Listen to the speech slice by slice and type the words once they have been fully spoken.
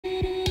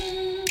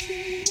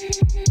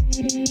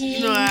You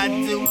know how I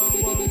do.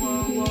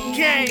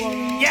 Okay,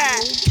 yeah.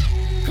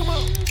 Come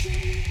on.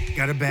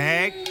 Got a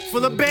bag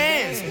full of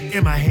bands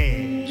in my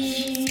hand.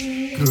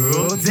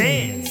 Girl,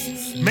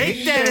 dance.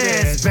 Make that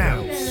ass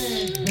bounce.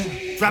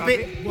 Drop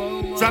it,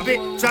 drop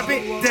it, drop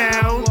it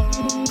down.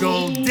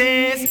 Gon'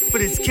 dance for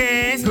this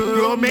cash.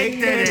 Girl, make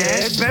that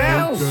ass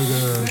bounce.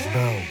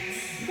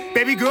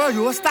 Baby girl,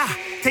 you a star.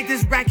 Take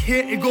this rack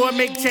here and go and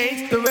make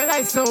change. The red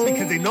light zone,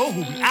 because they know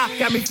who we are.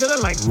 Got me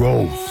feeling like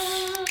Rose.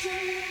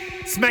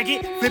 Smack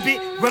it, flip it,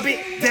 rub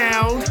it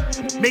down.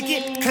 Make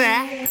it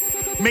clap,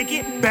 make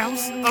it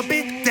bounce up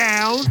and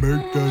down.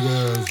 Make that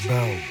ass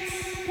bounce.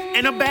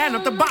 And I'm bad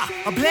at the bar,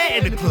 I play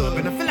in the club,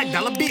 and I feel like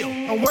dollar bill.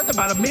 I'm worth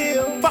about a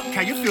meal. Fuck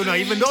how you feel now,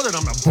 even know that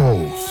I'm the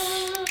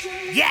boss.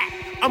 Yeah,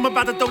 I'm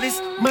about to throw this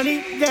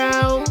money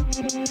down.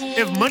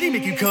 If money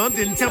make you come,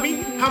 then tell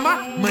me how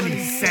my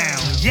money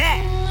sound.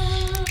 Yeah,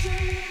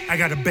 I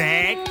got a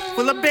bag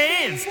full of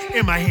bands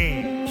in my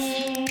hands.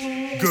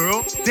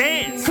 Girl,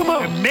 dance, come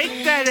on, and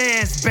make that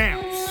ass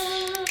bounce.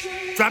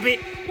 Drop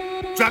it,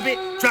 drop it,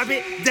 drop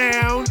it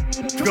down.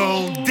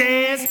 Gon'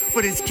 dance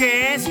for this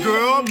cash,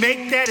 girl,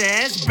 make that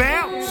ass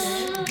bounce.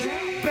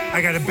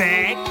 I got a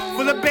bag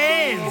full of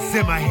bands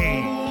in my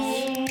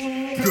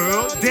hands.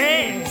 Girl,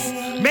 dance,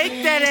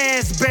 make that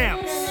ass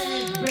bounce.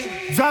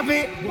 Drop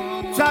it,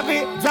 drop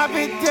it, drop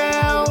it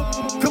down.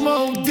 Come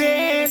on,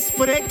 dance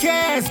for that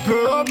cash,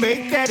 girl,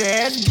 make that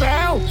ass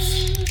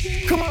bounce.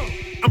 Come on,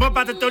 I'm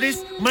about to throw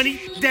this money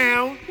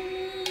down.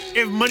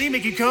 If money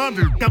make you come,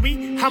 then tell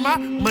me how my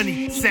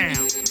money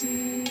sound.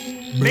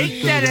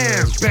 Make that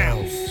ass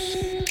bounce.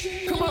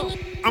 Come on,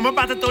 I'm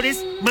about to throw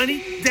this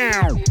money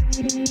down.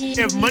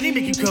 If money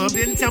make you come,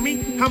 then tell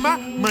me how my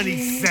money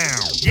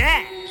sound.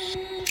 Yeah,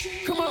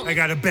 come on, I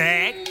got a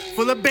bag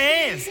full of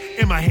bands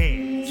in my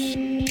hands.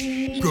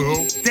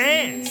 Girl,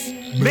 dance,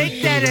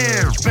 make that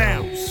ass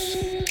bounce.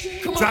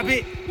 Drop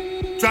it,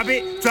 drop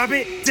it, drop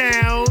it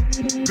down.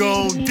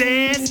 Gon'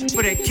 dance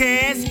for that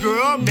cash,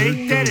 girl,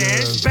 make that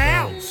ass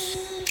bounce.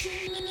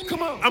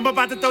 Come on, I'm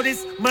about to throw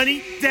this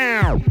money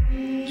down.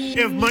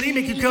 If money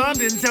make you come,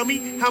 then tell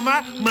me how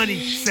my money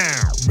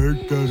sound.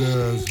 Make that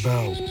ass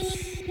bounce.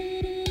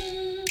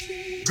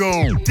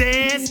 Gon'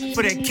 dance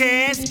for that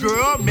cash,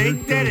 girl,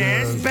 make that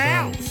ass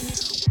bounce.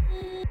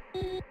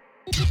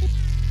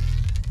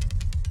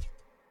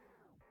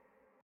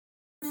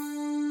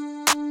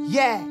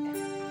 Yeah,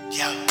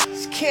 yo,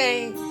 it's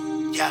King,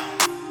 yo,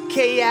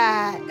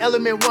 K.I.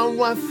 Element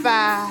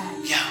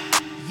 115, yo,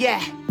 yeah,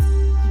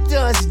 who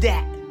does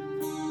that?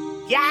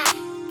 Yeah,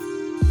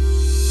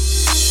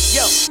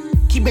 yo,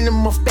 keeping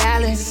them off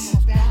balance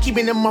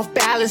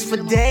for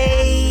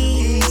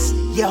days,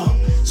 yo,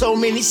 so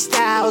many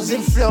styles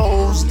and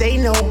flows, they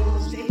know,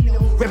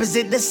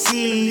 represent the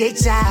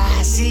C-H-I-C-A-G-O,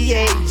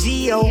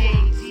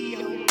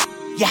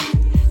 yeah,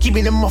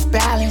 keeping them off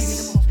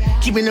balance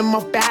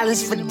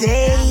for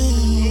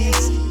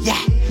days. Yeah,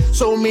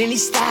 so many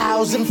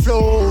styles and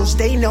flows,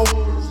 they know.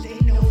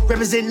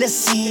 Represent the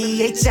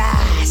C-H-I-C-A-G-O.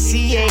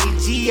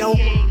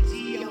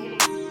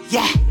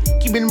 Yeah,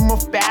 keeping them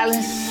off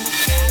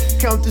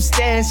balance. Come to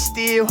stand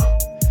still.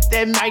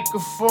 That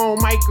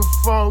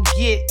microphone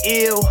get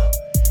ill.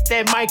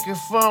 That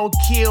microphone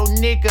kill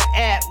nigga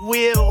at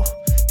will.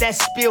 That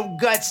spill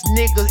guts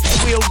nigga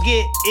will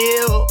get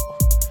ill.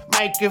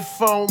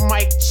 Microphone,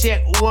 mic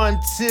check 1,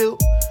 2.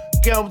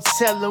 Gon'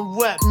 tell him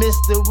what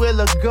Mr.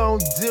 Willer gon'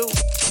 do.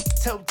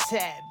 Toe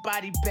tag,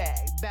 body bag,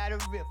 Battle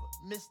River,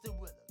 Mr.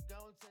 Willer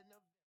gon' tell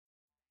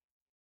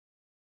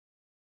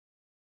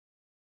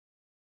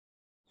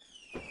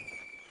him.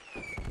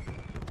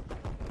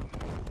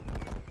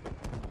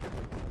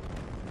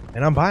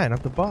 And I'm buying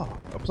up the ball.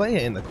 I'm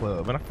playing in the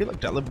club, and I feel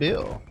like dollar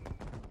bill.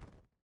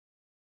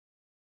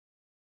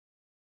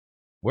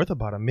 Worth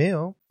about $1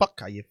 million. Fuck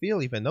how you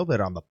feel, even though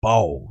that I'm the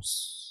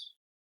boss.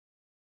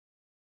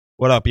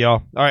 What up,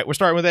 y'all? All right, we're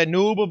starting with that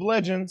NOOB of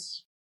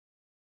Legends.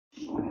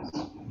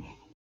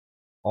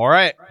 All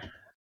right,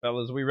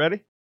 fellas, we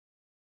ready?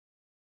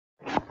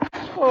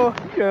 Oh,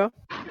 yeah.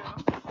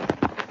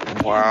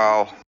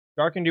 Wow.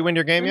 Darkin, do you win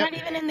your game yet?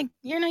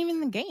 You're not even in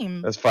the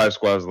game. That's 5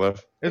 squads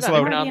left. It's You're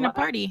loading. already in a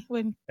party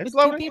with It's 2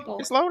 loading. people.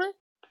 It's loading.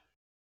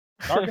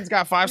 Darkin's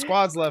got 5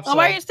 squads left. Oh, So.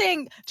 why are you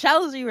saying,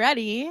 Chels, you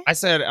ready? I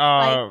said,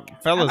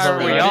 fellas, Are are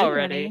we we ready? all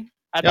ready?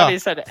 I thought he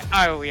said,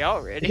 "Are we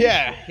all ready?"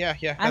 Yeah.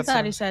 I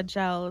thought he said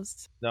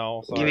Chels.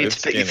 No, sorry. You need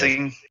to pick your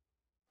thing.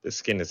 This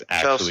skin is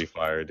actually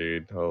fire,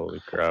 dude. Holy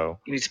crow.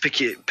 You need to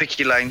pick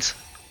your lines.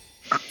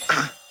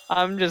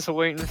 I'm just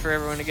waiting for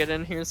everyone to get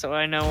in here so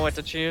I know what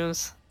to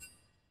choose.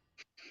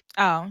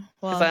 Oh,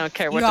 well, I don't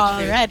care what you to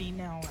choose. already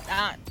know what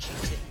I'm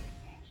choosing.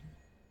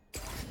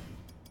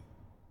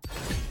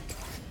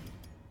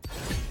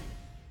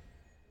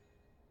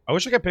 I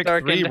wish I could pick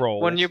Darkin, 3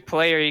 roles. when you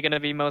play, are you gonna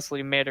be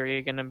mostly mid or are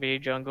you gonna be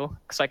jungle?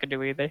 Because I could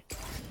do either.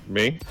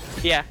 Me?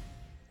 Yeah.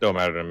 Don't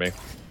matter to me.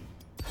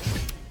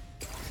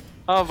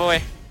 Oh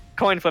boy.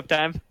 Coin flip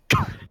time.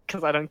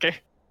 Because I don't care.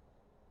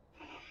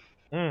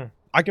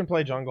 I can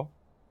play jungle.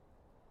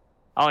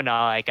 Oh no,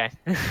 I can't.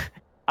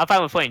 I'm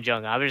fine with playing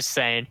jungle. I was just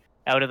saying,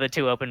 out of the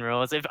 2 open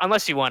roles.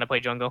 Unless you want to play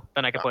jungle,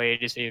 then I can play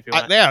ADC if you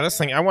want. Yeah, this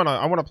thing I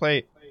wanna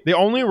play. The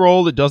only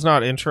role that does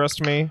not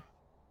interest me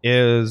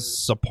is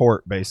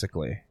support,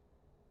 basically.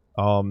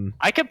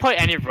 I could play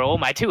any role.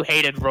 My 2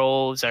 hated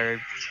roles are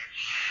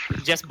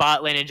just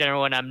bot lane in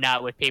general when I'm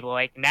not with people.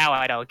 Like, now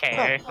I don't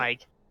care.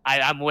 Like,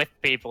 I'm with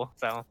people,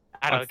 so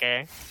I don't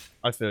care.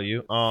 I feel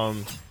you.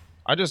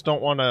 I just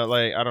don't want to,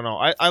 like, I don't know.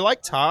 I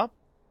like top,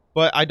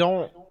 but I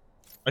don't...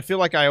 I feel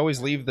like I always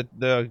leave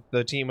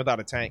the team without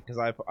a tank, because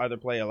I either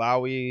play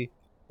Alawi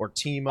or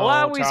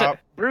Teemo top.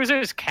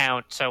 Bruisers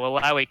count, so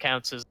Alawi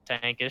counts as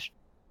tankish.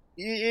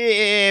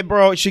 Yeah,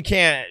 bro, she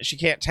can't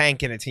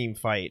tank in a team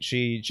fight.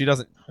 She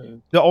doesn't.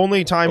 The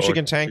only time she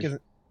can tank is,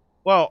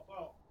 well,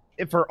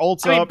 if her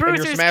ult's up and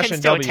you're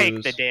smashing W's. W's.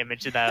 Take the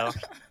damage though.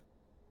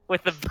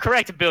 With the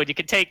correct build, you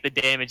can take the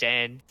damage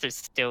and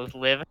just still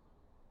live.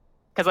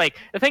 Because like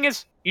the thing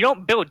is, you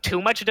don't build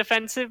too much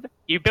defensive.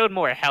 You build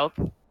more health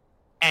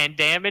and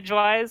damage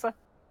wise,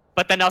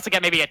 but then also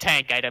get maybe a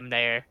tank item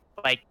there.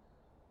 Like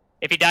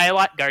if you die a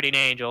lot, Guardian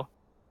Angel.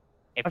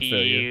 If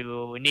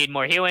you need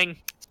more healing,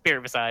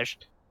 Spirit Visage.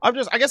 I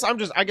guess I'm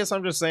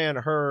just saying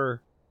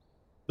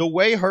the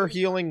way her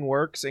healing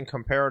works in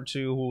compared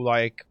to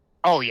like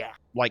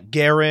like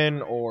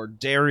Garen or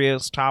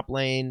Darius top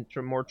lane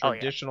more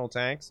traditional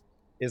tanks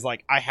is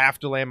like I have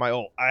to land my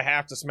ult. I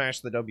have to smash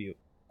the W.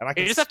 And I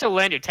can you just have to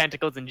land your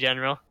tentacles in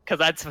general, because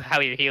that's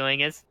how your healing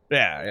is.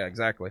 Yeah,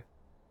 exactly.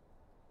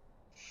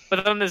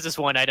 But then there's this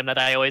one item that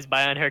I always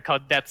buy on her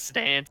called Death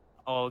Stance.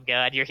 Oh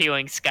god, your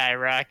healing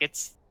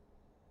skyrockets.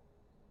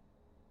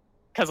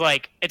 Because,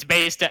 like, it's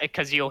based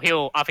because you'll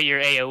heal off of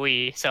your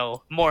AoE,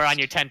 so more on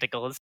your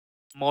tentacles,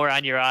 more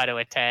on your auto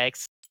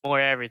attacks, more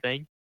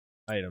everything.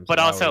 Items. But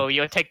also,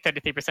 you'll take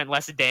 33%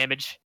 less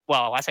damage.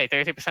 Well, I say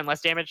 33%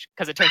 less damage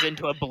because it turns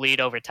into a bleed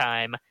over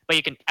time, but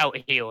you can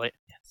out-heal it.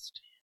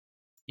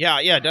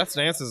 Yeah, Death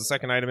Stance is the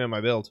second item in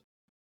my build.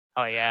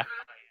 Oh, yeah.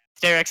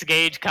 Sterex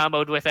Gauge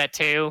comboed with that,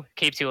 too.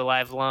 Keeps you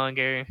alive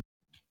longer.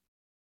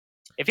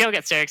 If you don't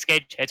get Sterex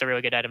Gauge, it's a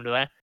really good item to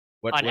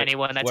buy on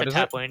anyone that's a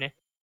top laner.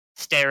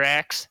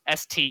 Sterax,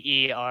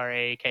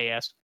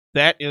 Steraks.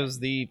 That is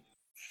the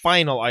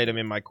final item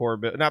in my core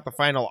build. Not the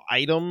final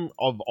item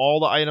of all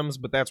the items,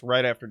 but that's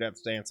right after Death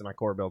Stance in my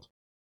core build.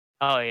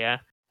 Oh, yeah.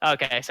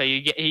 Okay, so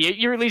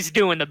you're at least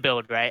doing the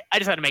build, right? I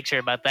just had to make sure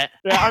about that.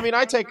 Yeah, I mean,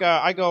 I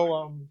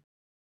go,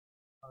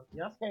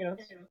 yes,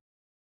 Cadence.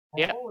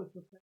 Yeah.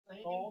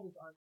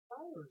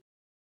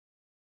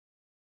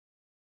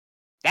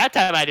 That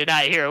time I did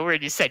not hear a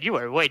word you said. You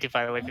were way too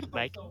far away from the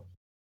mic.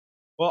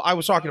 Well, I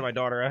was talking to my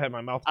daughter. I had my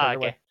mouth turned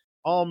away.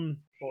 What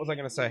was I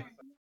gonna say?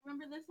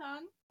 Remember this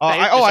song?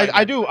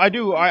 I do.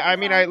 I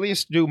mean, I at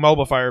least do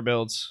mobile fire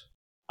builds.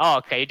 Oh,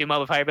 okay. You do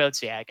mobile fire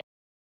builds? Yeah.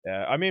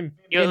 Yeah, I mean,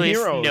 you at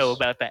least Heroes, know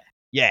about that.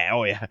 Yeah,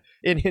 oh yeah.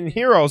 In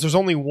Heroes, there's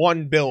only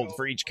one build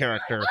for each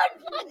character.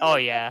 Oh,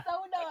 yeah.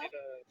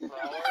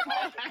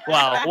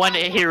 Well, one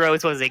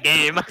Heroes was a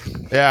game.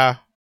 Yeah.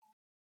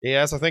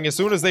 Yeah, that's the thing. As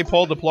soon as they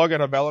pulled the plug on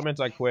development,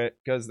 I quit.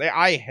 Because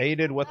I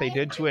hated what they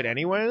did to it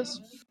anyways.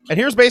 And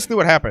here's basically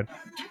what happened.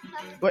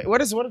 Wait, what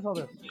is all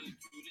this?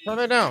 Turn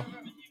that down.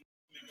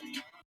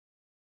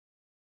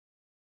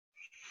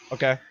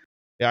 Okay.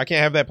 Yeah, I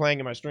can't have that playing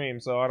in my stream,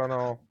 so I don't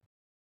know.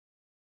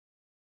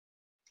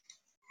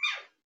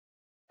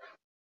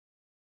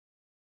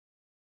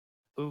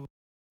 Ooh.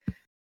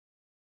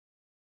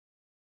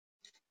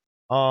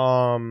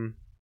 Now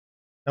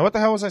what the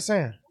hell was I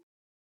saying?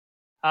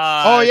 You're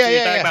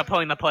talking about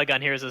pulling the plug on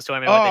Heroes of the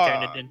Storm and what they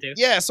turned it into.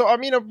 Yeah, so I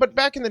mean, but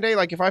back in the day,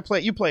 like if I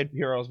you played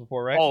Heroes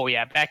before, right? Oh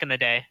yeah, back in the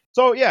day.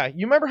 So yeah,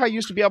 you remember how you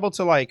used to be able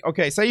to like,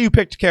 okay, say you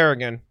picked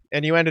Kerrigan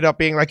and you ended up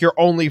being like your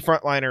only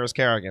frontliner is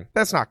Kerrigan.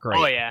 That's not great.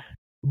 Oh yeah,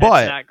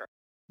 but not great.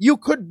 You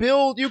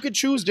could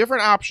choose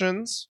different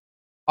options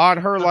on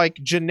her like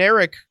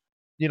generic,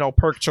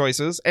 perk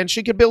choices, and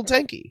she could build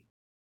tanky.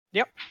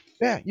 Yep.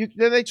 Yeah.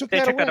 Then they took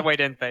that away,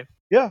 didn't they?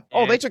 Yeah.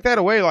 Oh, they took that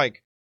away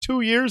like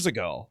 2 years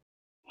ago.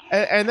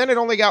 And then it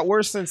only got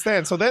worse since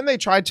then. So then they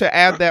tried to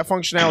add that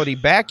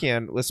functionality back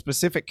in with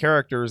specific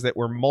characters that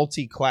were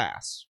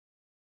multi-class.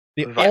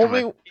 Wait,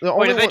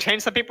 did they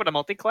change some people to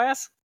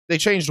multi-class? They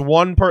changed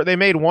they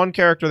made one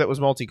character that was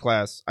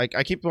multi-class. I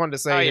keep wanting to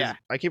say. Oh yeah.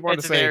 I keep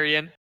wanting to say.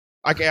 Varian.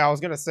 Okay, I was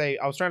trying to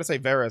say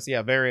Varus.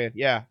 Yeah, Varian.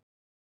 Yeah.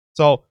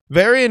 So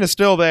Varian is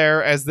still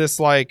there as this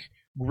like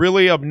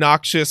really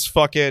obnoxious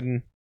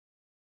fucking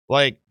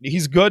like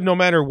he's good no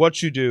matter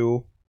what you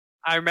do.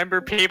 I remember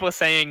people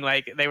saying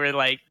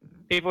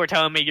people were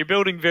telling me you're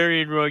building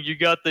Varian wrong. You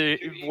got the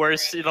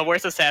worst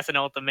assassin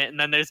ultimate, and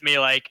then there's me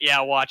like,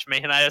 yeah, watch me,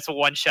 and I just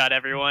one shot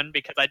everyone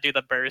because I do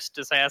the burst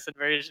assassin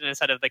version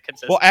instead of the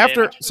consistent. Well,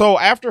 after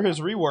his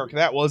rework,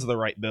 that was the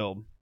right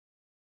build.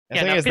 The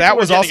thing is, that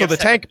was also the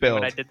tank build.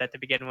 When I did that to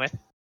begin with.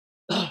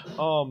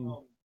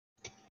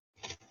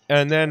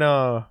 And then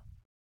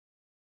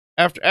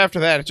after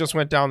that, it just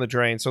went down the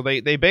drain. So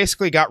they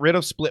basically got rid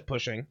of split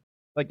pushing.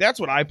 Like that's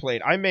what I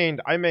played. I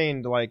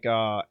mained like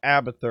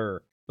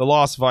Abathur, the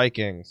Lost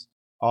Vikings.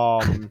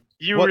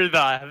 You were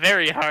the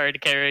very hard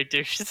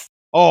characters.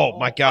 Oh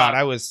my god,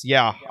 I was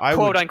I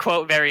quote would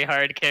unquote very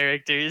hard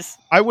characters.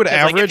 I would 'Cause,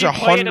 like, if average you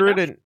play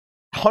it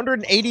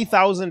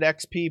 180,000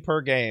 XP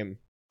per game.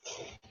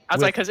 I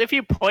was like, because if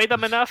you play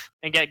them enough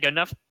and get good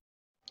enough,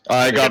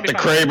 I It's got gonna the be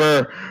fine.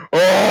 Kraber.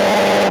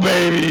 Oh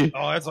baby.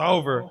 Oh, it's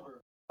over.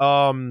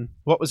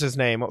 What was his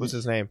name?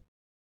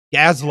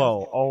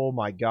 Gazlo. Oh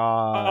my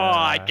god. oh,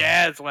 I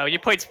guess. Well, you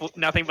played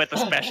nothing but the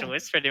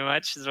specialist, pretty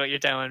much, is what you're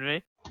telling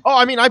me. Oh,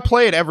 I mean, I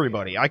played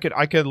everybody. I could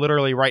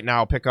literally right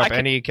now pick up I could-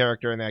 any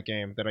character in that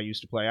game that I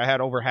used to play. I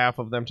had over half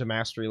of them to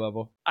mastery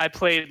level. I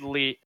played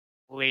Lee.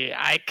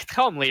 I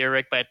call him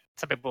Leoric, but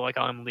some people like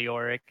call him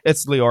Leoric.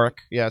 It's Leoric.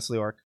 Yeah, it's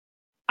Leoric.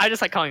 I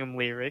just like calling him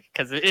Leoric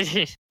because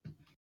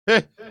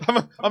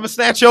I'm a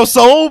snatch your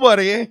soul,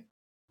 buddy.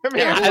 Come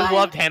here. Yeah. I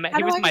loved him. How He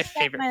do was I my set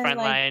favorite my, front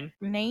like, line.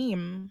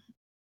 name.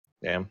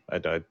 Damn, I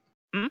died.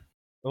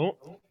 Oh,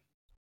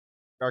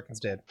 Darkin's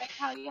dead. Like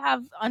how you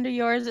have under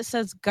yours it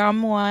says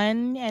Gum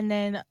One, and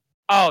then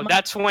Oh, my-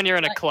 that's when you're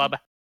in a club.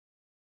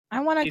 I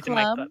want a He's in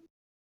my club. club.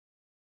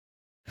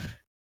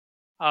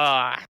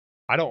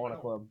 I don't want a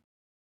club.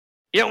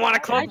 You don't want a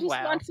club?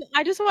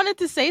 I just wanted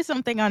to say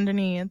something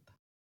underneath.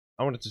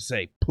 I wanted to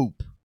say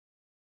poop.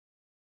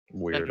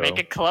 Then Weirdo. make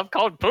a club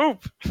called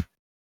Poop.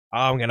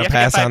 I'm gonna You have to get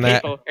pass 5 on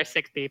that. people, or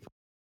 6 people.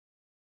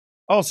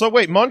 Oh, so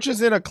wait, Munch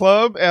is in a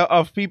club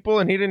of people,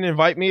 and he didn't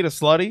invite me to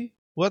Slutty.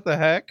 What the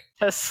heck?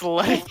 A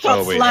slut.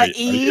 Oh wait,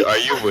 Slutty. are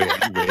you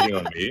waiting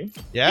on me?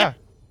 Yeah.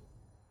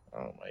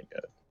 Oh my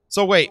god.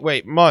 So wait,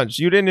 Munch,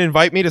 you didn't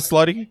invite me to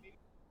Slutty?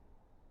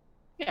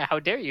 Yeah, how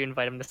dare you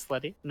invite him to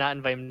Slutty? Not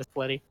invite him to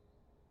Slutty.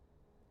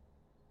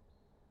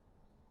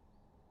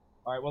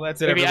 All right, well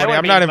that's it, Maybe I everybody. would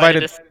I'm be not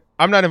invited. to-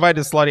 I'm not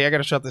invited to Slutty. I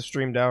gotta shut this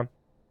stream down.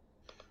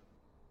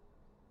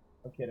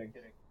 I'm kidding.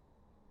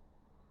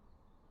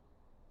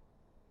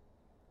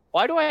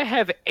 Why do I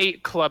have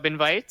 8 club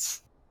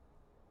invites?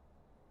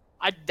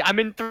 I'm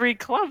in 3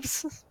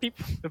 clubs.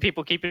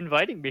 People keep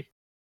inviting me.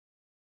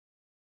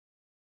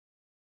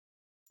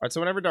 All right, so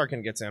whenever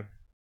Darkin gets in,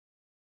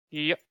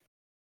 Yep.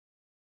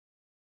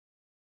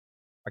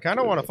 I kind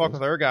of want to fuck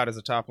with Urgot as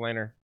a top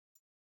laner.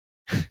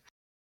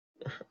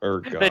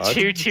 Or The god.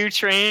 choo-choo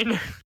train.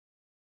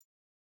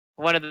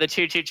 One of the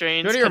choo-choo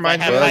trains. Don't you 'cause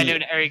remind I have me- high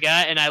noon Ariga,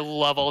 and I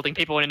love holding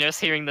people and just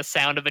hearing the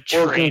sound of a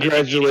Well, train.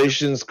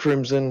 congratulations,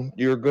 Crimson.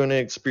 You're going to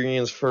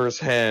experience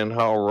firsthand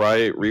how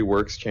Riot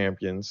reworks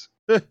champions.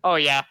 Oh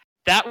yeah,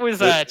 that was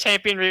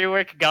champion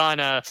rework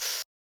gone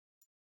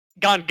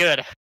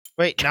good.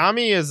 Wait,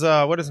 Nami is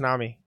what is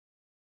Nami?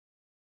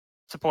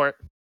 Support.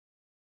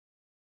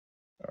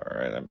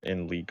 Alright, I'm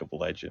in League of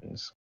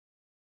Legends.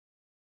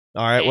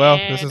 All right, well,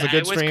 this is a And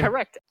good I was stream.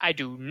 correct. I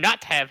do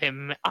not have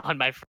him on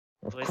my.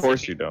 Of Listen.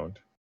 course you don't.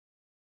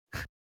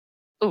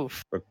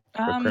 Oof. But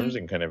Um,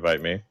 Crimson can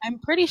invite me. I'm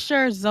pretty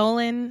sure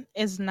Zolan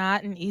is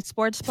not an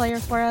esports player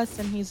for us,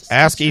 and he's a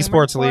Ask streamer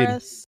esports for lead.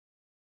 us.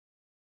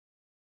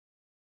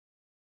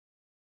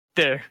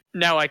 There.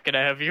 Now I could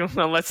have you.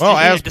 Unless Well, you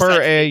as per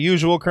decide- a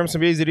usual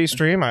Crimson BZD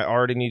stream, I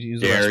already need to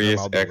use the restroom. Darius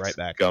I'll be X right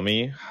back.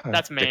 Gummy.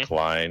 That's me.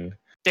 Decline.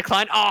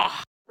 Decline.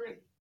 Oh.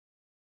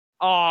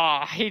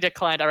 Oh, he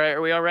declined. All right,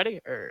 are we all ready?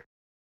 Or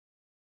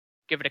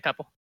give it a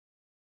couple.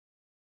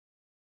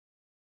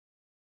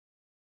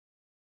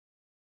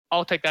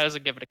 I'll take that as a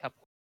give it a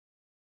couple.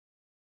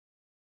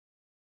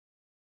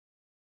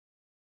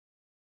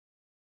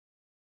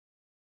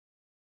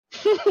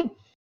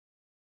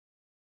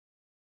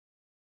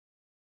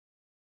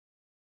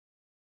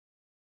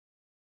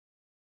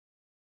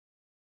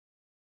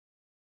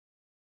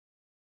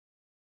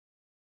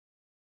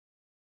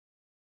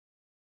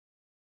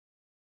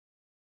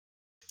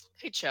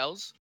 Hey,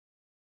 Chels.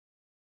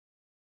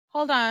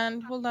 Hold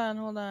on.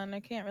 I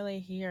can't really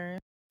hear.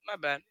 My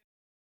bad.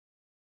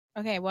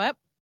 Okay, what?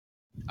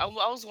 I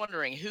was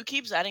wondering, who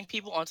keeps adding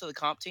people onto the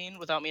comp team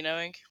without me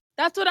knowing?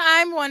 That's what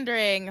I'm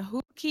wondering.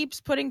 Who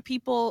keeps putting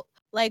people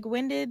like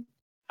when did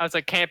I was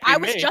like, can't be I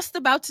me. was just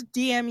about to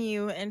DM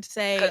you and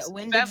say 'Cause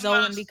when did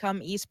Zolan Fevmos- become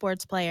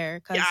esports player?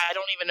 Because Yeah, I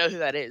don't even know who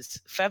that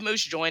is. Fevmos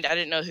joined. I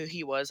didn't know who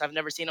he was. I've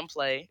never seen him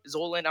play.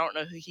 Zolan, I don't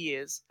know who he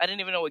is. I didn't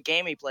even know what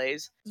game he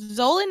plays.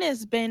 Zolan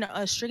has been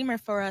a streamer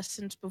for us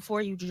since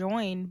before you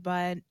joined,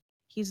 but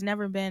he's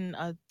never been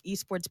a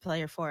esports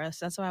player for us.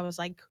 That's why I was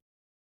like,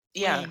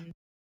 Yeah, when?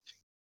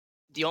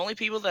 the only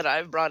people that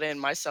I've brought in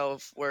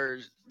myself were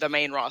the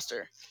main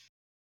roster.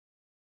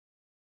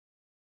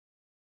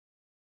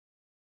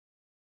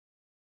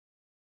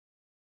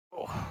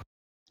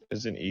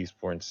 Isn't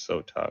esports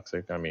so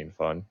toxic? I mean,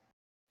 fun.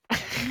 both.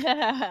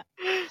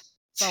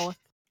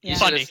 You Yeah, should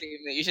Funny. have seen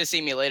me. You should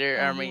see me later.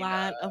 a I mean,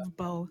 lot of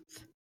both.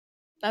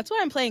 That's why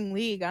I'm playing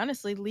League.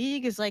 Honestly,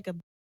 League is like a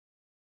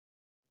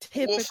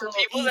typical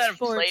people that have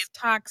esports played-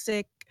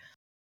 toxic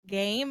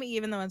game,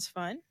 even though it's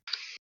fun.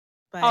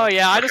 But, Oh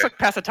yeah, I just look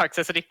past the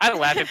toxicity. I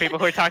laugh at people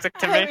who are toxic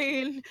to I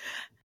me. mean,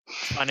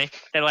 It's funny.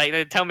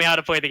 They tell me how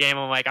to play the game.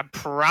 I'm like, I'm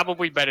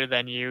probably better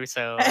than you,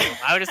 so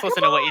I would just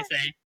listen to what you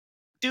say.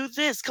 do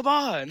this. Come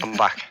on. I'm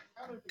back.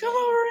 Come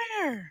over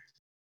here.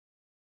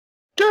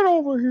 Get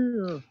over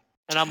here!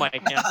 And I'm like,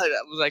 yeah.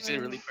 That was actually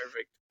really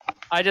perfect.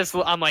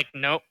 I'm like,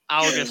 nope.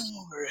 I'll just.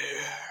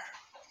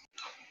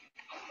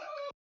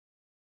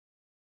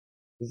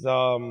 Is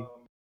Oh,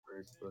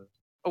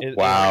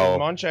 Wow. is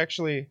Munch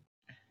actually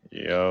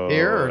Yo,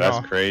 here or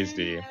that's no?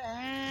 crazy.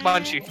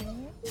 Munchy.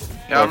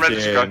 Yeah, I'm ready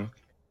to go. Fucking,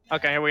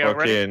 Okay, here we are.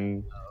 Ready?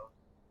 fucking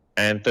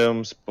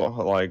Anthem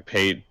like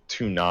paid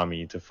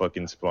Toonami to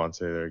fucking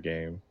sponsor their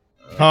game.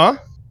 Huh?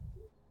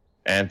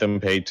 Anthem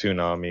paid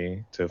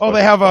Toonami to. Oh, fucking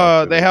sponsor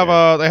their game.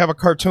 they have a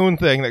cartoon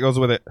thing that goes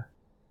with it.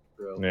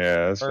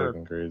 Yeah, that's Or-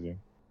 fucking crazy.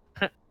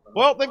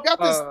 Well, they've got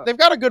this. They've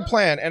got a good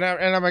plan, and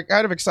I'm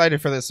kind of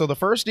excited for this. So the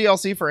first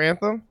DLC for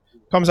Anthem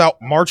comes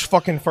out March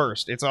fucking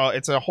 1st.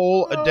 It's a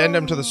whole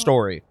addendum to the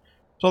story.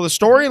 So the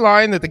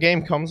storyline that the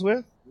game comes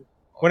with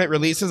when it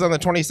releases on the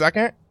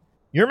 22nd,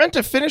 you're meant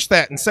to finish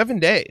that in 7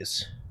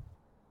 days.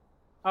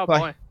 Oh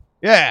Like- boy.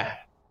 Yeah,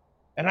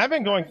 and I've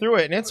been going through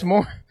it, and it's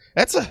more.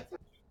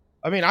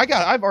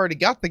 I've already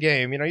got the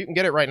game. You know, you can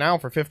get it right now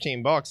for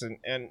 $15,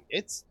 and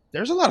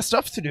there's a lot of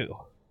stuff to do.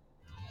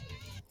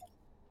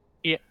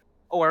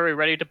 Oh, are we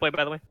ready to play?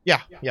 By the way.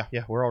 Yeah,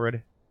 we're all ready.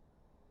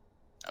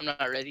 I'm not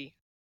ready.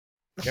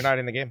 You're not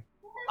in the game.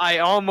 I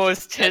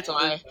almost hit. That's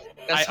why.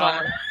 That's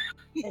I-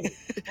 why.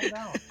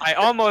 I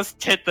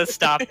almost hit the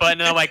stop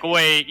button, and I'm like,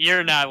 wait,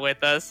 you're not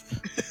with us.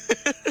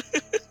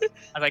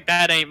 I was like,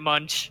 that ain't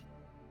Munch.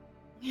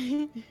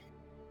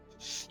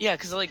 Yeah,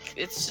 because like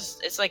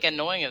it's like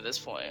annoying at this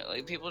point.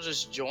 Like people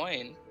just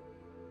join.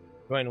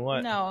 Going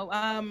what?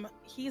 No,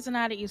 he's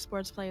not an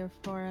esports player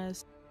for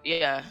us.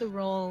 Yeah, The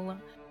role,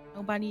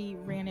 nobody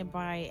ran it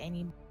by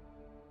any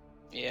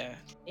yeah.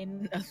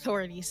 in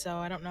authority, so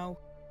I don't know.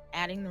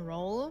 Adding the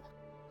role,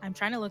 I'm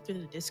trying to look through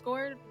the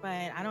Discord,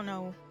 but I don't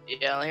know.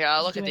 Yeah, here,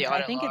 I'll look at the I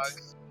audit think log.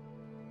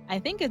 I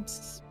think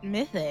it's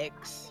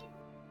Mythics.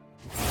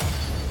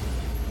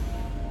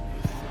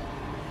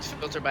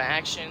 Filter by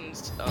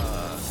actions,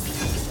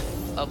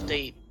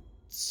 update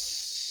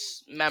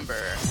member.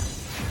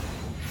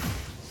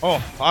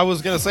 Oh, I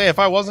was gonna say if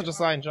I wasn't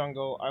assigned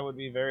jungle, I would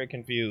be very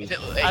confused.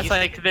 I was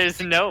like,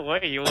 there's no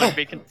way you wouldn't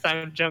be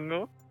consigned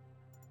jungle.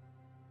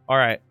 All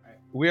right,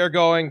 we are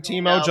going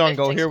Teemo No,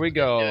 jungle. Mythics Here we didn't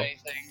do go.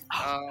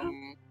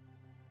 anything.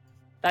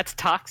 That's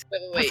toxic.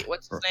 Wait,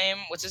 what's his name?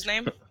 What's his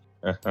name?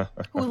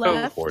 Who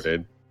left?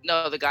 Reported.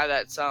 No, the guy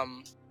that's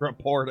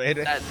Reported.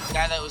 that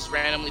guy that was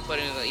randomly put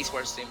into the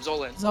esports team,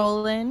 Zolan.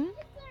 Zolan.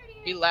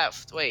 He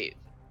left. Wait,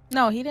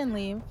 No, he didn't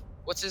leave.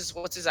 what's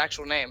his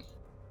actual name?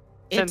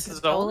 It's Since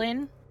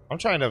Zolan. I'm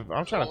trying to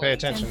pay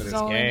attention to It's this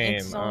Zolan. game.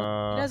 It's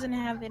Zolan. He doesn't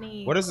have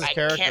any. What is this I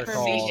character can't see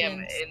called?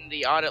 him in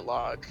the audit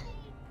log.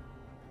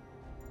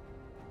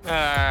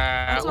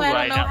 That's Ooh, why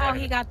I don't know know how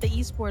he got the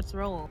esports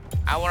role.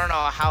 I want to know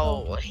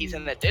how he's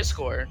in the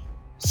Discord.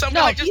 Some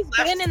No, guy just he's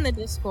left. been in the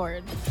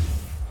Discord.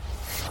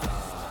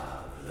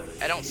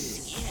 I don't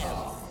see him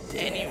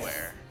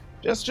anywhere.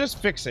 Just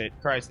fix it,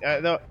 Christ.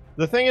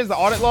 The thing is, the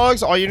audit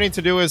logs. All you need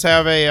to do is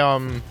have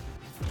a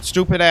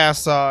stupid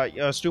ass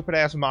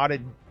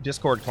modded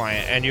Discord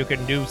client, and you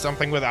can do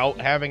something without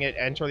having it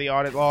enter the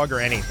audit log or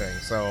anything.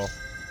 So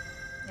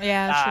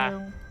Yeah,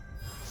 true.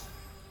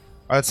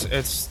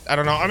 it's I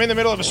don't know. I'm in the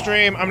middle of a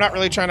stream. I'm not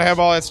really trying to have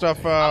all that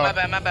stuff. My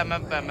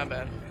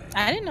bad.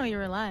 I didn't know you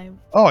were live.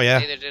 Oh yeah.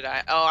 Neither did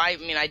I. Oh, I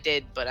mean, I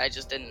did, but I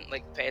just didn't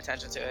like pay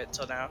attention to it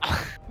till now.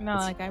 No,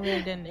 like I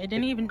really didn't. It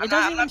didn't even. I'm It not-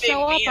 doesn't I'm even not being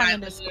show up mean, I on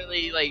the Discord.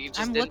 literally, like, just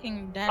I'm didn't-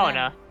 looking dead. Oh at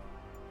no. it.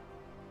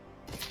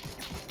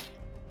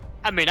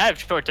 I mean, I have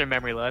short-term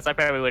memory loss. I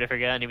probably would have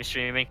forgotten he was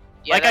streaming.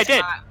 Yeah, Like I that's did.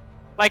 not-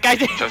 Like I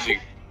did.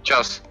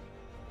 Just.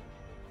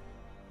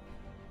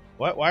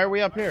 What? Why are we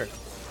up here?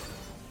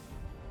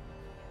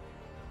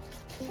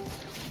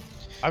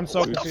 I'm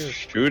so confused.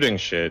 Shooting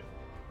shit.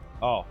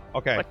 Oh,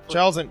 okay. What-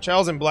 Chels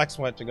and Blex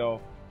went to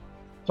go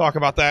talk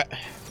about that.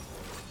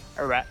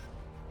 Alright.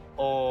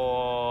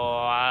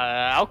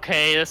 Oh,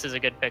 okay. This is a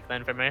good pick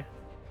then for me.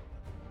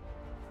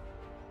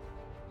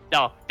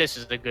 No, this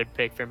is a good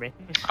pick for me.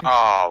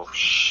 Oh,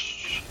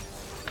 shh.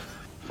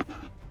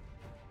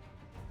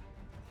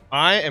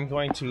 I am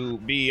going to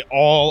be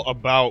all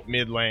about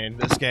mid lane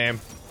this game.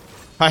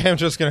 I am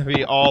just going to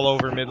be all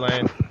over mid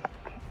lane.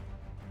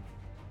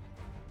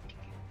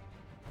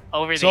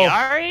 Over So- the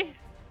Ari?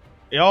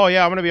 Oh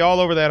yeah, I'm going to be all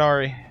over that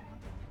Ari.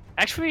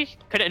 Actually,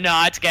 could it?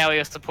 No, it's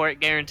Galio support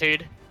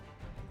guaranteed.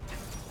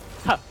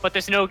 Huh, but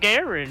there's no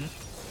Garen.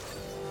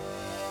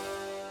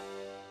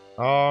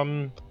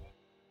 Had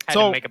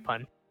So- to make a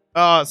pun.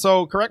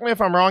 So correct me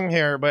if I'm wrong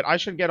here, but I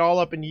should get all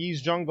up in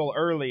Yee's jungle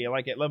early,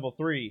 like at level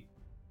 3.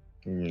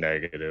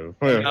 Negative.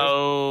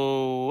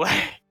 Oh,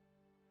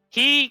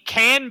 he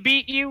can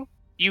beat you.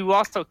 You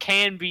also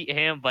can beat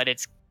him, but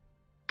it's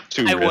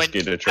Too I risky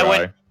wouldn't- to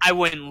try. I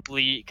wouldn't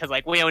lead because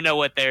like we don't know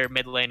what their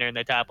mid laner and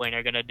their top laner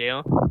are gonna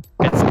do.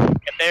 'Cause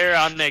if they're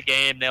on the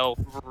game, they'll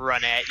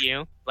run at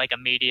you like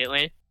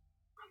immediately.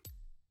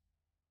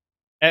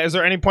 Is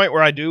there any point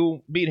where I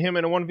do beat him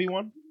in a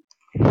 1v1?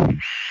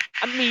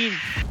 I mean,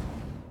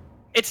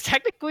 it's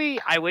technically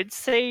I would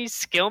say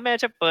skill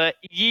matchup, but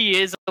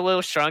Yi is a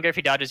little stronger if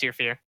he dodges your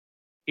fear.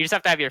 You just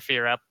have to have your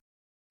fear up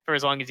for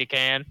as long as you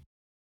can.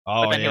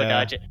 Oh, but then he'll yeah.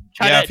 dodge it.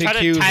 Yeah, if he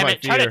cues time my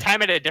it. Try to fear.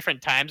 time it at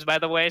different times, by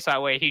the way, so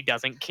that way he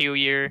doesn't cue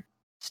your.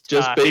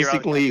 Just hero.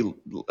 basically,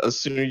 as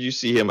soon as you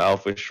see him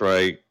Alpha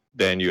Strike,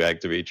 then you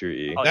activate your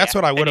E. Oh, That's yeah.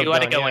 what I Then would have you let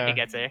done, it go when yeah. he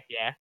gets there.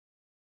 Yeah.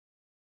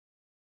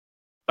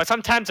 But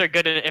sometimes they're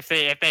good if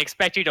they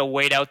expect you to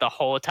wait out the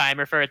whole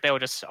timer for it, they'll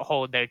just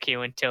hold their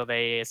Q until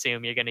they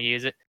assume you're going to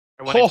use it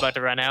or when it's about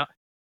to run out.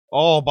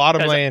 Oh,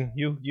 bottom 'Cause- lane.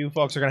 You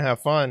folks are gonna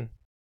have fun.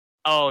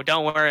 Oh,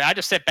 don't worry. I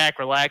just sit back,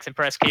 relax, and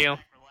press Q.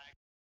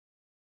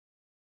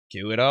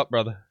 Cue it up,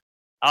 brother.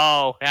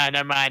 Oh, yeah,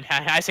 never mind.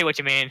 I see what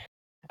you mean.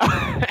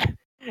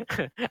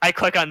 I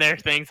click on their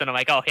things and I'm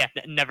like, oh yeah,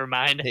 never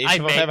mind. Each I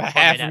of them have a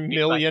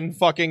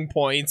 $500,000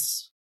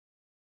 points.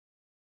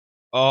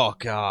 Oh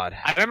god.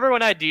 I remember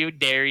when I do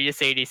Darius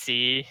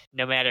ADC,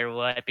 no matter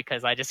what,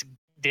 because I just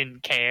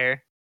didn't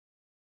care.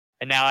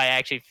 And now I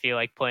actually feel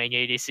like playing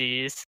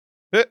ADCs.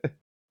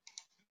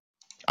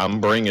 I'm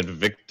bringing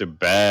Victor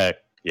back.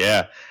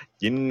 Yeah,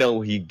 you know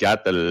he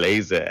got the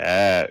laser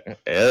at.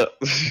 Yep.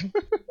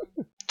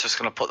 Just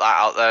gonna put that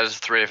out there. There's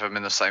 3 of them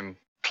in the same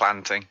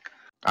clan thing.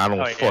 I don't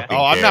Oh, yeah. fucking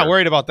Oh, I'm care. not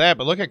worried about that,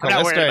 but look at I'm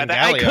not worried Callista about and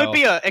that.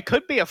 Galio. It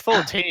could be a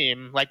full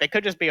team. Like they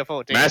could just be a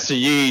full team. Master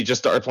Yi just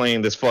started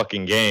playing this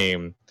fucking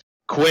game.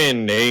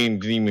 Quinn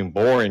ain't even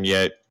born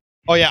yet.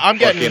 Oh yeah, I'm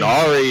Fucking getting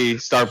Ari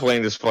start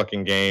playing this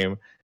fucking game.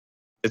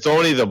 It's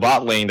only the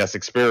bot lane that's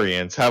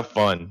experience. Have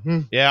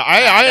fun. Yeah, I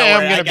Don't am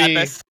worry, I gonna got be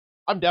this.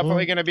 I'm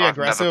definitely gonna be I've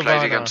aggressive never played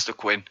on against the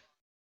Queen.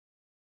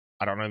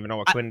 I don't even know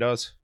what Quinn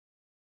does.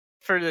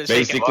 For the sake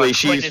of Basically, Quinn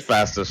she's is-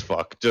 fast as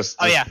fuck.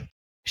 Oh yeah,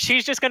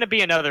 she's just gonna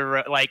be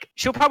another like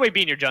she'll probably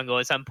be in your jungle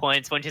at some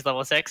points when she's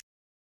level 6.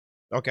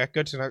 Okay,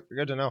 good to know.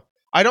 Good to know.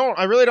 I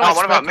really don't. Oh,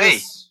 what about expect me?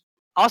 this-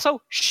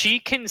 Also, she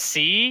can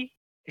see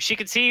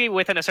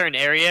within a certain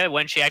area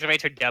when she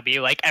activates her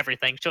W, like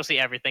everything. She'll see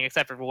everything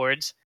except for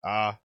wards.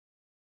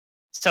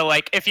 So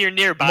like if you're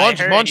nearby Munch,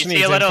 her, Munch and you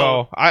needs see a little,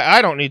 info.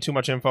 I don't need too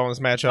much info in this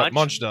matchup. Munch?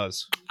 Munch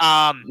does.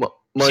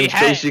 Munch,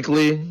 had-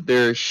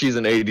 basically, she's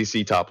an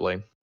ADC top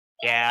lane.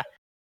 yeah,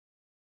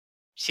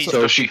 she's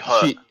So she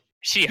hurt.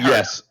 she hurt.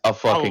 yes, a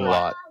fucking lot.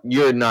 lot.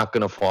 You're not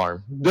gonna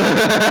farm.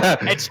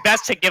 It's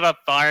best to give up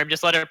farm.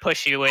 Just let her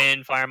push you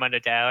in, farm on the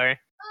tower.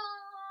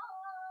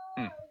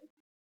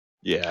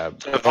 yeah.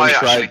 If I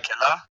actually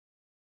kill her,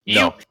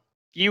 No.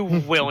 You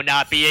will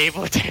not be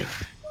able to.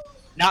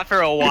 Not for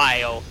a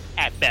while,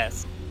 at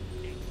best.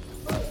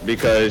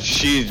 Because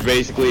she's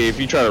basically, if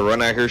you try to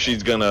run at her,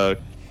 she's gonna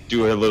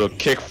do her little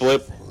kick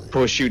flip,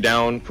 push you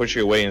down, push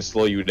you away, and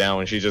slow you down,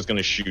 and she's just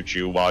gonna shoot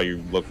you while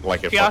you look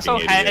like a She fucking also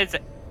idiot. has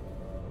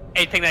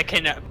a thing that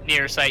can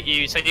near sight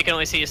you, so you can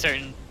only see a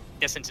certain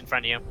distance in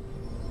front of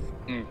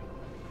you.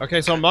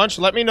 Okay, so Munch,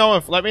 let me know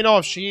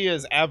if she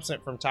is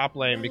absent from top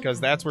lane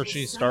because that's where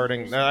she's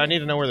starting. I need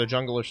to know where the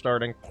jungler's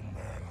starting.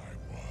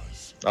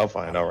 I'll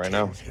find out right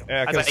now.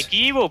 Yeah, I was 'cause- like,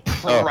 you will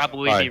Oh,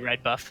 probably hi. be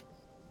red buff.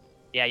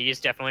 Yeah, you use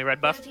definitely red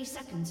buff. 30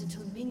 seconds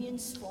until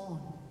minions spawn.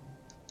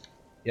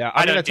 yeah, I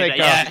I'm gonna don't do take.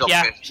 that. She's Yeah,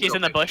 up here, she's she's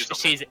in the up here, bush. she's up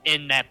She's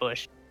in that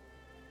bush.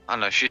 I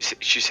know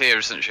she's here,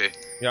 isn't she?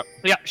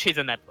 Yeah, she's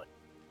in that bush.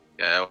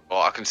 Yeah,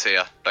 well, I can see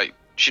her. Like,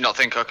 she not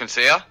think I can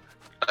see her?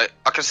 I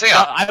can see her.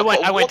 No, I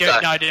went What to the-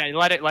 no, didn't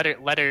let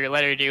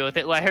her deal with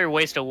it. Let her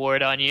waste a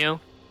ward on you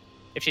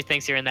if she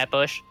thinks you're in that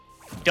bush.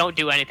 Don't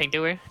do anything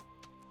to her.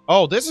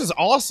 Oh, this is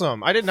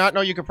awesome! I did not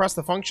know you could press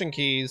the function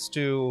keys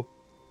to.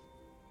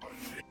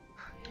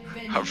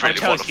 I really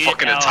want to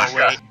fucking attack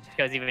her.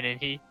 Because even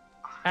in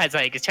I was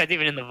like, it's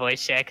even in the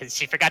voice chat because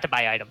she forgot to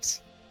buy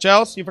items.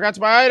 Chels, you forgot to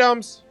buy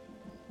items.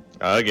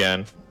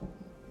 Again.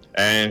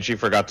 And she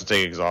forgot to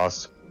take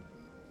exhaust.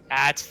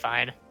 That's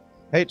fine.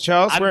 Hey,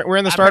 Chels, we're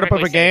in the I'm startup of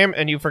a perfectly game,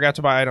 and you forgot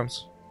to buy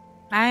items.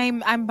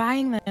 I'm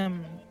buying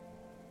them.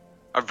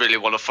 I really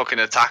want to fucking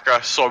attack her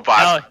so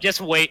bad. Oh,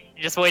 just wait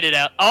it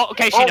out. Oh,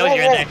 okay, she Whoa, knows whoa,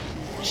 you're in whoa.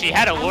 there. She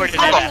had a ward in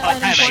I'm there that whole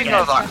time, I she guess.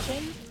 know that.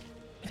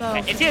 So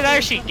It's either that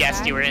or she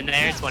guessed you were in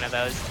there. It's one of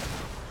those.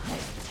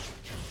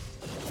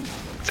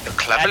 A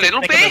clever I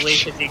little think of bitch.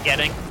 Alicia's you're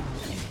getting.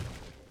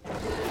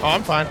 Oh,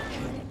 I'm fine.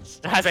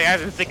 I was like, I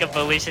didn't think of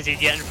Alicia's you're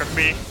getting from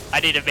me. I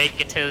need to make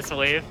it to this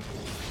wave.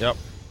 Yep.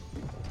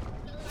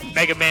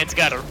 Mega Man's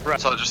got a run.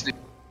 So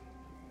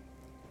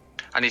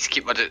I need to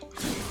keep my.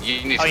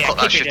 You need Oh, to yeah, cut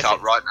that keep your shit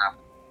out distance. right now.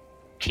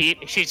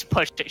 She's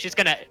pushed it. She's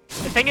gonna. The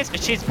thing is,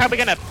 she's probably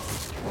gonna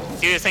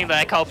do this thing that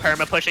I call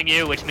perma pushing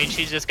you, which means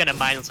she's just gonna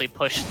mindlessly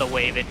push the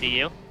wave into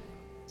you,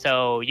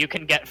 so you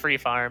can get free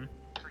farm,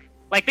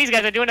 like these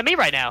guys are doing to me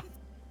right now.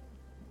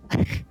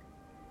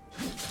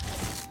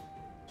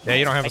 Yeah,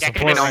 you don't have a Like, I could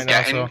support be right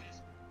now, getting so.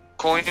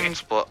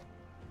 coins, but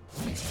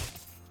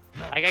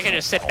Like I can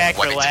just sit back,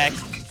 Wait. relax.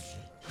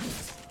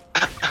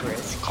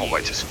 can't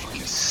wait to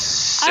fucking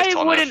sit I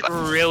on wouldn't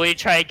her. really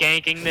try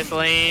ganking this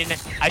lane.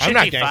 I should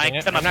not be ganking fine it.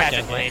 'cause I'm a I'm not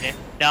passive ganking laner.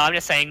 No, I'm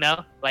just saying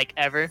though, like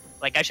ever.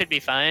 Like I should be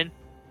fine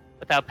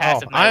without Oh,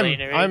 passive my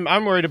laner.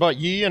 I'm worried about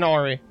Yi and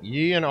Ari.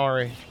 Yi and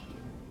Ari.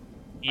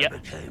 Yep.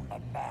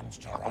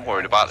 I'm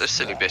worried about this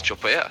silly bitch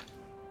up here.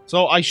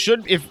 So I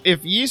should,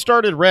 if Yi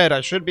started red, I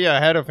should be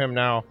ahead of him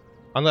now,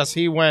 unless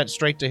he went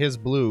straight to his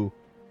blue.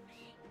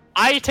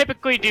 I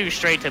typically do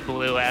straight to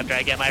blue after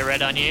I get my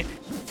red on you.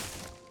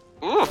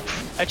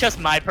 Oof. It's just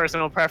my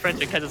personal preference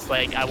because it's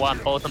like I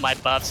want both of my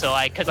buffs. So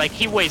cause like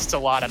he wastes a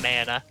lot of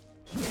mana.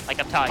 Like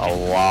I'm talking A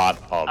lot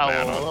of a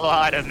mana.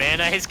 lot of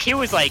mana. His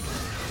Q is like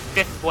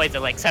what is it,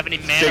 like 70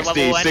 mana 60,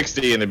 level 1?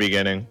 60 in the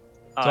beginning.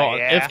 Oh, So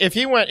yeah.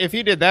 if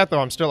he did that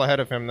though, I'm still ahead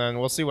of him. Then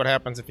we'll see what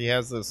happens if he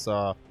has this.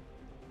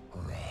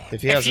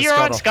 If if you're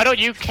on Scuttle,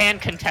 you can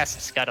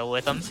contest Scuttle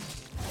with him.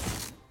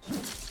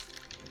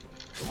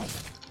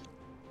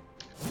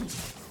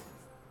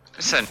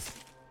 Listen.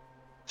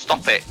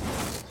 Stop it.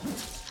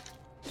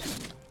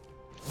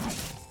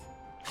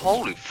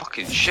 Holy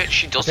fucking shit,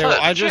 she does Okay, well,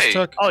 hurt, I doesn't just she?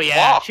 took. Oh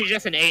yeah, Fuck. she's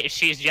just an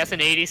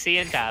ADC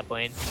in top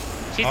lane.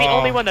 She's the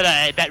only one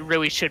that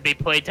really should be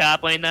played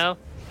top lane though,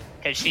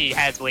 because she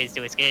has ways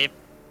to escape.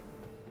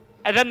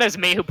 And then there's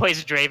me who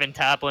plays Draven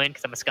top lane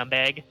because I'm a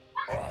scumbag.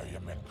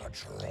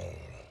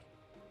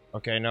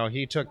 Okay, no,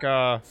 he took.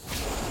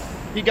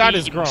 He got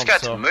his I'm grump.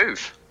 scared So. to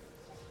move.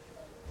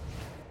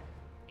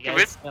 You You're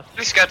guys-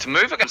 really scared to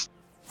move against.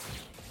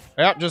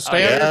 Yep, just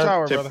stay on your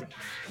tower, brother.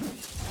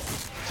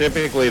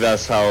 Typically,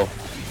 that's how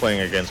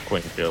playing against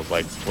Quinn feels,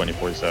 like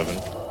 24/7.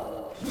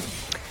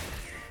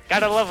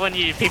 Gotta love when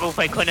people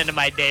play Quinn into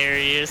my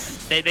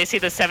Darius. They see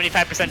the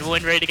 75%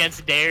 win rate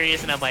against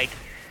Darius, and I'm like,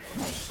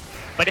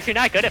 but if you're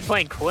not good at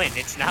playing Quinn,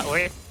 it's not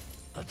worth.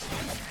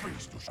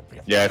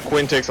 Yeah,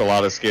 Quinn takes a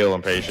lot of skill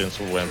and patience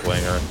when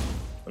playing her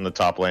in the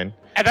top lane.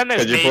 And then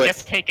there's 'Cause you me play-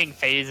 just taking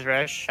phase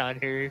rush on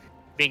her,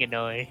 being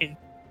annoying.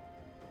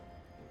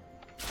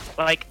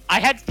 Like, I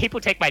had people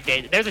take my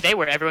day. There was a day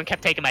where everyone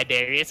kept taking my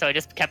Darius, so I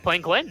just kept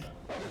playing Quinn.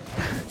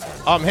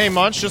 Hey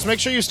Munch, just make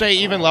sure you stay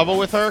even level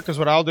with her, because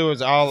what I'll do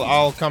is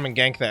I'll come and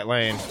gank that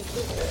lane.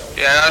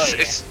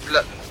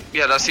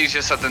 Yeah, that's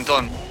easier said than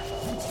done.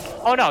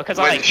 Oh no, because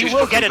When like you she's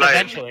will get it fucking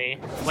eventually.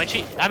 When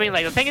I mean,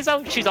 like the thing is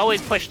though, she's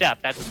always pushed up.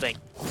 That's the thing.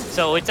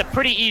 So it's a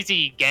pretty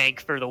easy gank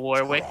for the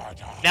Warwick.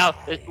 Now,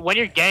 when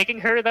you're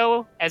ganking her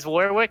though, as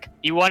Warwick,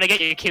 you want to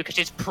get your Q because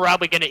she's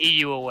probably gonna E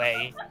you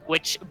away.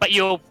 But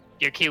your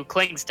Q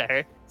clings to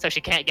her, so she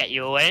can't get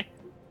you away.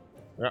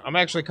 I'm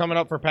actually coming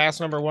up for pass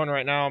number 1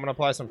 right now. I'm gonna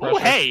apply some pressure. Oh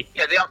hey!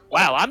 Yeah,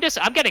 Wow, I'm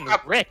getting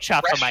rich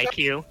off of my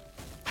Q.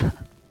 The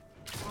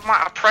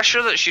amount of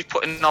pressure that she's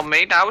putting on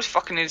me now is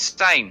fucking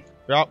insane.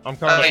 Yep, I'm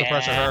coming up Yeah. to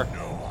pressure her.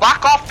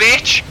 Back off,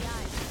 bitch!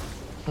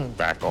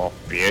 Back off,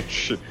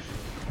 bitch.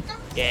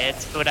 Yeah,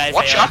 it's what I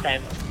Watch say all out. the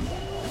time.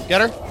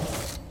 Get her.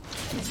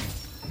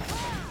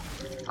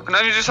 I can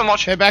only do so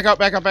much. Hey, back up,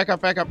 back up, back up,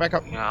 back up, back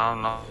up. Yeah,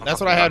 I'm not. That's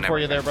what I had for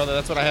you there, brother.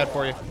 That's what I had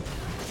for you.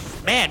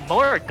 Man,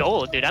 more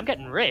gold, dude. I'm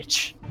getting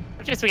rich.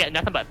 We got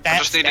nothing but I fat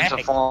just needed to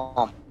static.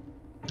 farm.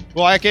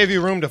 Well, I gave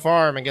you room to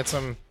farm and get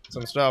some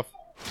stuff.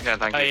 Yeah,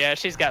 thank Oh you. yeah,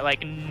 she's got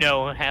like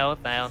no health,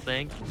 I don't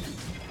think.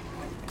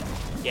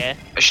 Yeah.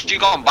 Has she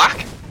gone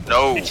back?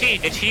 No.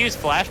 Did she use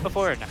flash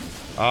before or no?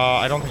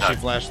 I don't think she No.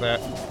 flashed that.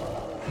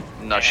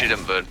 No, she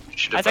didn't burn.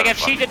 She I was didn't like,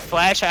 if burn she did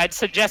flash, I'd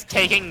suggest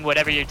taking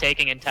whatever you're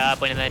taking in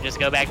top lane and then just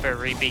go back for a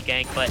repeat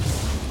gank. But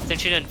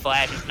since she didn't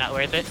flash, it's not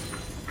worth it.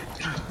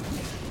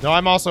 No,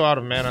 I'm also out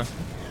of mana.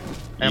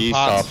 And He's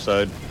pots.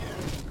 topside.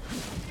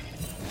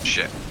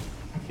 Shit.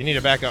 You need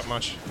to back up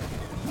much.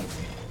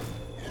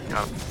 No,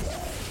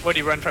 What do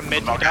you run from mid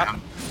I'm to not top?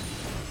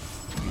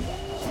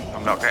 getting.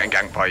 I'm not getting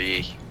ganked by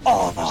Yi.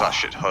 Oh, that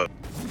shit hurt.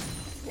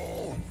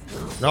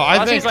 No, I Oh,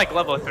 think he's like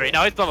level 3.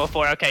 No, he's level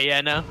 4. Okay,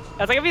 yeah, no.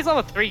 I was like, if he's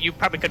level 3, you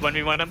probably could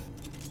 1v1 him.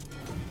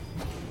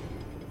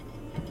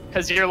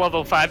 Because you're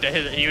level 5 to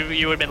his.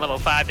 You would have been level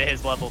 5 to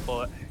his level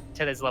 4.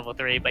 To his level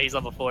 3, but he's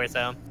level 4,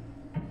 so.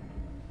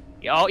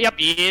 Oh, yep,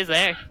 he is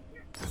there.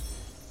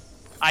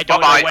 I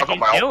don't Bye-bye, know I what got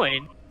my he's ult.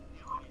 doing.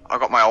 I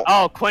got my ult.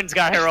 Oh, Quinn's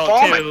got her ult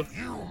Farming. too.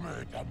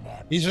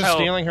 he's just Oh.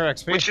 stealing her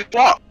XP. Which is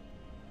what?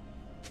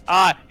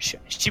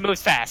 She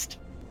moves fast.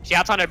 She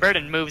hops on her bird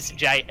and moves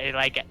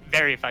like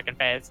very fucking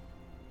fast.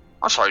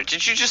 I'm sorry,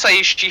 did you just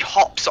say she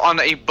hops on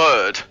a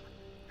bird?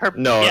 Her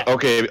No, yeah,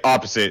 okay,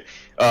 opposite.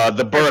 The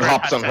bird bird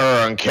hops on hops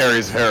her and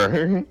carries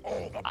her.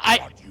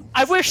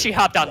 I wish she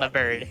hopped on the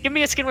bird. Give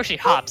me a skin where she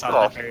hops on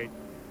Oh. the bird.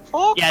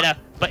 Fuck. Yeah, no,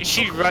 but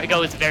she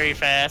goes very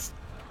fast.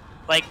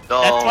 Like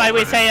No, that's why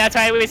we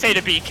man. say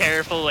to be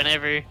careful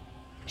whenever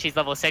she's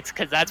level 6,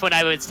 because that's when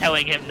I was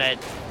telling him that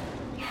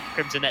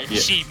Crimson that Yeah.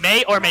 she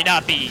may or may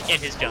not be in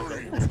his jungle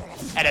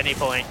at any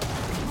point.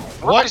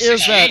 What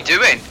is she that?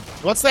 doing?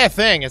 What's that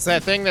thing? It's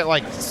that thing that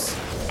like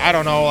I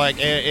don't know, like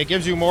it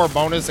gives you more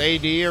bonus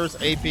AD or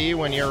AP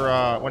when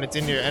you're when it's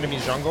in your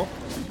enemy's jungle.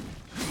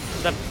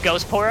 The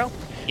Ghost Poro?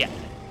 Yeah.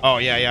 Oh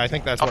yeah, I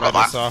think that's I've what I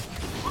got just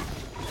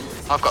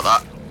saw. I've got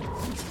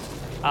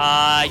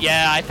that.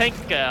 Yeah, I think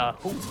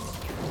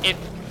it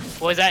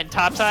was that in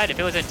topside. If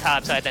it was in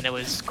topside, then it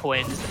was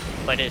Quinn's,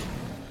 but it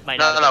might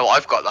not. No,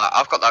 I've got that.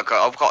 I've got that.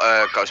 I've got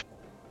a ghost.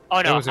 Oh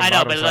It no, was in I know,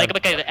 bottom but side. like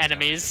look at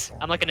enemies.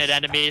 I'm looking at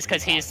enemies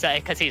because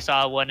he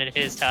saw one in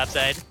his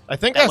topside. I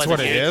think That that's what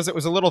wasn't it you. is. It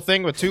was a little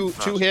thing with two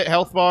hit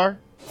health bar.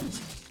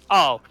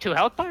 Oh, 2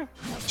 health bar?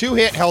 2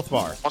 hit health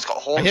bar. One's got I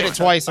horns. hit on it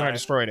twice and I Alright.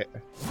 destroyed it.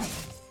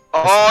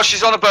 Oh,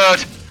 she's on a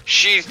bird.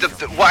 She's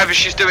whatever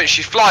she's doing,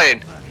 she's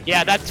flying.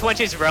 Yeah, that's when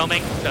she's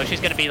roaming, so she's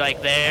gonna be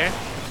like there.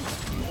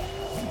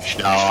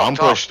 No, I'm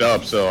pushed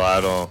up, so I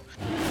don't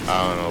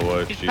know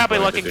what She's probably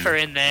looking for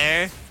in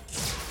there.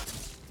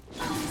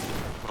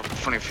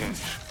 Funny thing.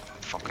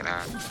 Fucking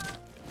hell.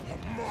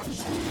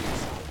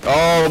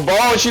 Oh,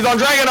 boy, she's on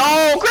dragon.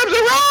 Oh,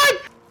 Crimson,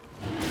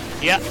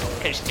 run! Yep,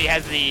 because she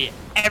has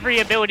every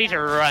ability to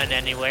run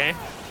anywhere.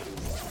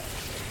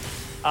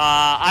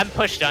 I'm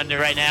pushed under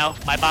right now.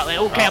 My bot lane.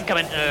 Okay, I'm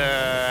coming.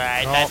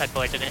 That's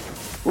unfortunate.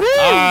 Woo!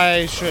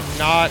 I should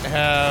not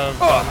have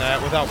done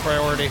that without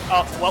priority.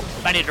 Oh, well,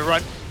 I need to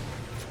run.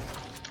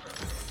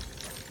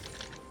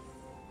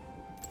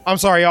 I'm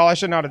sorry, y'all. I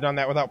should not have done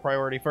that without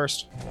priority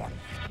first.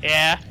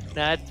 Yeah, no,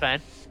 that's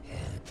fine.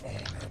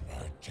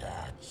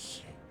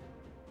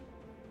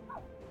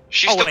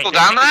 She's still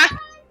down there?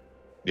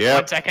 Yeah.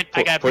 1 second,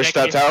 I gotta push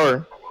that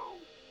tower.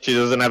 She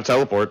doesn't have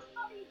teleport.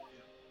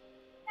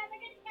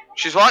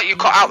 She's what? You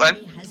cut out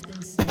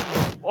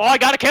then? Oh, I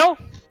got a kill.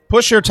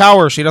 Push your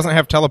tower. She doesn't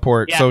have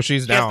teleport, Yeah, so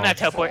she's she down. doesn't have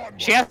teleport.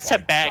 She has to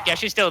back. Yeah,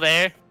 she's still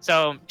there.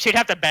 So she'd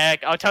have to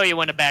back. I'll tell you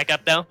when to back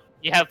up, though.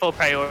 You have full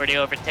priority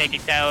over taking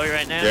tower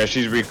right now. Yeah,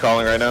 she's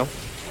recalling right now.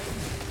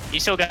 You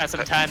still got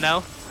some time,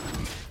 though.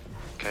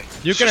 Okay.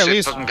 You can at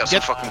least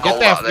get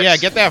that. Yeah,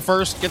 get that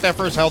first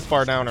health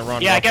bar down and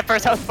run. Yeah, bro. get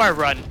first health bar,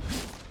 run.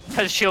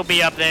 Because she'll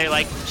be up there.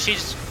 Like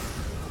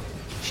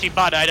she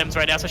bought items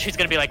right now, so she's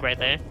gonna be like right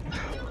there.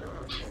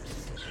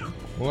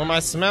 Who am I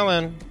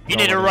smelling? You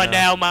need to run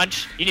now,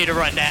 Munch. You need to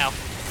run now.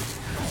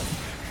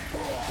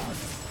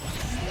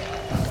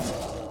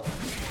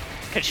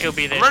 Cause she'll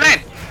be there. Run in.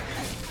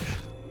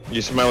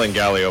 You're smelling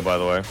Galio, by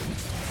the way.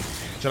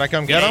 Should I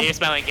come get him? You're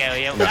smelling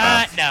Galio.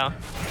 Nah. No.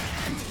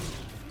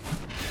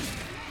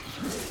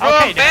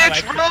 Run, Okay,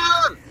 bitch,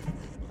 now run!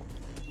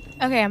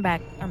 Okay, I'm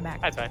back.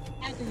 That's fine.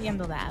 I can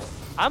handle that.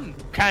 I'm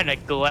kind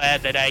of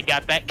glad that I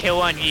got that kill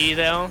on Yi,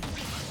 though.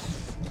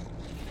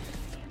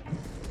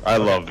 I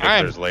love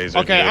Victor's laser.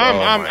 Okay, dude.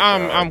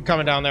 I'm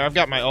coming down there. I've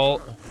got my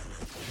ult.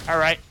 All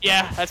right,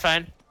 yeah, that's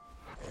fine.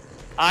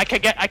 We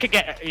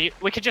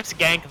could just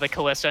gank the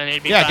Callisto and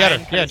it'd be fine. Yeah, get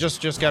her. Yeah,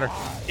 just get her.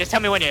 Just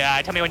tell me when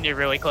you're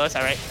really close.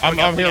 All right.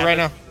 I'm here right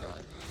now.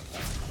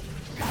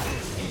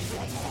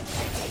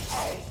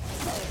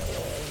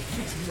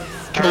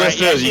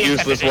 Callisto is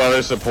useless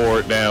weather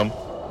support. Damn.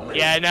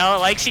 Yeah, no,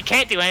 like she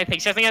can't do anything.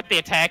 She doesn't get the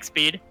attack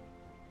speed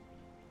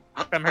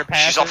from her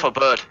passive. She's off her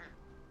bird.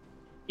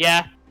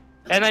 Yeah,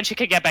 and then she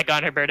could get back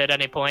on her bird at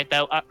any point,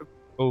 though.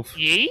 Oof.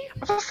 Yi?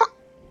 What the fuck?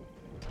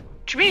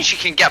 Do you mean she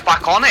can get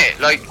back on it?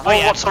 Like, Oh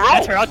yeah, what's her role?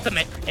 that's her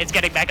ultimate. It's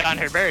getting back on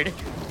her bird,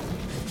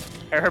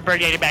 or her bird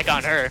getting back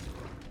on her.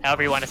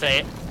 However you want to say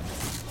it.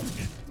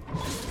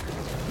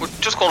 We'll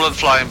just call her the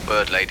flying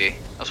bird lady.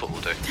 That's what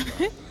we'll do.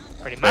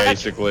 Pretty much.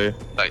 Basically.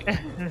 Like,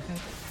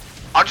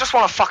 I just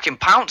want to fucking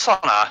pounce on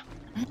her,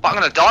 but I'm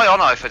gonna die on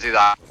her if I do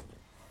that.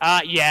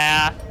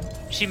 Yeah,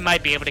 she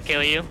might be able to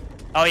kill you.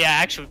 Oh yeah,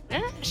 actually,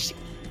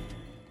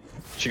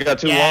 She got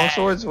two Yeah. long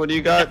swords. What do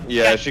you got?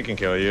 Yeah, she can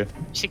kill you.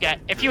 she got.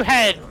 If you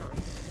had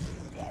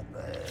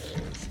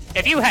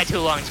two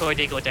long swords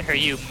equal to her,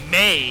 you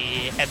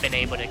may have been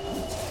able to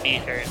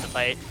beat her in the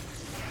fight.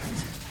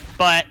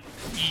 But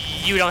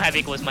you don't have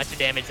equal as much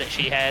damage that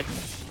she had.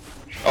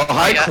 Oh,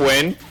 hi, Yeah.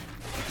 Quinn.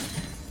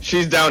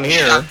 She's down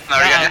here.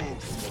 There we go.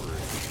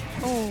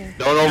 Oh.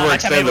 Don't No, overextend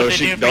tell me though. what to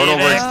She do for don't you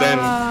there.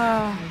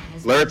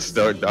 overextend.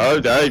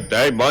 Lurts.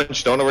 Hey,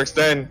 Munch. Don't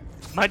overextend.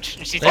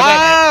 Much. She's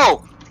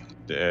Oh!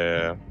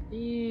 Yeah.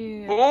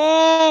 Yeah.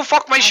 Oh,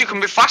 fuck me, she can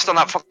be fast on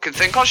that fucking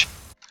thing, can't she?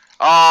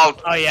 Oh,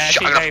 Oh yeah,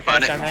 shit, she's I'm very gonna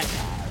burn fast it. on that.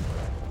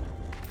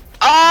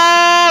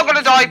 Oh, I'm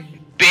gonna die,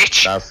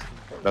 bitch!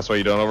 That's why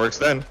you don't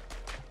overextend.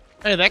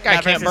 Hey, that guy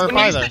That can't versus burp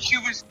When you either. said she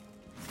was...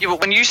 Yeah,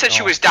 but when you said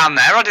she was down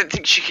there, I didn't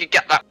think she could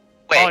get that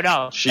way. Oh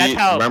no, She.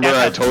 Remember, I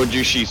that's how, told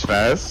you she's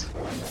fast.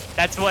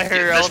 that's what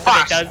her That's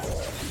ultimate fast.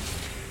 does.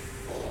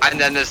 And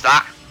then there's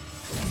that.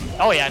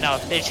 Oh yeah, no,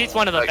 she's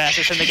one of the Like,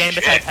 fastest in the game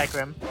besides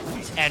Hecarim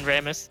and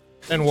Rammus.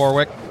 And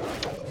Warwick.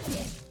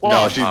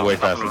 Well, No, she's way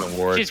faster than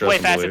Warwick. she's trust way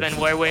and faster believe. than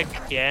Warwick.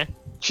 Yeah.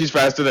 She's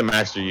faster than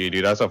Master Yi,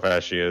 dude. That's how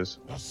fast she is.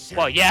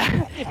 Well,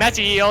 yeah.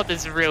 Master Yi ult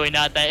is really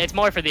not that. It's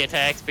more for the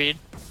attack speed,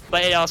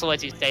 but it also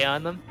lets you stay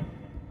on them.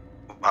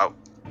 Oh,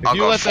 If I've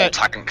you got a let full that-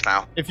 tank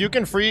now. If you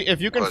can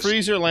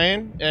freeze your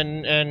lane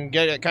and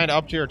get it kind of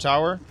up to your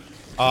tower,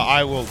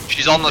 I will.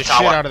 She's on eat the the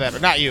tower. shit out of that.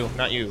 But not you,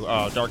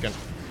 Darkin.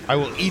 I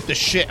will eat the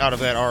shit out of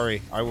that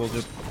Ari. I will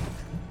just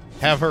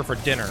have her for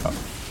dinner.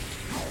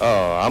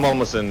 Oh, I'm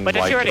almost in. But did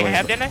like, you already killing-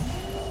 have dinner?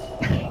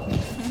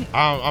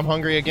 I'm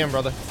hungry again,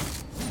 brother.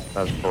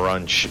 That's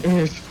brunch.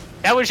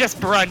 That was just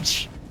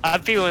brunch.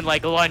 I'm feeling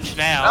like lunch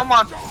now. Come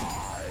on.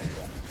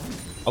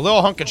 A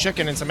little hunk of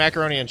chicken and some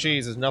macaroni and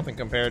cheese is nothing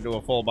compared to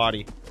a full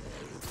body.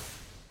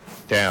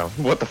 Damn.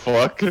 What the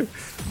fuck? Kind of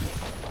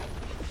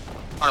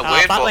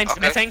weird, Bot but lane's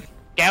okay. missing.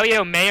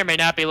 Galio may or may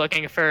not be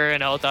looking for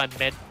an ult on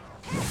mid.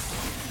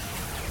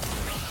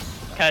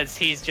 Because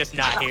he's just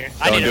not here.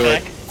 I Don't need do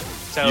it it. back.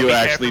 So You be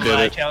actually careful,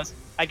 did it. Chose.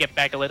 I get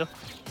back a little.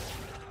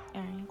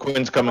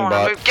 Quinn's Come coming on,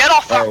 back. move. Get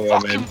off that Oh,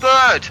 I'm fucking in.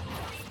 bird!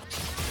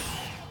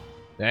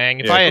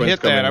 Dang, if Yeah, I had Quinn's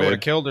hit that, coming I would have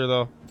mid. killed her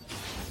though.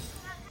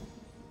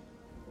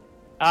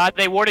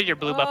 They warded your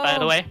blue buff, by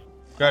the way.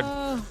 Good.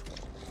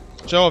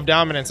 Show of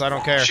dominance, I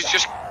don't care. She's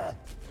just.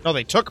 No,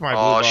 they took my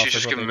blue Oh, buff. she's is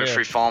just what giving they me a did.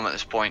 free farm at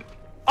this point.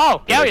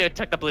 Oh, Galio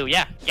took the blue.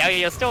 Yeah,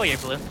 Galio stole your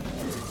blue.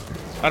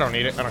 I don't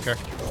need it. I don't care.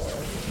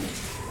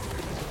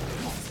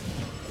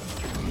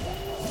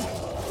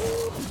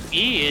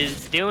 He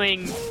is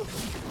doing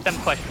some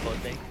questionable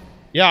things.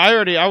 Yeah,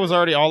 I was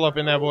already all up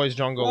in that boy's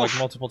jungle like Oof.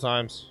 multiple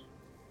times.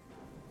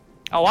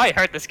 Oh, I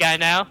hurt this guy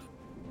now.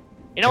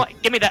 You know what?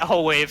 Give me that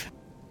whole wave.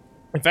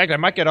 In fact, I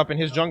might get up in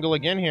his jungle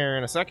again here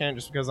in a second,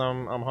 just because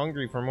I'm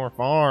hungry for more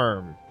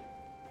farm.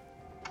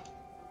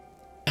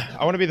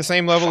 I want to be the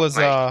same level as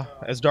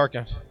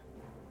Darken.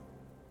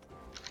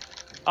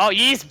 Oh,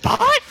 ye's bot?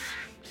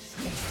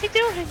 What's he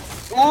doing?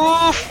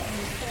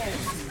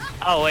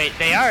 Oof! Oh wait,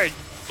 they are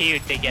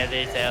queued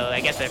together, so I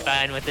guess they're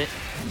fine with it.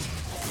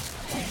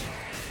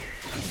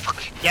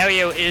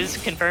 Galio is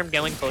confirmed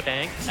going full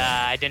tank.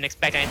 I didn't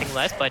expect anything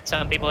less, but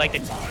some people like to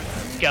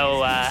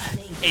go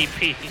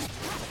AP.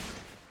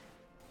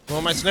 Who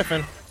am I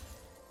sniffing?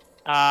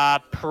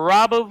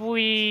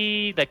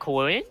 Probably the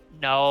Queen?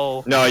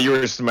 No. No, you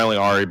were smelling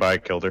Ari, but I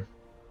killed her.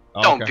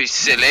 Oh, Don't okay. be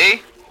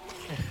silly.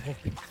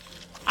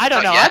 I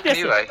don't know. Not I'm yet, just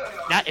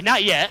anyway.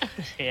 not yet.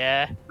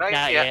 Yeah. Not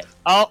Not yet. yet.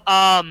 Oh,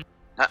 I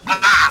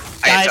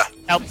guys, hit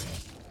her. help.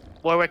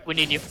 Warwick, we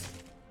need you.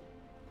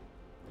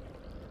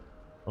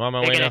 I'm on my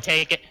They're way gonna now.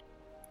 take it.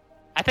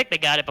 I think they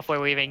got it before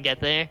we even get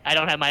there. I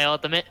don't have my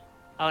ultimate.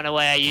 I don't know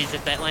why I used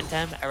it that one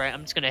time. Alright,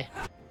 I'm just gonna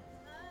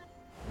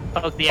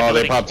poke the Oh,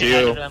 they everything popped out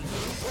you. of them.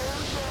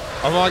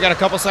 I've only got a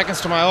couple seconds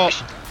to my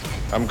ult.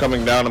 I'm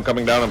coming down. I'm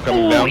coming down. I'm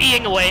coming Ooh, down.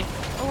 eating away.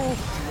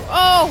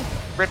 Oh!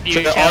 Rip you,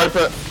 Check the child.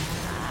 Ari put-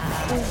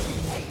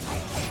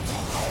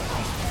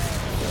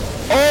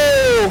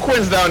 Oh,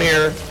 Quinn's down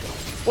here.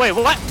 Wait,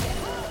 what?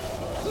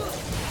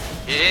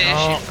 Yeah,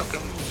 Oh. she's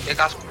fucking big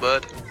ass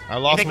bird. I You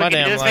lost think my we can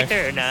do damn this, life.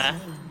 Victor, or nah?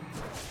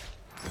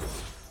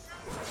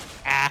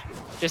 Ah,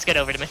 just get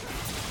over to me.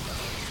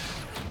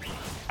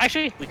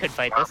 Actually, we could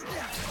fight this.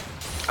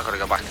 I gotta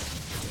go back.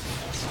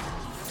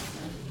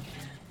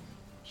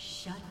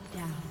 Shut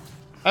down.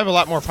 I have a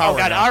lot more power Oh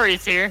god, now.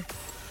 Ari's here.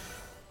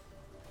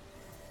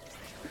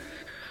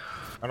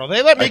 I know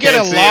they let me I get a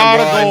can't see, lot I'm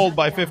of blind. gold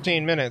by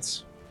 15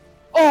 minutes.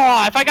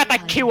 Oh, if I got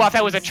that Q off,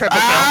 that was a triple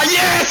kill. Ah,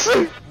 yes!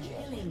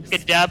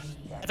 Good job.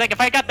 It's like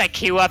if I got that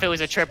Q off, it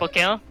was a triple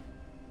kill.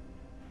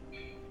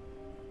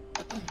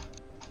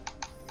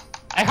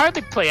 I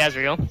hardly play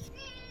Ezreal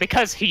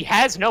because he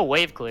has no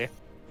wave clear.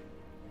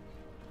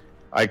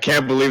 I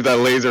can't believe that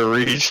laser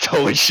reached.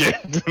 Holy shit.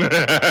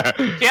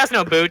 He has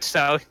no boots,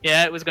 so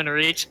yeah, it was gonna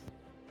reach.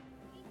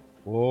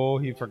 Whoa,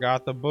 he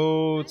forgot the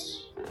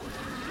boots.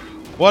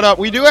 What up?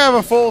 We do have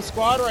a full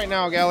squad right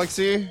now,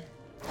 Galaxy.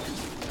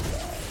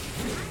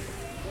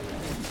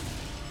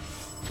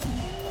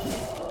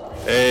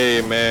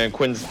 Hey, man.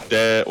 Quinn's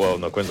dead. Well,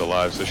 no, Quinn's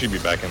alive, so she'd be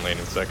back in lane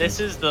in a second. This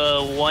is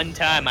the one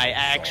time I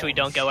actually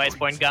don't go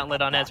Iceborne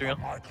Gauntlet on Ezreal.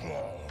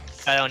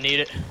 I don't need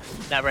it.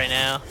 Not right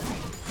now.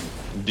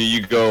 Do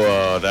you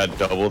go that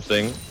double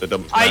thing?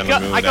 The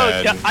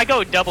I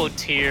go double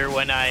tier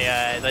when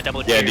the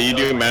double tier. Yeah, do you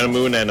do build. Mana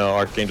Moon and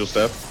Archangel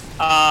Steph?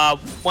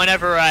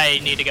 Whenever I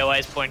need to go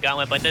Iceborne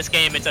Gauntlet, but this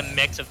game it's a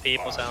mix of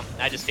people, so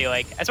I just feel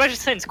like, especially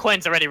since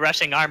Quinn's already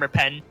rushing Armor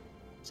Pen,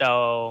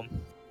 so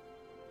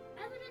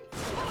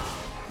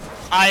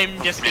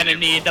I'm just gonna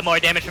need the more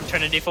damage from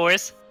Trinity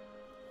Force.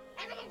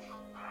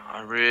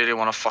 I really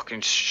want to fucking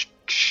just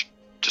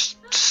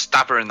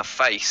stab her in the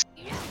face.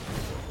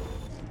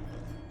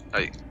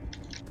 Hey,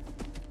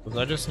 Was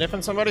I just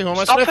sniffing somebody? Who am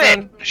I stop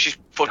sniffing? it! She's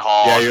foot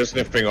hard. Yeah, you're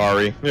sniffing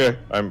Ari. Yeah,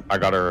 I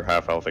got her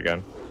half health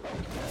again.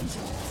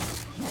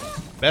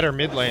 Better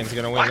mid lane's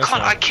gonna win Why this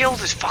can't one. I kill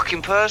this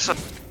fucking person?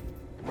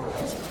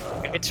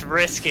 It's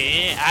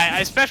risky,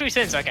 especially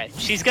since, okay,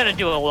 she's gonna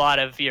do a lot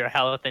of your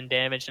health and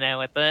damage now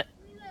with it.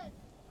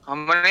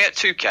 I'm only at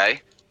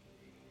 2k.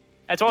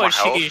 As well My as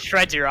she health?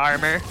 shreds your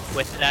armor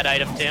with that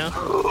item too.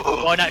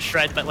 Well, not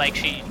shreds, but like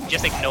she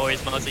just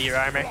ignores most of your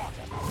armor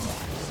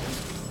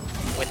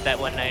with that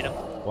one item.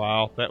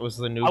 Wow, that was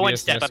the I wouldn't noobiest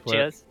step up to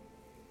misclick. us.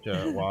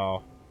 Yeah,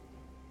 wow.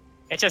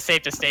 It's just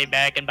safe to stay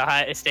back and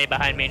stay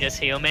behind me and just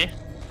heal me.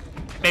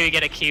 Maybe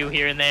get a Q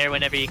here and there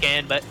whenever you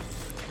can, but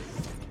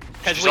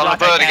because She's we on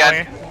lost a bird that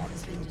again.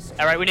 tower.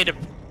 All right, we need to.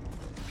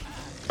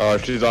 Oh,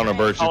 she's on a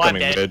bird. She's Oh, I'm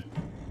coming dead. mid.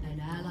 An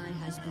ally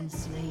has been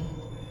slain.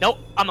 Nope,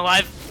 I'm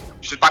alive.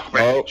 She's back up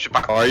here. Oh, She's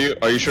back up. are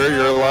you sure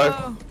you're alive?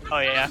 Oh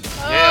yeah.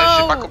 Yeah,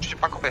 she's back up. She's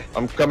back up here.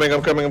 I'm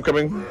coming.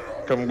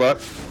 Coming back.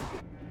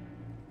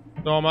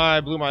 No, I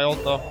blew my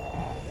ult though.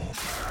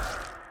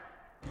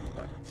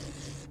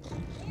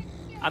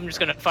 I'm just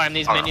gonna farm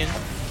these Oh. minions.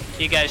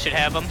 You guys should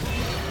have them.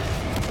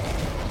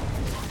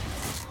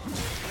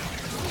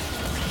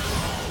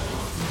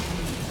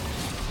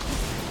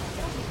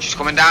 She's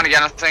coming down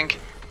again, I think.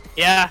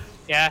 Yeah,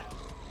 yeah.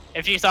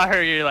 If you saw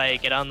her, you're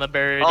like, get on the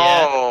bird. Yeah.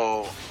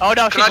 Oh. Oh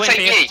no, she's Can I waiting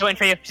for take you. E? She's waiting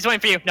for you. She's waiting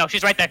for you. No,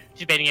 she's right there.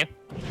 She's baiting you.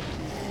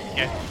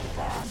 Here.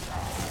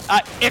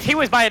 If he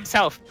was by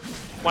himself,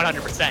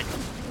 100%.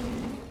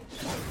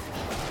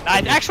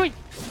 Actually,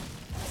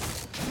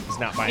 He's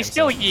not by he's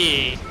himself. still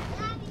Yi.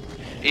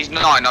 He's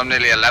 9, I'm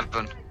nearly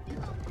 11.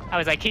 I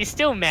was like, he's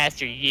still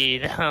Master Yi,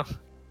 though.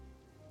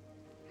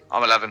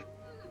 I'm 11.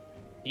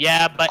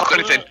 Yeah, but... I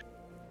can't do anything.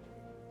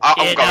 I'm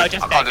Yeah, going. no, I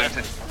just can't do back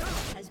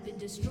anything. Has been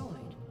destroyed.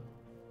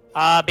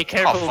 Be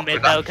careful fuck mid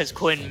with that. though, because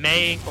Quinn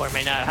may or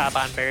may not hop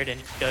on bird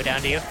and go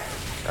down to you.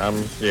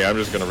 Yeah, I'm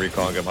just gonna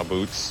recall and get my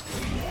boots.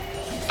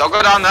 Don't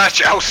go down there,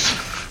 Chels.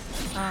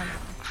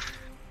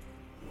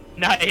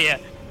 Not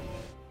yet.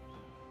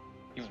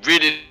 You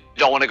really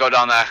don't want to go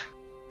down there.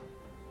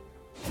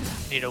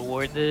 Need to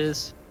ward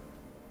this.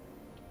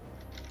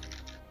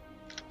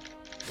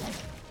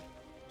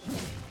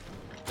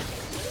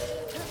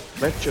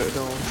 Bet you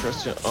don't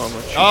trust your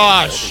armor.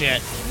 Oh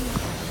shit!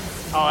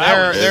 Oh,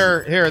 that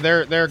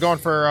was... They're going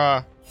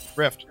for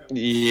Rift.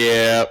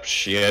 Yep,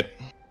 shit.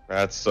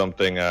 That's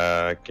something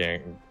I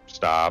can't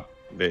stop.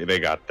 They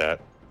got that.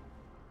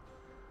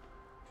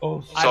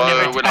 Oh, I've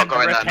never we're not timed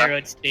going Rift down there.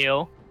 Herald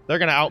steal. they're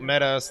gonna out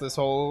meta us this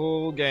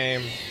whole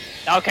game.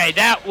 Okay,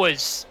 that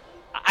was...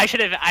 I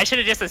should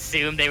have just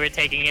assumed they were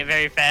taking it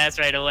very fast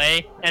right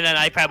away, and then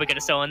I probably could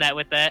have stolen that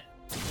with that.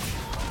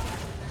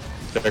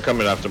 They're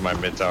coming after my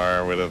mid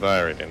tower with it. I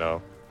already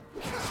know.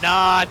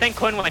 Nah, I think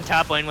Quinn went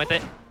top lane with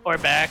it. Or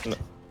back. No.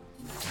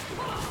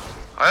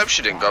 I hope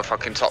she didn't go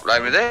fucking top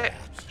lane with it.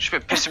 She's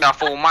been pissing me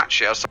off all match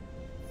here. So...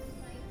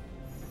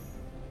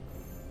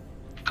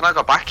 Can I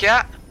go back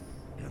yet?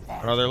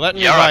 Oh, they're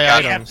letting Yeah, me buy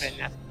I can. items.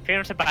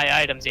 Freedom to buy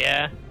items,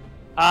 yeah.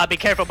 Be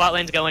careful, bot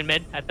lane's going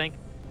mid, I think.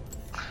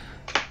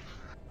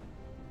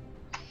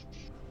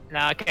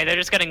 No, okay, they're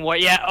just getting war.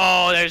 Yeah,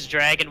 oh, there's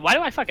Dragon. Why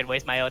do I fucking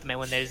waste my ultimate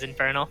when there's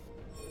Infernal?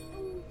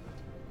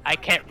 I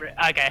can't.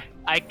 Okay,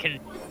 I can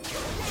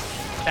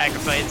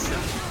sacrifice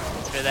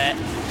for that.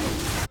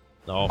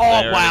 No. Oh they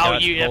already wow,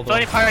 got the pulled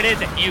funny off. part is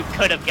that you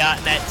could have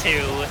gotten that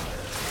too,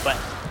 but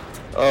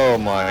Oh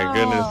my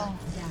goodness.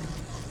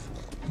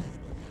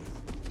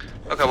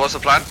 Okay, what's the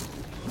plan?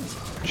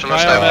 Shall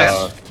I Try stay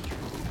our over here?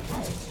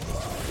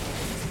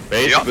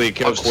 Basically, Yep.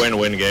 kill Quinn,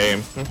 win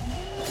game.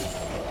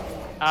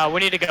 we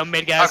need to go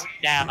mid, guys,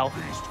 now.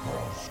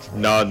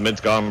 No, mid's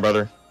gone,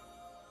 brother.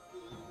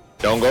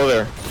 Don't go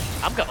there.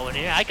 I'm going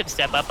here. I can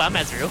step up. I'm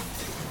Ezreal.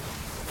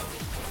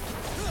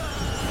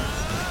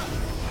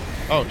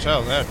 Oh,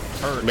 Chels, that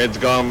hurt. Mid's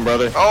gone,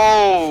 brother.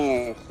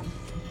 Oh!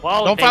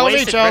 Well, Don't they follow me,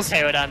 wasted Chels. Rift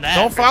Herald on that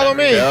Don't for follow some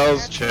me. reason.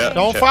 Chels, chat.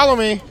 Don't follow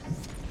me.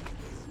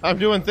 I'm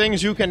doing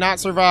things you cannot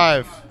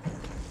survive.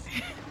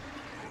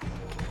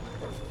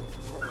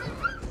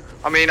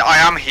 I mean, I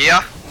am here.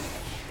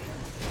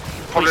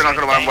 Probably not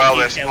going to win well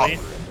this.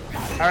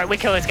 Alright, we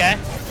kill this guy.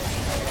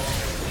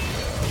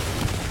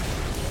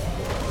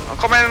 I'm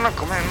coming.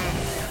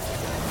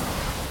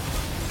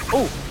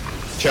 Ooh.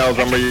 Chels,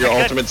 remember your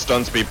Good. ultimate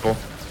stuns people.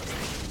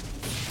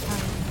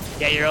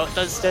 Yeah, your ult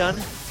does stun.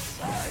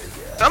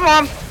 Come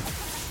on!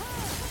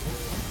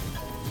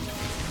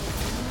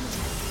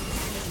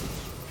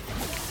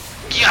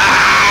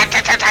 Yeah!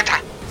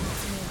 Ta.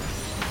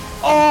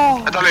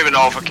 Oh! I don't even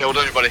know if I killed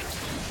anybody.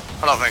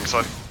 I don't think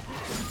so.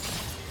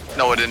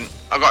 No, I didn't.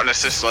 I got an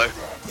assist though.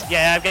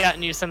 Yeah, I've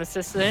gotten you some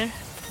assists there.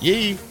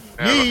 Yee. Yeah,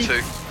 I Yee. got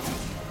 2.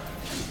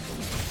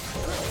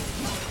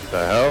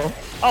 The hell?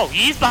 Oh,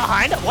 Yee's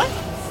behind it? What?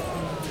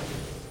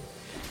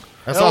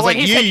 That Oh, sounds when like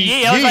he said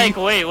yee. Yee, I was Yee. like,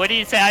 wait, what do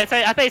you say? I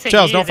thought you said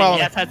Chels, Yee. don't follow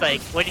me. Yes, I was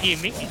like, what do you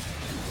mean? Heal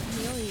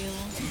you.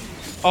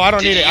 Oh, I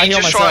don't need Did it. I you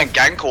heal just try and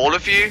myself. gank all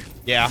of you?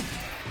 Yeah.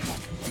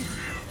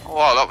 Oh,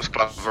 wow, that was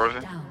clever of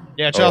him. Down.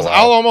 Yeah, Chels, wow.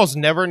 I'll almost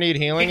never need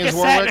You healing as just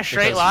sat in Warwick. a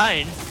straight because-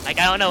 line. Like,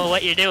 I don't know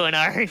what you're doing,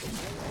 Ari.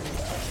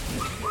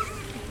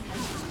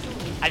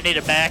 I need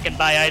to back and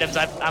buy items.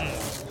 I'm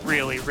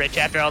really rich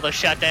after all those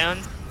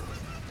shutdowns.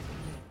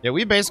 Yeah,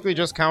 we basically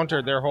just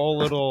countered their whole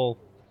little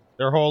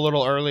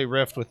early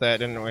rift with that,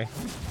 didn't we?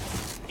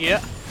 Yeah.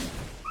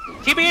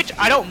 TBH,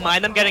 I don't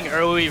mind them getting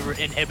early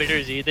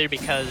inhibitors either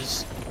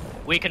because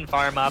we can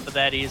farm off of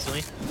that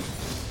easily.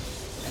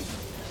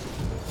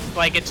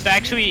 Like, it's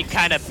actually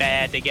kind of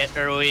bad to get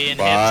early inhibs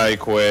Bye,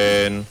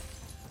 Quinn.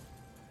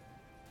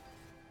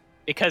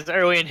 because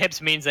early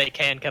inhibs means they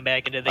can come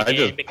back into the I game.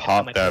 just because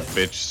popped that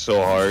bitch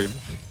so hard.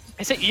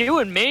 Is it you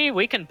and me?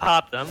 We can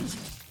pop them.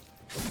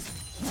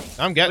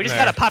 I'm getting We just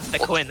there. gotta pop the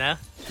Quinn, though.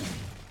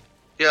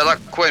 Yeah,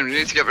 like Quinn. We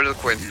need to get rid of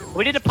the Quinn.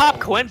 We need to pop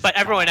Quinn, but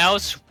everyone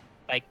else,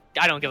 like,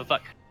 I don't give a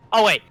fuck.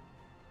 Oh, wait.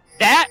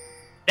 That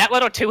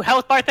little 2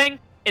 health bar thing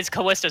is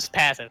Callista's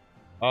passive.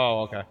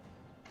 Oh, okay.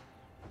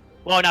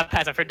 Well, not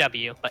passive for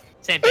W, but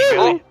same thing, Oh.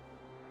 really.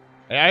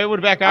 Hey, I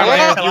would back out Oh,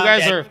 here. so You I'm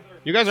guys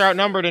dead. are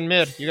outnumbered in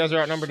mid. You guys are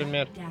outnumbered in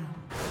mid. Down.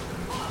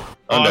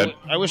 I'm Oh, dead.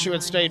 I wish you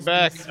had stayed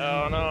back.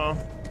 Oh no.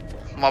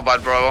 My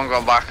bad, bro. I'm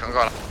going back. I'm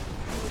going.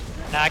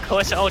 Nah,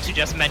 Callista ult's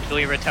just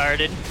mentally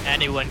retarded.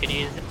 Anyone can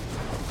use it.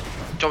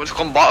 Do you want me to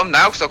come bottom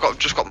now? Because I've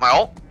just got my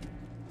ult.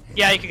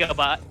 Yeah, you can go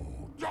bot.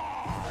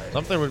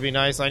 Something would be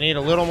nice. I need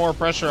a little more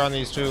pressure on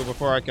these two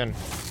before I can.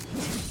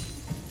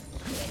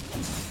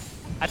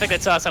 I think I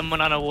saw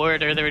someone on a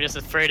ward, or they were just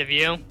afraid of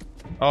you.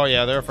 Oh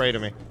yeah, they're afraid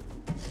of me.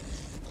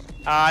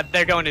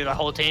 They're going to the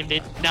whole team,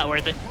 dude. Not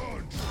worth it.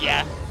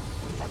 Yeah.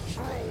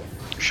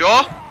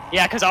 Sure?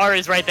 Yeah, because R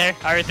is right there.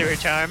 R threw her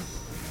charm.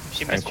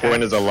 She And missed Quinn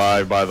charm. is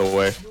alive, by the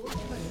way.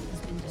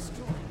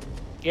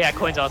 Yeah,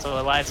 Quinn's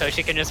also alive, so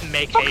she can just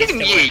make haste.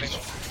 Fucking ye!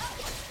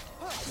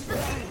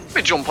 Let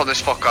me jump on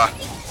this fucker.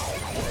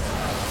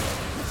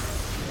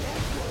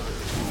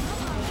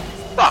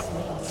 Ah,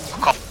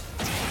 fuck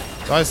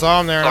off. So I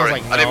saw him there and Sorry, I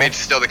was like, no. I didn't mean to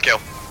steal the kill.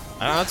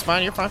 That's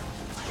fine, you're fine.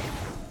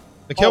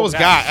 The kill was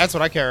got. That's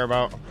what I care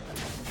about.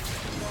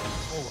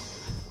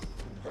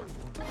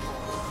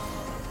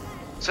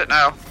 Sit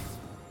now.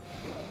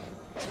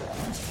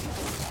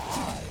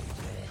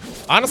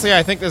 Honestly,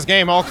 I think this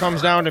game all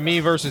comes down to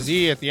me versus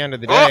E at the end of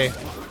the day.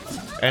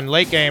 And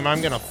late game,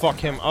 I'm gonna fuck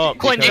him up.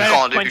 He because-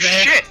 can't do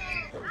shit.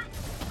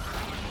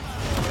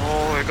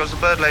 Oh, here goes the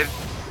bird lady.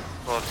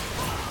 God.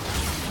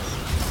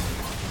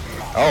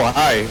 Oh,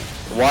 hi.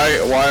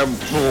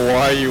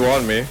 Why are you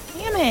on me?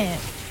 Damn it.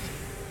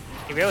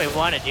 He really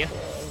wanted you.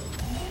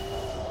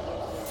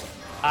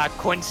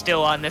 Quinn's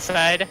still on this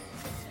side.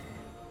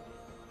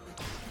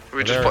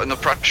 We're just putting the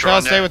pressure I'll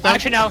on stay you. with them.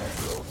 Actually, no.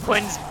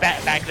 Quinn's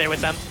back there with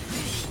them.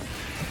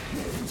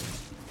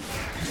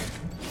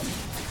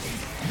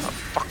 That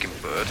fucking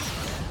bird.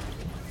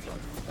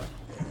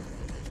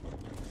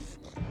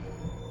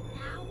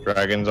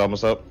 Dragon's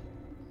almost up.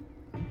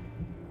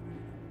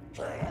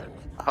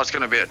 That's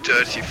gonna be a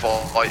dirty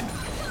fight.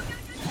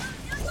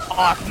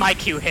 Oh, if my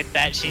Q hit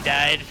that, she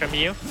died from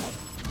you.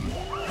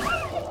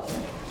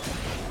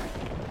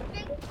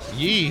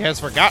 Yi has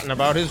forgotten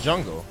about his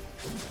jungle.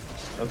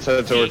 Let's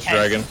head towards Yes.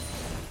 Dragon.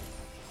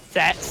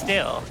 That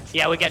still.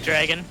 Yeah, we got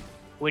dragon.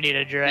 We need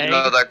a dragon.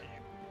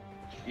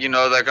 You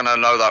know they're gonna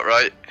know that,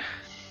 right?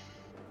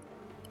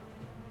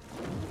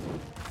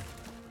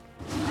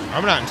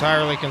 I'm not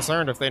entirely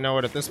concerned if they know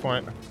it at this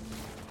point.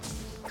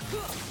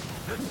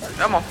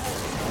 Come on.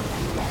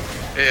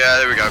 Yeah,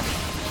 there we go.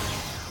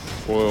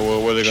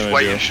 What are they She's gonna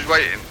waiting, do? she's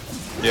waiting.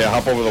 Yeah,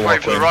 hop over the wall.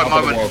 Wait for the Quinn. right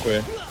Hop over the moment.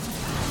 wall, Quinn.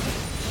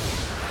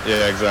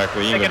 Yeah,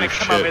 exactly. You They're ain't gonna gonna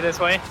do come shit. over this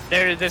way.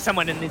 There's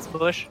someone in this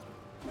bush.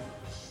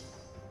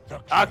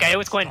 Okay, it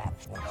was Quinn.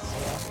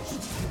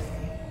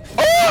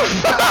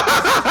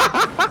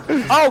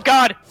 Oh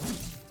god!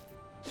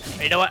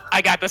 You know what?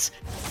 I got this.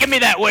 Give me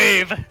that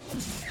wave.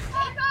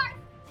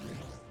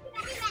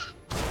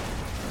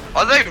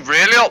 Are they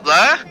really up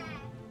there?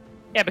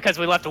 Yeah, because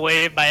we left a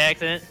wave by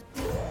accident.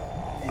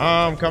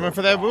 I'm coming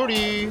for that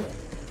booty.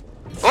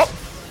 Oh!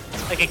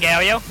 Like a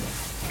Galio.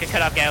 You can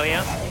cut off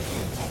Galio.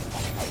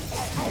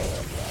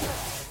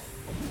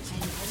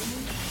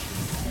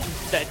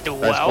 Nice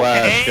Well,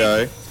 flash,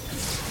 okay. guy.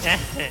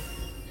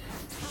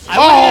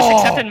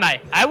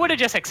 I would have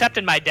just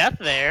accepted my death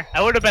there.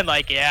 I would have been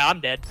like, yeah, I'm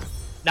dead.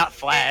 Not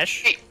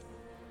Flash. Hey,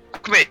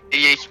 come here,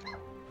 Yi.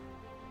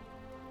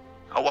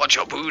 I want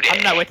your booty.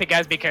 I'm not with you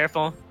guys, be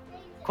careful.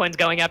 Quinn's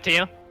going up to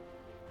you. An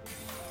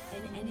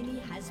enemy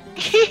has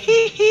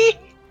been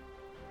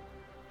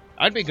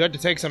I'd be good to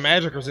take some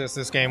magic resist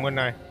this game,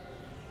 wouldn't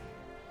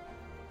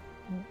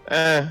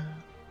I?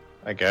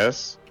 I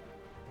guess.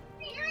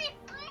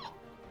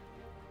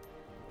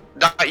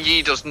 That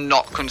Yi does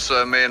not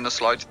concern me in the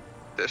slightest.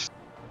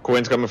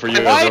 Quinn's coming for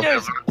you. Why Izzo.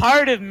 does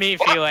part of me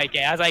feel like it?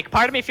 I was like,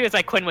 part of me feels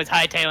like Quinn was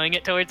hightailing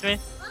it towards me.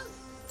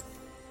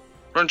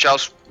 Run,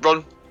 Charles.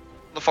 Run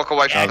the fuck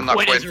away Yeah, from that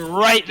Quinn is Quinn.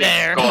 right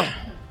there. God.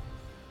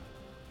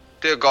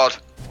 Dear God.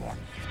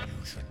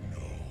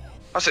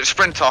 That's it,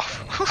 sprint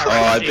off. Oh,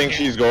 I think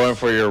she's going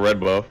for your red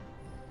buff.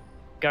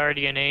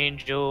 Guardian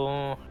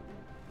Angel.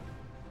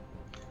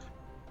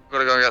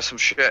 Gotta go get some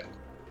shit.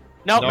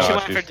 Nope, No, she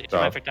went she's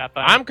for top. top.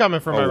 I'm coming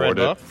for my red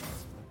Awarded.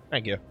 buff.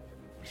 Thank you.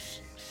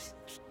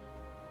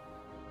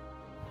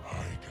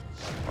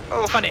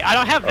 Oh, It's funny, I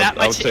don't have that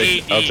I'll much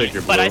take- AD, I'll take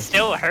your but I blue.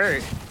 still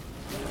hurt.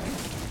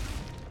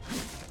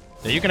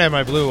 Yeah, you can have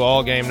my blue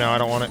all game now. I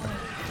don't want it.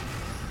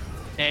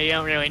 Yeah, you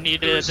don't really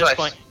need it at Who's this this?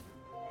 point.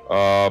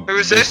 Who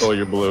is they this? stole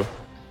your blue.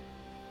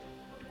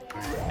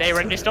 They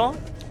already stole?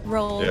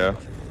 Roll. Yeah.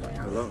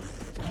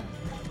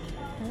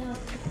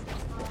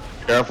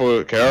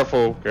 Careful,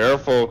 careful,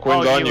 careful.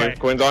 Quinn's Oh, on you you. are.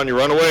 Quinn's on you.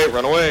 Run away,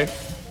 run away.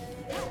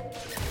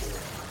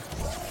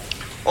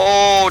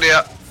 Oh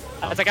dear.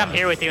 I was like, I'm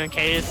here with you in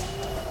case.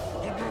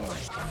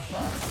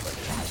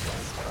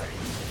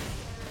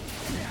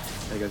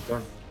 How you guys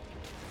doing?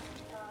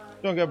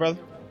 Doing good, brother.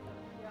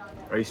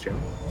 Are you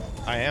streaming?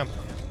 I am.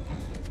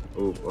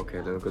 Oh, okay,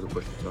 then go to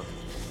push it off.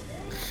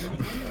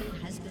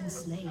 has been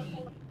slain.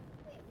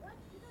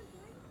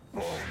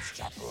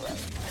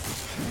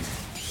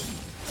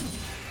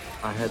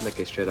 I had like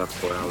a straight up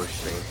 4-hour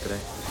stream today.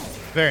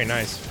 Very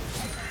nice.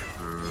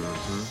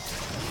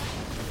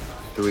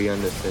 3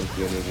 on the Synth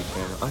Unity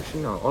channel.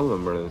 Actually, no, all of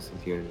them are on the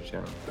Synth Unity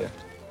channel. Yeah.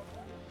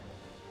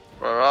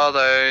 Where are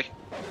they?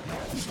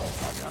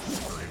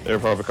 They're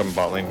probably coming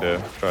bot lane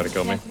to try to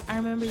kill me. I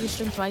remember you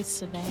streamed twice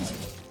today.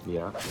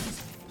 Yeah.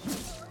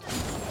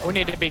 We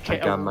need to be I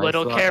a got my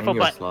little slot careful, and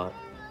your but slot.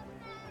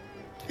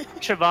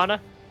 Shavana,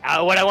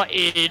 what I want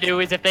you to do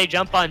is if they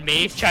jump on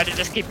me, try to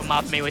just keep them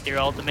off me with your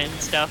ultimate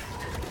and stuff.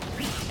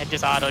 and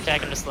just auto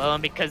attack him to slow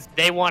him because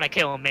they want to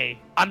kill me.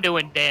 I'm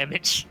doing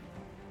damage.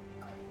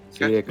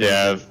 So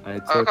Yeah. I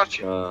got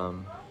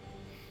took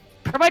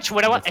Pretty much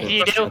what I want That's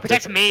you it. do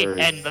protects That's me it.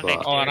 and the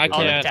victor. Oh, and I all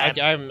the can't.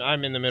 time.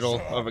 I'm in the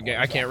middle of a game.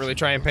 I can't really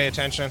try and pay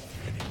attention.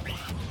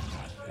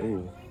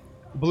 Ooh.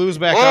 Blue's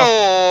back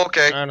Oh,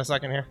 okay. up. In a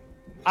second here.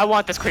 I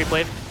want this creep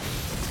wave.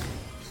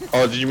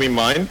 Oh, did you mean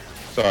mine?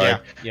 Sorry.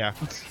 Yeah.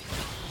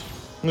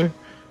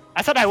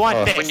 I said I want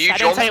Oh. this. When you I didn't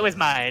jump- say it was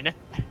mine.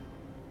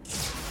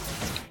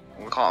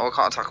 We can't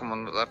attack them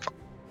under there.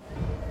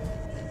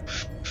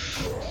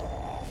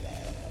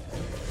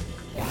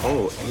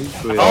 Oh,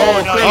 April.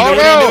 Oh, no. Craig, Oh, what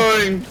no. are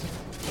you doing?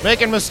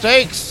 Making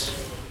mistakes.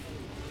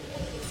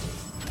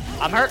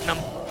 I'm hurting them.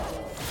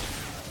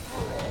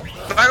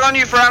 Back on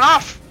you for an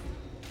off.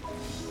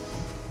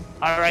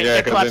 All right, Yeah,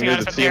 they're because they collapsing knew on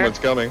us the from team here. was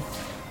coming.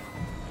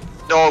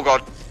 Oh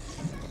god.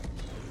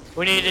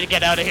 We need to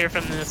get out of here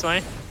from this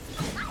way.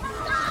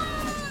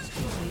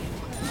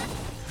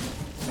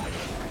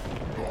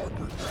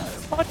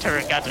 What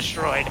turret got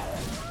destroyed?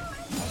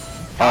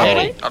 Oh,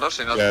 Really? I don't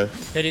see nothing. yeah.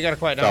 Hey, you gotta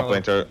quiet down. Top a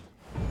lane little. turret.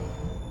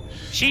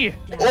 She.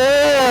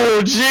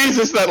 Oh,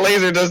 Jesus, that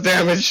laser does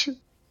damage.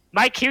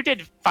 My Q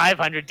did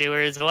 500 to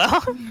her as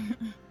well.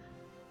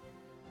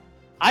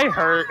 I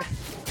hurt.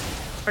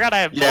 Forgot I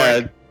have Yeah,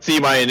 Borg. see,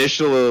 my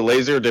initial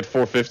laser did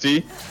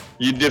 450.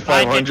 You did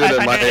Mine 500, did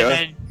and my, 500 and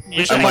then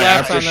you should and my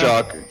collapse on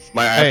aftershock.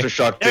 My Hey.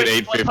 aftershock They're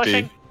did split 850.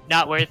 pushing.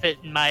 Not worth it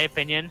in my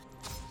opinion.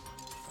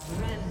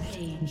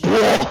 Rampage.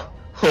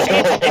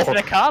 It's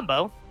the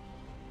combo.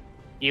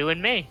 You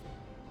and me.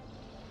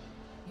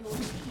 Your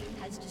team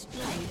has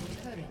destroyed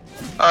a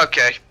turret.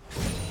 Okay.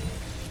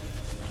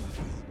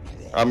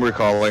 I'm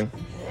recalling.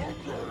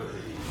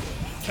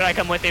 Should I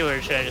come with you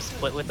or should I just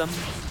split with them?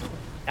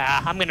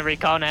 I'm gonna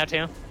recall now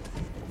too.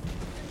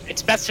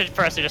 It's best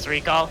for us to just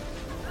recall.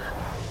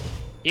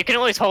 You can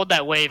always hold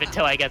that wave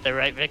until I get there,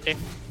 right, Victor?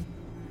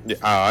 Yeah,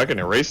 I can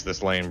erase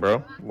this lane,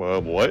 bro.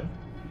 Well, what?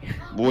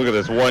 Look at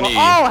this 1E.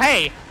 Oh,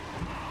 hey!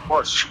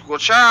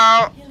 Watch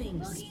out!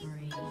 Killing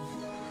spree.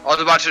 I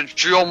was about to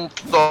jump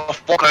the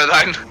fuck out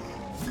then.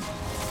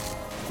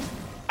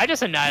 I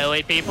just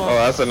annihilate people. Oh,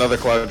 that's another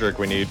Cloudric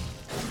we need.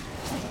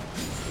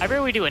 I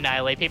really do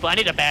annihilate people. I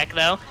need a back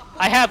though.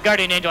 I have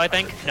Guardian Angel, I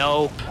think.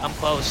 No, I'm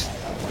close.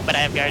 But I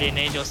have Guardian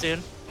Angel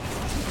soon.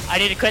 I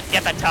need to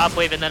get that top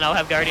wave and then I'll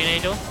have Guardian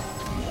Angel.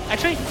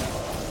 Actually,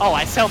 oh,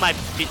 I sell my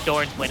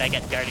Dorn's Blade, I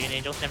get Guardian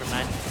Angel. Never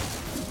mind.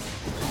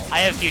 I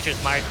have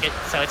Futures Market,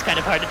 so it's kind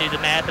of hard to do the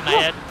math in my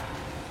head.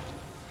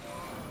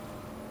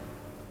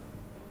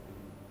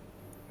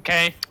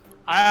 Okay,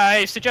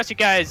 I suggest you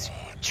guys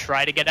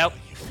try to get out.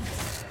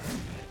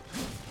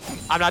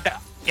 I'm not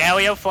that.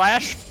 Galio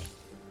flash.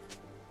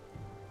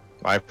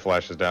 My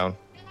flash is down.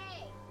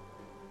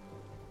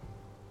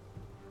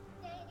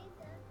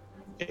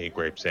 8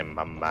 grapes in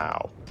my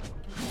mouth.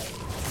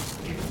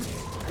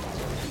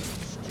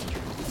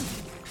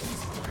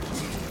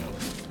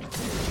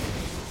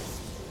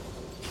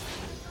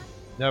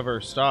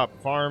 Never stop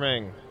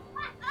farming.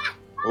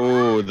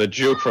 Ooh, the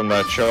juke from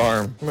that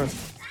charm.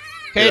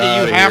 Katie, you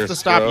outta have here, to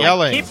stop Scrub.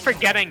 yelling.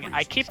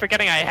 I keep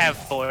forgetting I have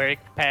Bork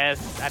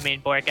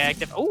Bork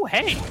active. Oh,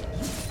 hey.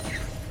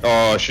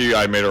 Oh,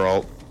 I made her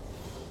ult.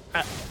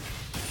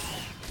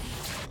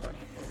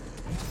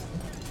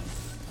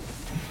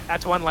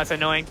 That's one less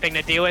annoying thing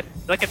to deal with.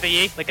 Look at the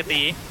E. Look at the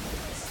E.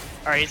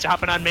 Alright, he's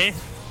hopping on me.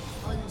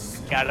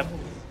 Got him.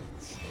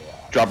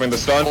 Dropping the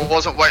stun. I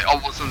wasn't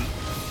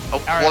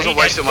Alright, wasn't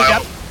wasting my good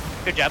ult. job.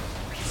 Good job.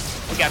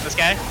 We got this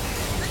guy.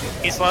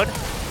 He's slowed.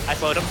 I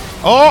slowed him.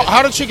 Oh,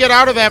 how did she get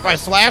out of that by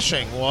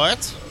flashing? What?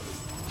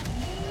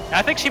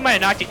 I think she might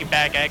have knocked you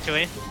back,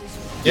 actually.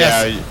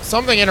 Yes, Yeah.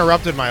 something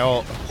interrupted my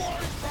ult.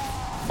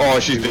 Oh,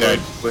 she's dead.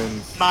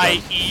 Twins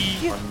My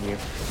E. on you.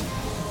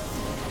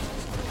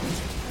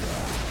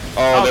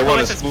 Oh, they want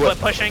Colas to is split.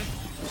 pushing.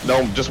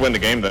 No, just win the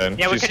game then.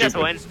 Yeah, we She's could just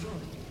stupid. win.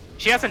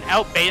 She has an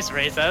out base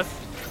race us.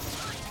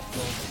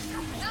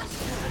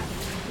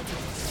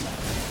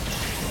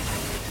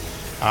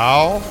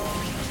 Ow.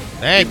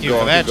 Thank Keep you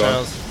going, for that, keep going.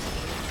 Charles.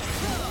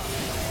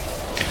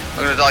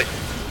 I'm gonna die.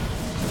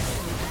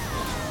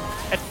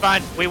 It's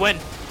fine. We win.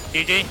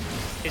 GG.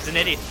 He's an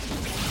idiot.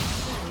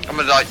 I'm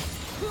gonna die.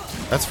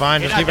 That's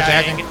fine. You're Just not keep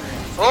attacking. dying.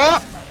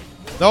 Oh!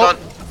 Nope.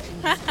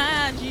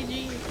 Done.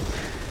 GG.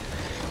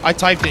 I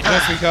typed it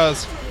just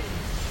because.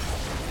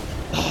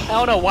 I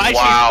don't know why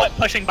Wow. she's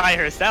pushing by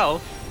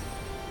herself.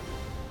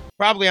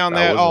 Probably on That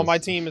that. Oh, wasn't- my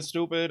team is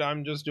stupid.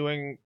 I'm just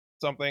doing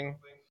something.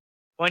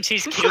 When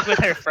she's cute with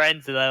her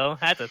friends, though,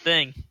 that's a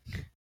thing.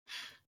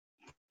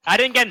 I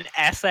didn't get an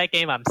S that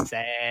game. I'm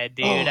sad,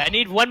 dude. I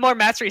need one more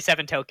Mastery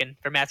 7 token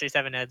for Mastery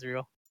 7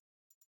 Ezreal.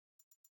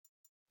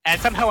 And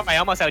somehow I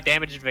almost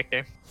outdamaged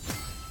Victor.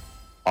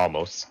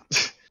 Almost.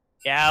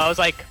 Yeah, I was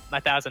like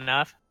 1,000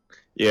 off.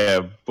 Yeah,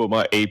 but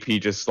my AP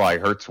just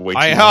like hurts way too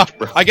I much,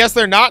 bro. I guess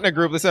they're not in a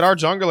group. They said our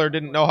jungler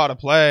didn't know how to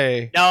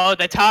play. No,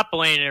 the top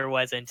laner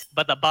wasn't,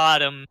 but the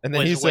bottom And then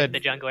was he with said- the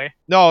jungler.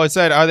 No, it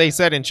said. They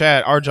said in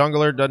chat, our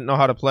jungler doesn't know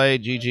how to play.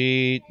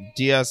 GG.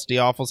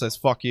 DSD awful says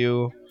fuck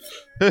you.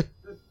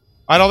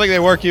 I don't think they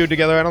were queued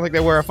together. I don't think they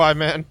were a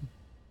 5-man.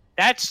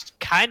 That's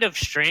kind of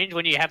strange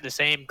when you have the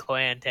same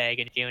clan tag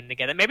and queuing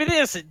together. Maybe they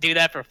just do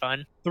that for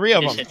fun. Three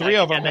of Just them. shit Three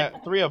like of them that.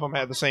 had. 3 of them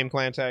had the same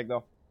clan tag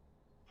though.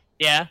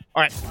 Yeah.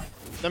 All right.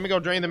 Let me go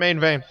drain the main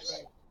vein.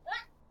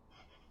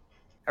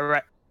 All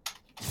right.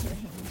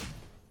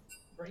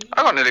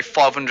 I got nearly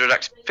 500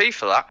 XP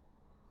for that,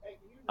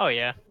 Oh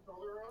yeah.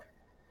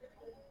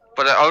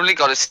 but I only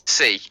got a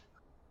C.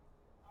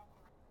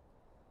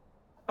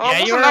 Oh, Yeah,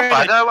 it you wasn't were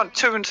that bad. I went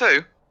 2 and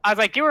 2. I was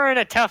like, you were in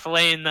a tough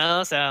lane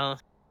though, so.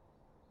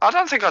 I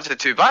don't think I did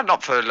too bad.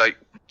 Not for like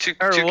two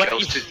Or what?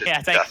 kills. Two Yeah,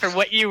 it's like for deaths.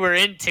 what you were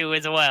into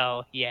as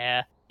well.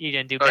 Yeah, you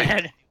didn't do Oh, yeah.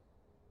 bad.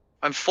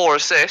 And 4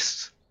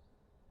 assists.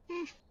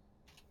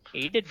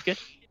 You did good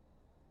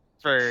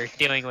for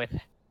dealing with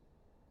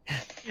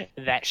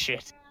that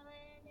shit.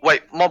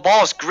 Wait, my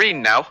bar's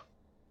green now.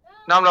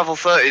 Now I'm level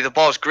 30. The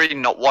bar's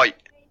green, not white.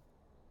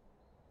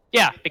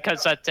 Yeah,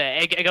 because that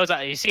it goes.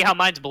 You see how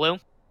mine's blue?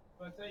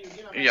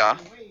 Yeah.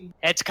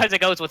 It's because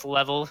it goes with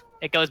level.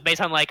 It goes based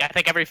on like I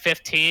think every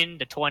 15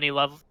 to 20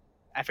 level.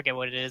 I forget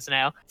what it is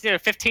now. It's either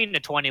 15 to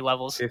 20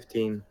 levels.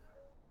 15.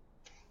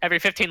 Every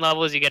 15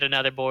 levels, you get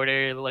another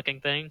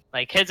border-looking thing.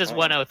 Like his is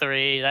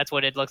 103. That's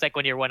what it looks like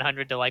when you're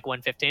 100 to like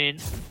 115.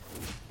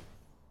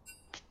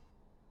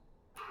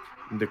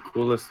 The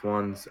coolest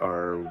ones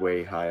are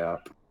way high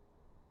up.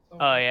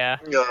 Oh yeah.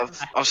 Yeah,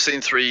 I've seen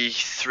three,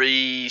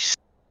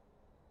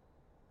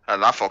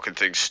 and that fucking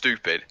thing's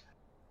stupid.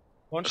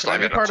 Well, It's can I not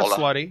be even a part of collar.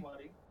 Slutty?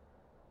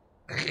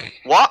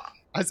 What?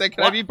 I said,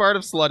 can I be part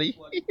of Slutty?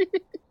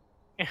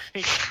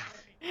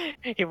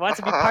 He wants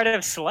to be part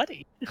of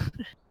Slutty. Why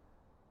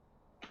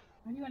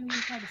do you want to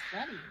be part of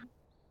Slutty?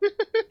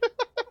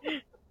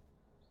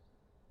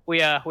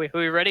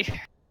 We ready?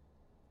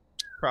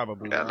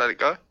 Probably. Yeah, not. let it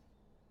go.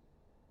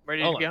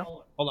 Ready Hold to on.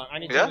 go? Hold on. I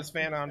need to Yeah? turn this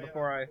fan on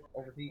before I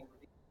overheat.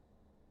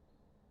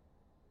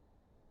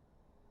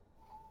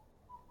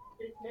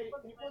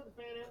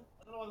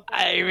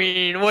 I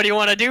mean, what do you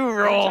want to do,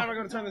 Roll? Every time I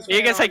go to turn this You're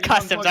fan gonna say on, you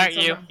customs, unplug aren't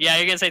it you? somehow. Yeah,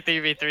 you're gonna say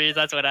 3v3s.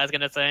 That's what I was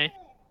gonna say.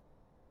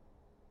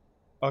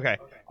 Okay.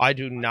 I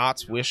do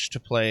not wish to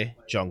play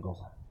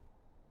jungle.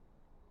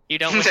 You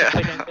don't wish to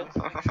play jungle?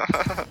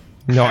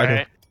 No, I Alright.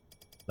 don't.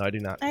 No, I do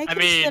not. I can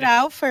mean- sit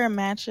out for a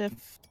match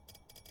if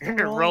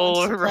Roll,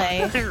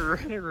 wants to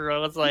play.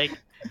 Roll's like,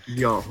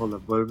 Yo, hold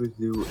up. What if we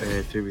do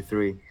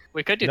 3v3?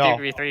 we could do No.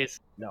 3v3s.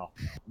 No.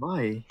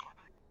 Why?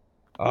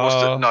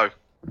 No. No.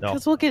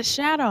 because we'll get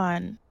shat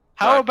on.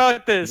 How No.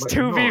 about this? But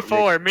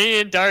 2v4,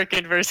 me and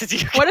Darkin versus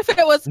you. What if it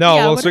was? No,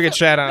 yeah, we'll what still if get it-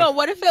 shat on. No,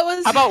 what if it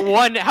was? How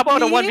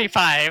about a Me?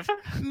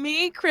 1v5?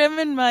 me, Crim,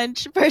 and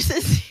Munch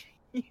versus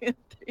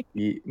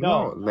you,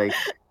 No, like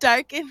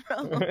Dark and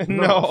Roll?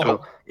 No.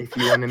 So if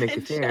you want to make it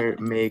And fair,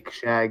 make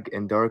Shag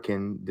and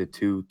Darkin the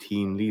 2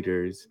 team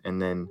leaders,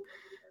 and then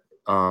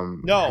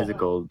No. how's it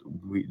called?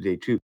 They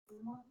choose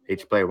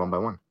each player 1 by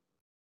 1.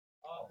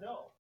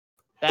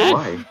 That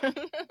Why?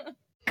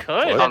 could.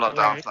 I'm not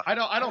down for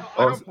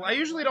that. I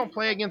usually don't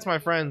play against my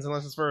friends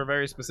unless it's for a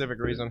very specific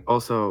reason.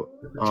 Also,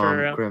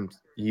 True. Grims,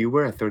 you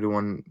were at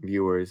 31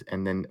 viewers,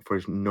 and then for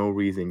no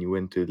reason you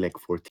went to like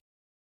 14.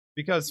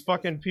 Because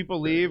fucking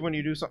people leave when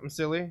you do something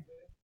silly.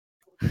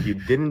 You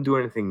didn't do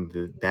anything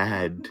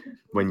bad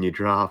when you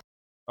dropped.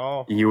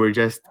 Oh. You were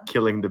just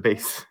killing the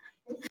base.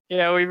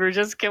 Yeah, we were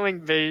just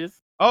killing bees.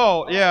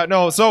 Oh yeah,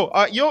 no. So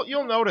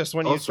you'll notice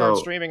when you start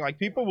Also, streaming, like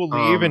people will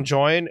leave and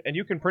join, and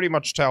you can pretty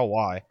much tell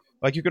why.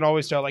 Like you can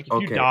always tell, like if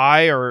you Okay.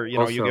 die or you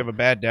Also, give a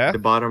bad death. The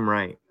bottom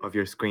right of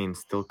your screen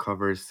still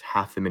covers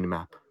half the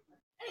minimap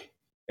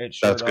It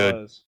sure That's good.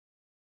 does.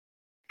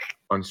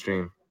 on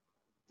stream.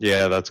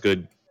 Yeah, that's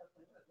good.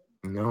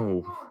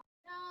 No.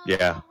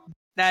 Yeah,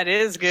 That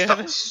is good.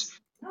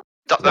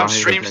 Stop them Why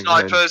stream is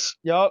that good? snipers.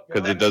 Yup.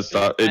 because it does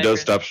stop. It does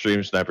stop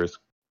stream snipers.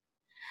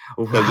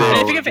 Wow.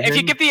 And if you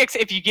then-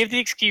 give the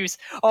excuse,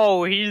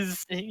 oh,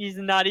 he's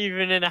not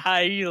even in a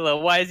high elo.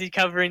 Why is he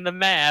covering the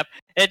map?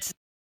 It's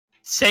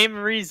same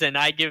reason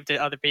I give to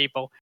other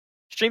people.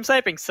 Stream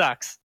sniping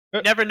sucks.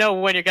 You never know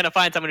when you're gonna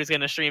find someone who's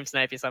gonna stream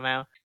snipe you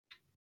somehow.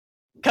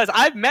 Because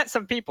I've met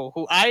some people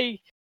who I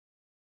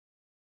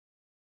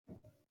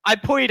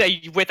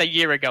played with a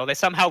year ago. They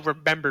somehow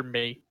remember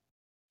me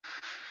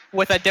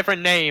with a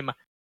different name.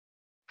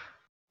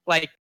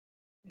 Like,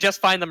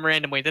 just find them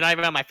randomly. They're not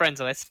even on my friends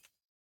list.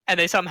 And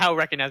they somehow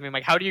recognize me. I'm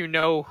like, how do you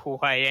know who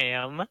I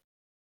am? And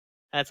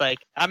it's like,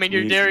 I mean,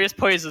 your You- Darius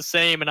plays the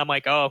same. And I'm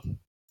like, oh,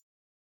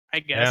 I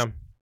guess. Damn.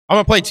 I'm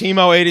gonna play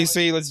Teemo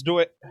ADC. Let's do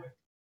it.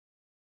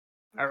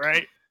 All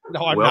right.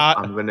 No, I'm well, not.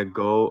 I'm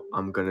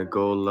gonna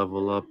go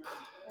level up.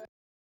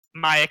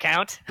 My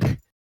account.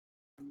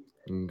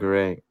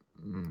 Great.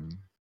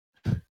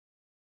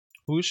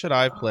 Who should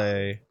I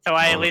play? So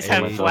I at Oh, least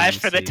have ADC. Flash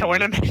for the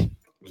tournament.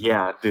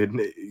 Yeah, dude.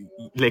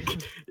 Like,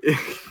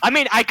 I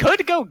mean, I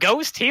could go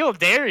Ghost Heal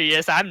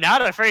Darius. I'm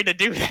not afraid to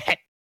do that.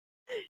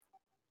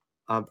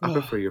 I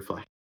prefer your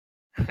fly.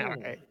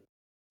 Alright.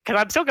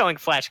 Because I'm still going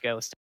Flash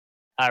Ghost.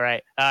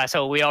 Alright.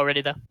 So we all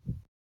ready though?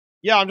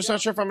 Yeah, I'm just not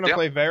sure if I'm gonna Yeah.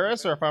 play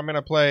Varus or if I'm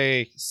gonna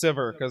play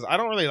Sivir because I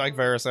don't really like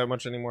Varus that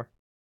much anymore.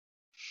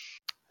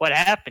 What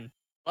happened?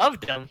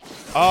 Loved him.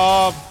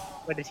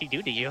 What did he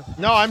do to you?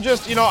 No, I'm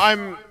just,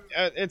 I'm.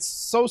 It's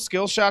so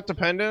skill shot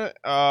dependent,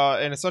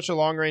 and it's such a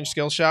long range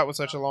skill shot with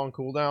such a long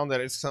cooldown that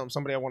it's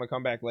somebody I want to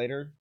come back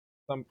later.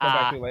 Come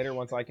back to later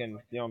once I can.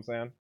 You know what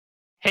I'm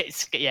saying?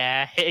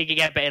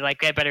 Get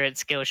better at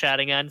skill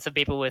shotting on some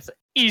people with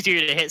easier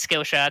to hit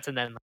skill shots, and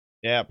then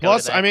yeah.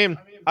 Plus, I mean,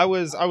 I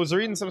was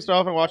reading some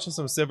stuff and watching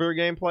some Sivir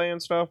gameplay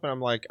and stuff, and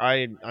I'm like,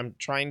 I'm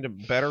trying to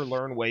better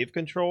learn wave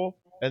control,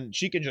 and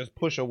she can just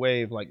push a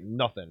wave like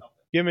nothing.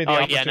 Give me the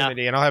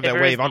opportunity, and I'll have that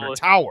wave under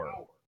tower.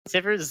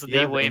 Sivir is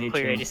the wave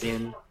clear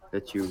ADC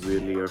that you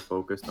really are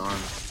focused on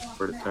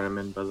for the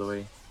tournament, by the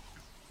way.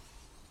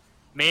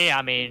 Me,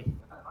 I mean,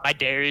 my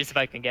Darius if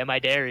I can get my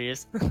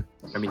Darius.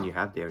 I mean, you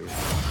have Darius.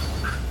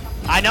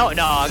 I know,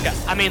 no,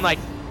 I mean, like,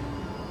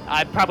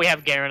 I probably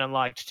have Garen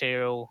unlocked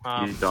too.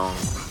 You don't.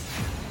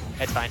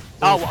 That's fine.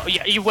 Oh, well,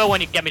 yeah, you will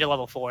when you get me to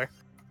level 4.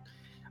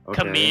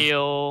 Okay.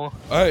 Camille.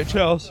 Alright,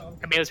 Charles.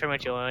 Camille's pretty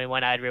much the only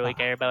one I'd really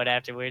care about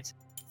afterwards.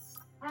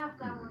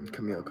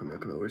 Camille,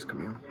 where's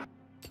Camille?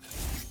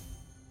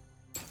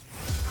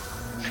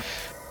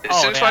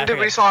 Since when did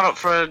we sign up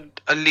for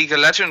a League of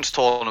Legends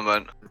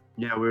tournament?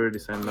 Yeah, we already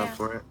signed up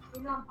for it.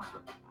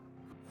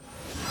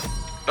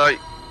 Like,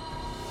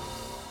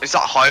 is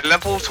that a high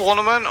level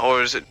tournament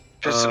or is it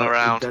pissing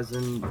around? It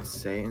doesn't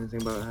say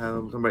anything about how,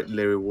 but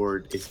the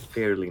reward is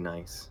fairly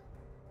nice.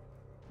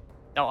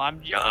 No,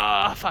 I'm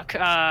fuck.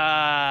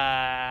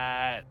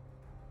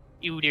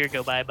 You dear,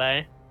 go bye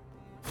bye.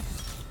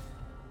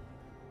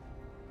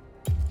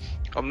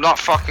 I'm not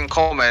fucking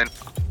comment.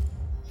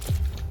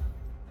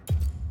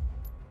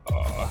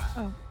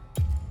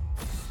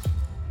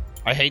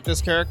 I hate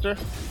this character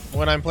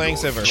when I'm playing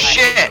Sivir.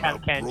 Shit!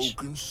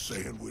 Broken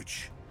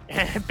sandwich.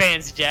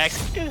 Bans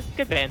Jax.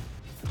 Good ban.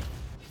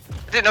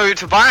 I didn't know who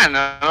to ban, and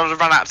I would have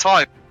run out of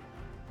time.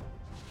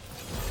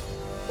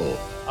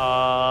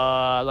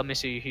 Let me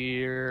see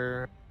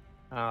here.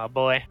 Oh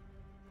boy.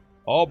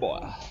 Oh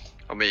boy.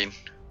 I mean,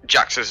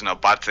 Jax isn't a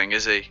bad thing,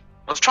 is he?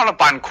 I was trying to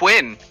ban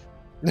Quinn.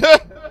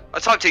 I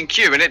typed in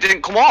Q and it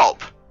didn't come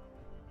up.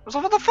 I was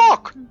like, what the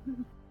fuck?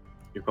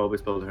 You probably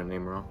spelled her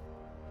name wrong.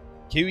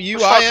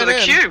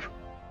 Q-U-I-N-N.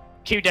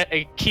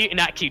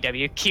 Not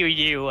Q-W,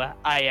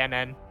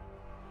 Q-U-I-N-N.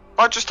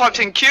 I just typed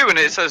in Q and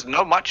it says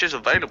no matches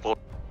available.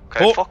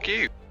 Okay, fuck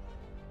you.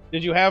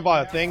 Did you have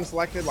a thing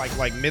selected,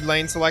 like mid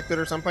lane selected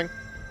or something?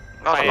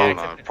 I don't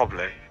know,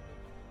 probably.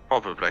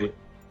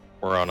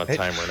 We're on a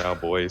timer now,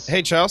 boys.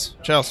 Hey,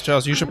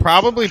 Chels, you should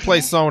probably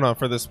play Sona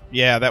for this.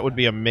 Yeah, that would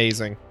be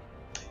amazing.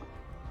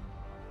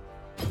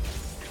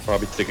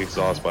 Probably take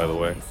exhaust, by the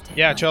way.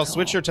 Yeah, Chels,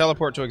 switch your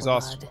teleport to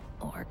exhaust.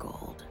 Or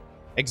gold.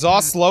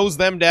 Exhaust slows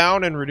them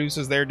down and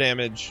reduces their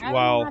damage. I don't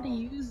know how to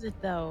use it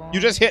though. You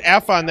just hit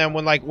F on them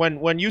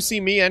when you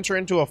see me enter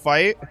into a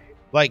fight.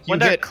 Like you when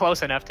they're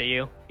close enough to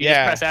you,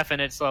 just press F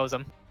and it slows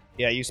them.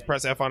 Yeah, you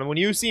press F on them. When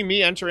you see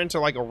me enter into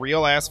like a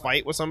real ass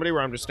fight with somebody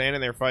where I'm just standing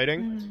there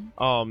fighting,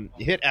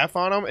 hit F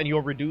on them and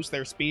you'll reduce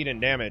their speed and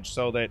damage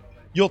so that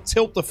you'll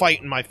tilt the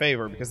fight in my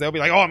favor because they'll be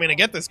like, oh, I'm gonna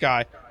get this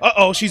guy.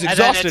 Uh-oh, she's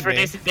exhausted and then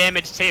it's reduced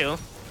damage too.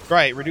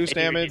 Right, reduce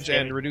damage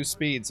and reduce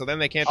speed, so then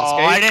they can't escape. Oh,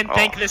 I didn't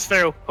think this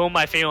through. Who am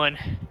I feeling?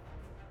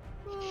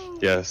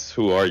 Yes,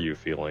 who are you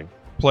feeling?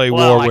 Play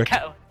Warwick.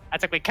 I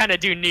think we kind of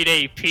do need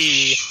AP,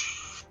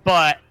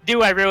 but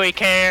do I really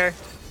care?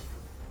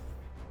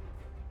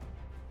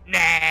 Nah.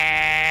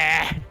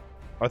 I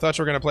thought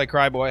you were gonna play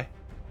Cryboy.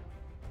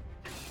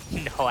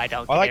 No, I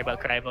don't care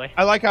about Cryboy.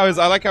 I like how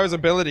his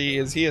ability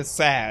is he is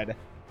sad.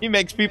 He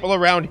makes people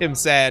around him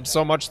sad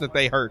so much that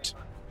they hurt.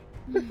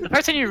 The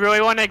person you really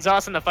want to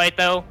exhaust in the fight,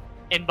 though,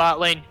 in bot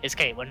lane, is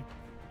Caitlyn.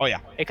 Oh yeah,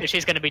 because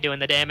she's going to be doing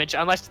the damage,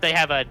 unless they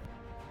have a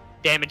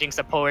damaging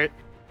support.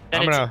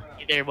 Then it's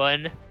either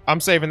one. I'm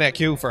saving that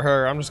Q for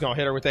her. I'm just gonna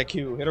hit her with that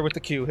Q. Hit her with the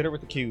Q. Hit her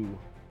with the Q.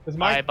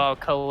 My eyeball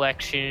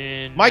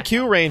collection. My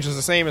Q range is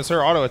the same as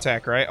her auto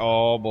attack, right?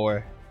 Oh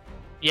boy.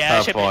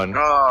 Yeah, have fun.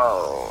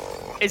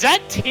 Oh. Is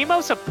that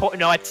Teemo support?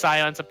 No, it's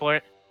Sion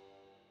support.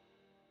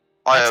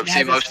 I have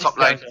Teemo's top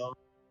lane.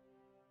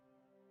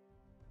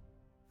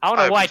 I don't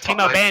know why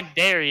Teemo banned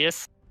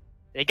Darius.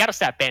 They gotta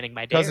stop banning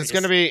my Darius. Because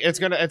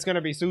it's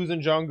gonna be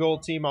Susan jungle,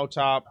 Teemo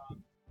top,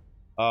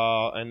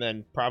 and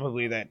then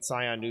probably that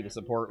Sion new to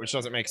support, which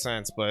doesn't make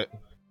sense, but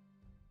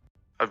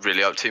I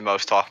really hope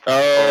Teemo's top.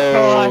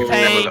 Oh,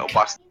 thank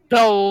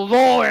the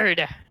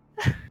Lord.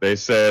 They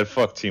said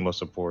fuck Teemo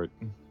support.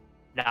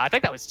 No, I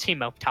think that was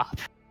Teemo top.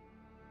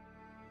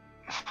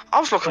 I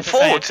was looking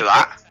forward to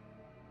that.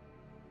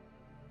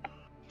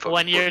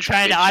 When you're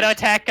trying to auto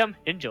attack them,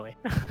 enjoy.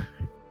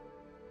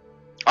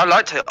 I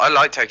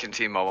like taking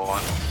Teemo on.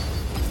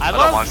 I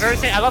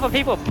love when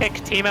people pick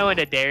Teemo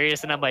into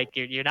Darius, and I'm like,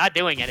 you're not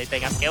doing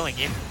anything. I'm killing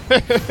you.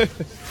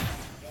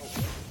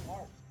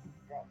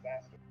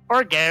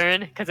 Or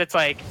Garen, because it's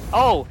like,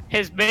 oh,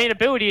 his main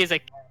ability is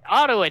like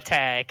auto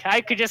attack.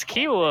 I could just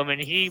Q him,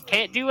 and he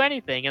can't do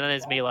anything. And then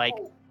it's me like,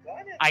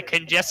 I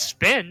can just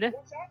spin.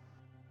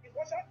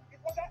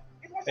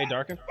 Hey,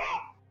 Darkin.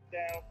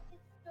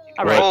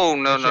 Right. Oh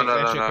no!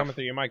 Coming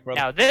through your mic, brother.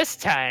 Now this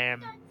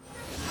time,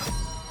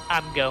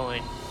 I'm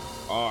going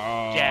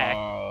Jack.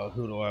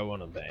 Who do I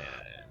want to ban?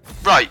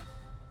 Right.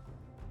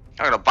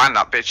 I'm gonna ban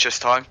that bitch this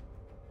time.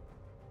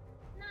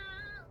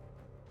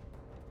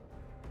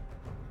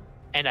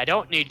 And I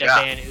don't need to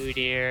ban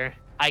Udyr.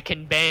 I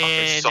can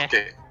ban. Suck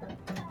it.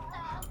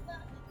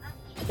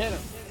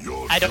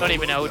 I don't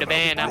even know who to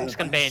ban. I'm just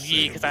gonna ban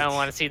Yi because I don't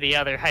want to see the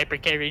other hyper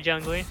carry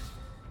jungler.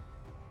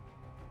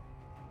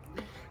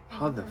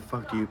 How the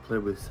fuck do you play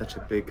with such a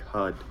big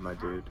HUD, my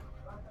dude?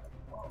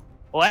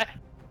 What?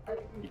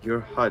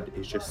 Your HUD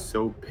is just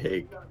so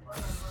big.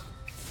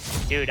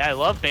 Dude, I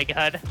love Big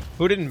HUD.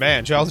 Who didn't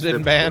ban? Charles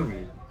didn't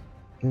ban?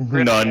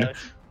 None.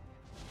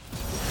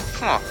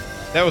 Huh.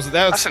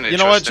 That's an you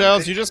know what, interesting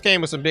Charles? thing. You just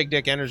came with some big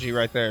dick energy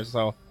right there,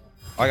 so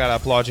I gotta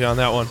applaud you on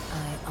that one.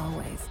 I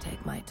always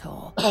take my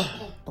toll.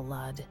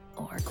 Blood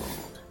or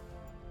gold.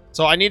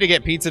 So I need to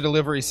get pizza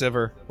delivery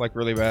Siver, like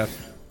really bad.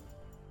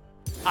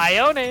 I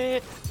own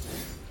it.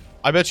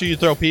 I bet you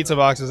throw pizza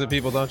boxes at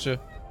people, don't you?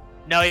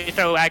 No, you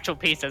throw actual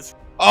pieces.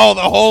 Oh,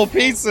 the whole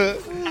pizza!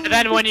 And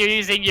then when you're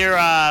using your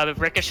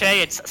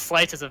ricochet, it's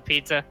slices of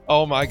pizza.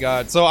 Oh my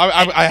god! So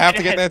I have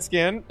to get that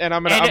skin, and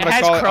I'm gonna And it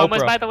has call it chromas,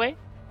 Oprah. by the way.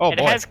 Oh And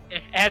boy!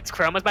 it has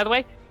chromas, by the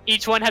way.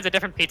 Each one has a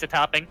different pizza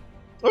topping.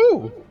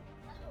 Ooh!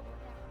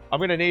 I'm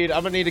gonna need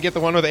to get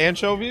the one with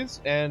anchovies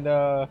and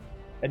Well,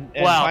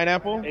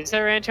 pineapple, Is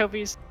there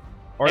anchovies?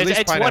 or at least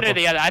It's pineapple. one or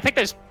the other. I think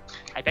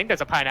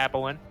there's a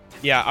pineapple one.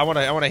 Yeah, I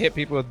wanna hit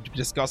people with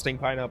disgusting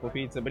pineapple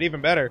pizza, but even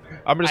better,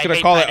 I'm just I gonna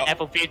hate call it.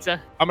 pineapple pizza.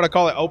 I'm gonna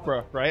call it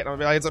Oprah, right? I'm gonna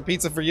be like, it's a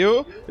pizza for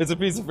you. It's a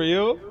pizza for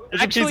you.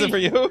 It's Actually- a pizza for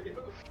you.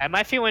 Am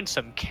I feeling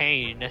some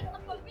cane?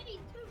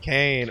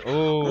 Kane.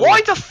 Ooh.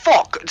 Why the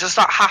fuck does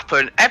that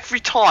happen every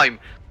time?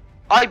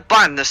 I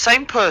ban the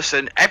same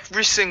person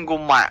every single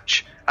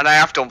match, and I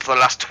have done for the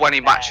last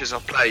 20 matches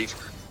I've played.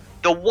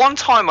 The one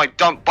time I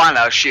don't ban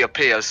her, she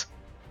appears.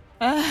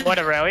 What,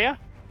 Aurelia?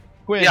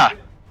 Quinn. Yeah,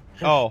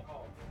 Oh.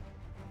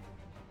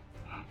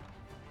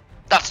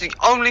 that's the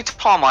only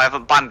time I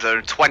haven't banned her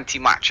in 20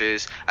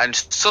 matches, and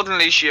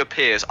suddenly she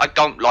appears. I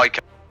don't like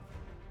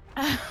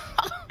her.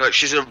 Look,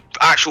 she's an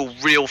actual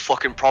real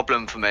fucking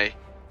problem for me.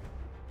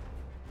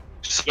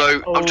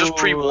 So, I'm just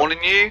pre-warning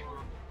you,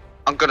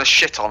 I'm gonna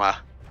shit on her.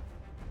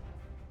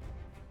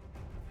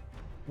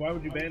 Why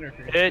would you ban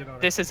her?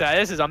 This is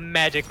a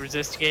magic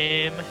resist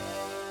game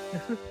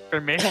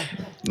for me.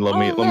 Let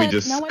me look,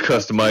 just no one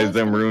customize takes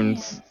them those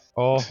runes.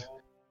 Oh.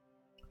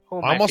 Who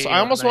am I almost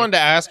feeling like? wanted to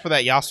ask for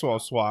that Yasuo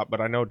swap, but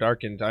I know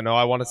Darkened. I know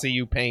I want to see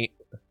you paint.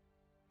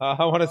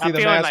 I want to see I'm the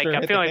feeling like- master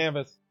I'm hit feeling- the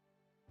canvas.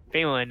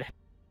 Feeling.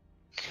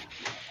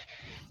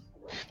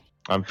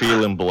 I'm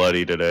feeling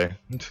bloody today.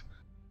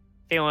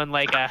 Feeling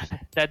like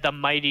the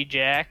mighty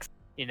Jax.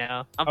 You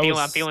know, I'm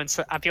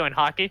feeling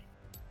hockey.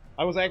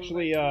 I was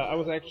actually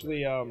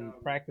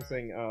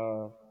practicing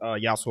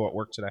Yasuo at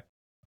work today.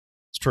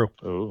 It's true.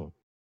 Oh.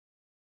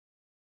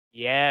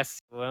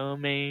 Yes, well,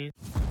 man.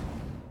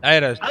 I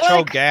had a I Cho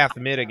like- Gath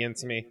mid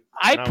against me.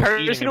 I and was eating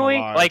him personally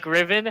alive. like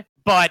Riven,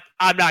 but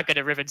I'm not good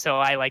at Riven, so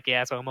I like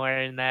Yasuo more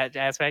in that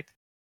aspect.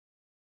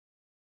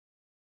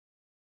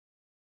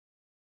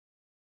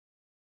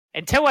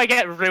 Until I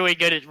get really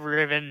good at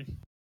Riven,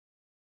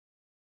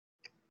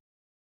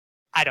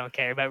 I don't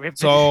care about Riven.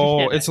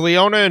 So it's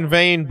Leona and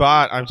Vayne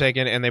bot I'm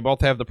taking, and they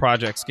both have the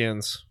project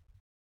skins.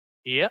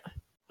 yeah.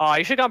 Oh,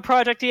 you should have gone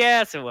Project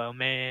Yasuo,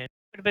 man.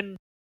 Would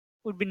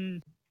have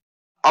been.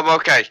 I'm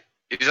okay.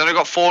 He's only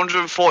got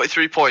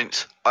 443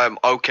 points. I'm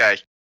okay.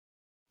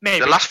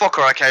 Maybe. The last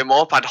fucker I came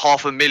up had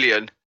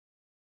 500,000.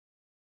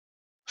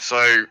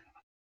 So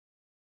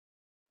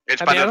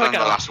it's better than the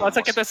last one. Let's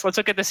look at this. Let's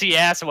look at this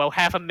Yasuo.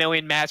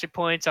 500,000 master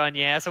points on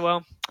Yasuo.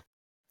 All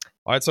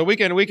right, so we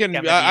can. Yeah,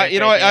 maybe You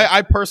know, right there.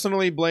 I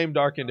personally blame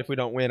Darkened if we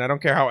don't win. I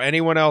don't care how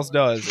anyone else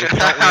does. If we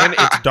don't win,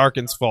 it's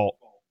Darkened's fault.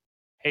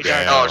 Hey,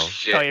 Damn. Dark. Oh It's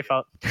shit. all your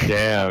fault.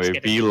 Damn, Just it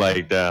kidding. be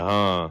like that,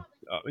 huh?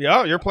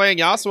 Yeah, you're playing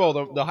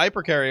Yasuo, the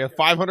hyper carry,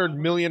 500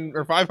 million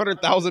or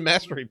 500,000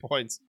 mastery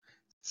points.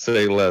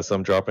 Say less.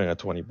 I'm dropping a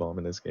 20 bomb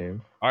in this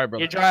game. All right,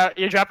 brother.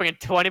 You're dropping a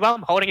 20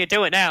 bomb. I'm holding it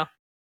to it now.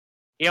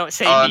 You don't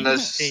say And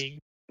anything.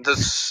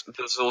 there's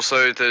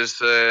also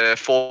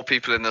 4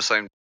 people in the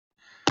same.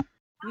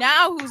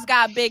 Now who's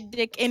got big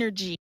dick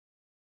energy?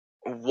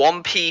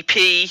 1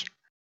 PP.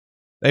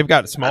 They've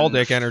got small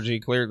dick energy,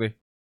 clearly.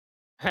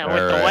 With All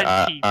the right, one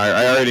I, piece.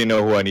 I already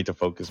know who I need to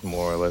focus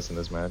more or less in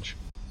this match.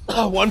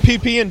 1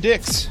 PP and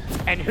dicks.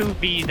 And who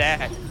be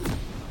that?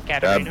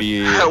 That'd Katarina.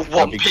 be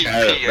One PP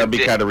that'd be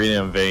and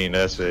Katarina and Vayne.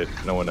 That's it.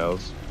 No one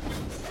else.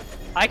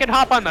 I can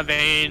hop on the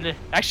Vayne.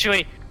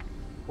 Actually,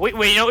 wait,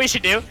 you know what we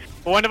should do?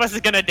 One of us is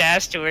gonna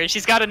dash to her.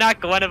 She's gotta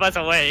knock one of us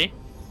away.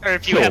 Or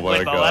if you Oh have my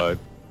limbo god. up.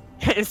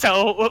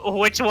 So,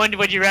 which one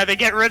would you rather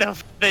get rid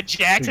of? The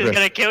Jax who's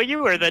gonna kill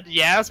you, or the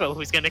Yasuo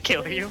who's gonna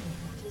kill you?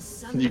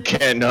 You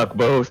can't knock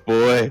both,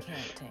 boy.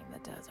 Can't tame the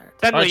desert.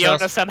 Then Alright, Leona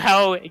Chelsea.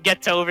 somehow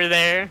gets over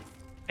there,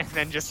 and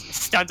then just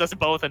stuns us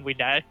both, and we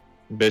die.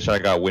 Bitch, I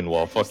got wind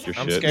wall. Fuck your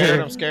I'm shit. scared.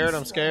 I'm scared.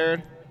 I'm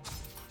scared.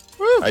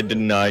 I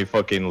deny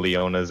fucking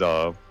Leona's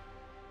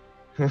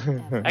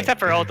Except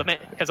for ultimate,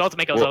 because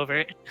ultimate goes over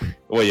it.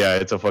 Well, yeah,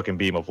 it's a fucking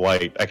beam of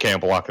light. I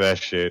can't block that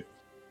shit.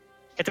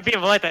 It's a beam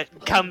of light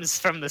that comes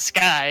from the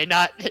sky,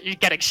 not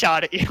getting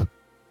shot at you.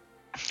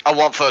 I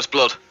want first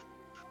blood.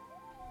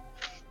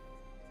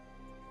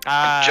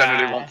 I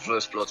generally want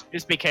first blood.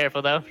 Just be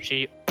careful though.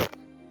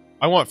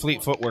 I want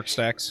fleet footwork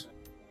stacks.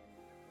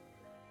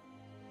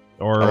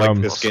 Or I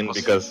like this skin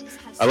because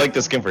I like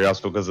the skin for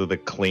Yasuo because of the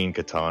clean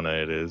katana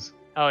it is.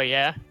 Oh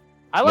yeah,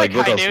 I like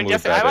look how High Noon smooth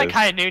just. that I like is.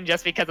 High Noon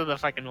just because of the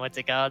fucking what's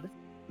it called?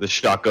 The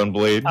shotgun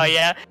blade. Oh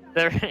yeah,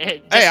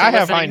 Hey, I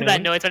have High Noon.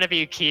 That noise whenever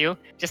you Q,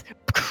 just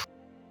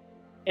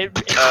it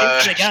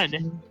shoots the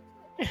gun.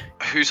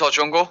 Who's our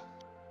jungle?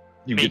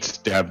 You get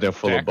stabbed in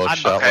full of I'm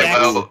buckshot. Okay,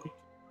 Like, well,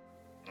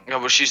 yeah,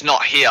 well, she's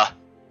not here,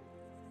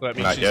 That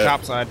means Not she's yet.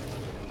 topside.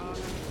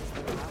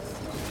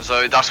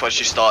 so that's where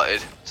she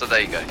started. So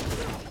there you go.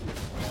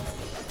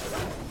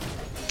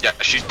 Yeah,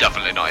 she's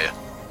definitely not here.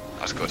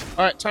 That's good.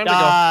 Alright, time to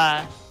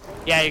go.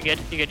 Yeah, you're good.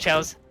 You're good,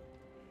 Charles.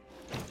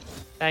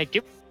 Thank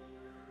you.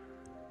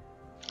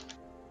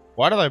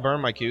 Why did I burn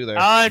my Q there?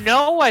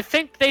 No, I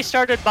think they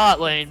started bot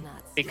lane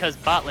because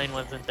bot lane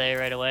wasn't there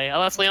right away.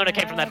 Unless Leona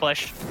came from that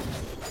bush.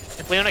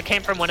 If Leona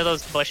came from one of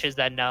those bushes,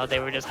 then no, they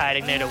were just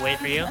hiding there to wait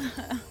for you.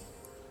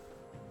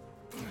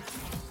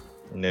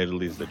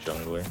 Natalie's the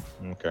jungler.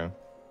 Okay.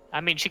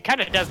 I mean, she kind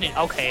of does need.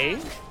 Okay.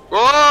 Whoa!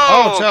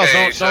 Oh, Charles,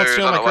 okay, don't so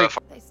steal I my don't know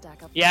creep. They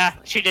stack up. Yeah,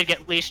 she did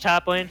get leash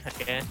top lane.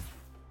 Okay.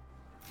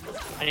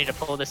 I need to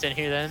pull this in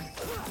here then.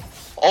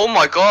 Oh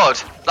my god,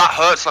 that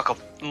hurts like a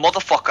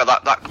motherfucker.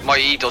 That my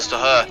E does to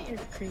her.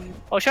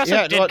 Oh, she also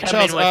Yeah, did come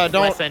Charles, in with less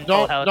don't than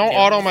full health. too.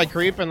 auto my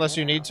creep unless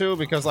you need to,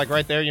 because like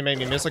right there you made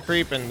me miss a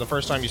creep, and the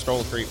first time you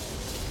stole a creep.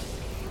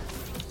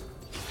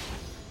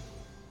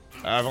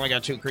 I've only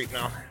got 2 creep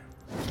now.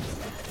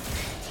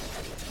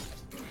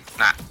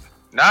 Nah,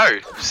 no,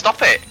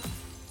 stop it.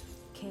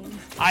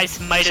 I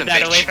smited Listen,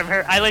 that bitch. away from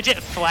her. I legit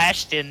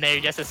flashed in there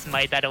just to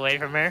smite that away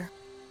from her.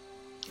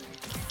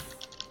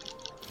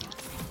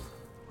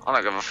 I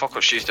don't give a fuck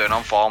what she's doing.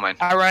 I'm farming.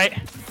 Alright.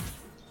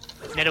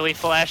 Nidalee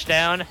flash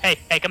down. Hey,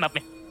 come up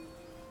me.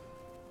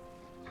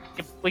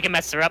 We can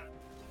mess her up.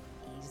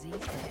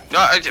 No,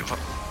 I didn't.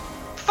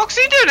 Fuck's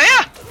he doing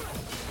here?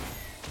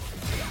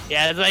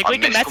 Yeah, it's like I we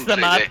can missed mess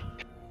them up.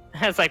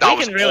 completely. It's like That we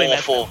was can really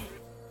awful. mess them.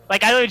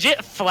 Like I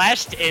legit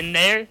flashed in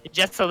there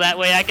just so that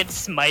way I could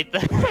smite the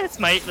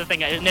smite the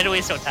thing.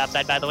 Nidalee's so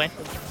topside by the way.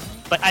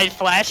 But I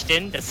flashed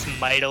in to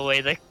smite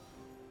away the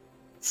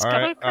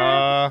Alright,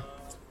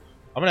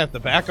 I'm gonna have to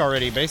back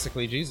already,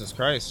 basically. Jesus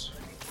Christ.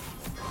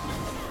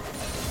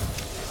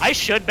 I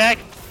should back,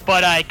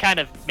 but I kind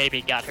of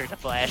maybe got her to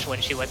flash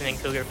when she wasn't in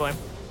cougar form.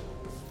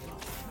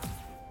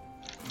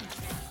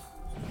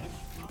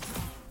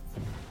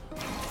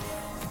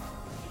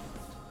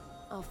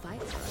 I'll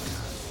fight.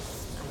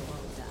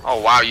 Oh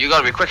wow, you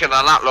gotta be quicker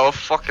than that, love.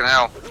 Fucking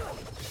hell.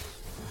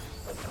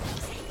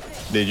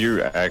 Did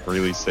you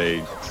really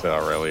say to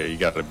Aurelia, you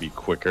gotta be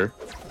quicker?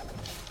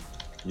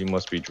 You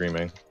must be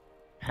dreaming.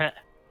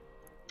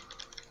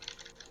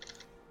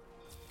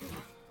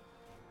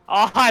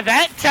 Oh,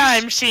 that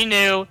time she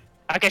knew.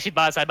 Okay, she's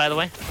bot side by the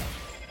way.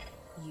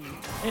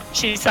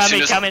 She saw As soon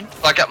me as coming.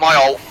 I get my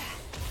ult.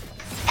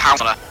 Pound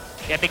on her.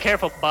 Yeah, be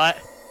careful, bot.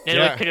 Nidalee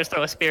Yeah. could just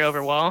throw a spear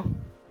over wall.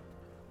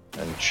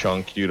 And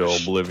chunk you to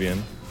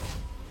oblivion.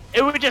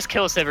 It would just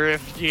kill Sivir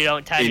if you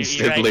don't time your E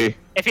Instantly. right.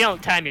 If you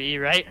don't time your E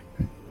right.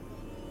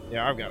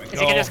 Yeah, I've got to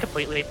Because you can just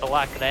completely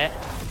block that.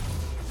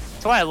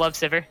 That's why I love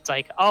Sivir. It's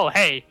like, oh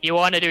hey, you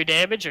want to do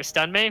damage or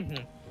stun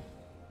me?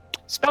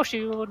 Spell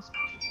shield.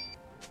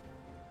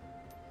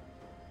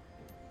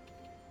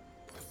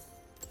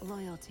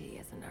 Loyalty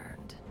isn't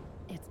earned.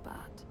 It's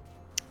bought.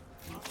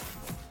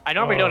 I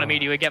normally don't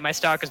immediately get my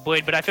Stalker's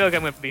Blade, but I feel like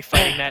I'm going to be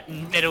fighting that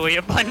Nidalee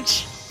a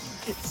bunch.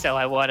 So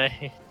I want to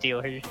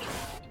deal her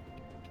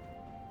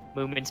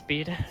movement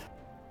speed.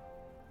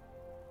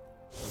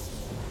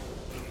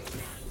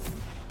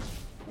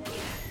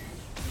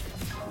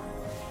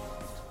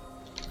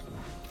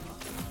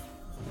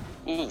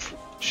 Oof.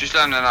 She's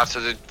learning how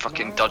to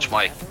fucking dodge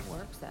my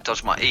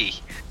E.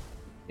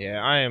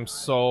 Yeah, I am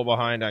so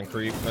behind on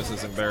creep. This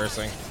is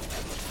embarrassing.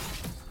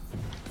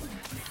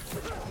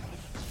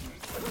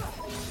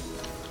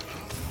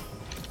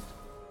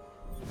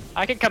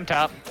 I can come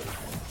top.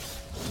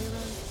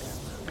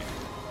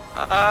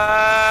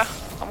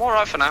 I'm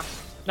alright for now.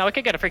 No, we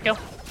could get a free kill. I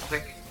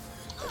think.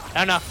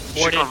 Oh no,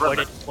 warded, can't run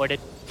warded, warded.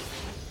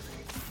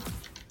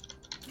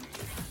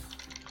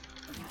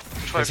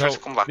 Try So, to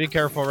come back. be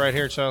careful right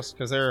here, Chels,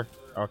 because they're...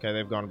 Okay,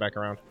 they've gone back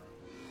around.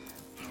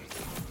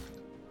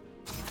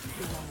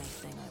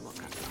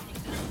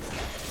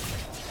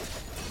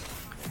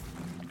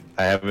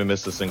 I haven't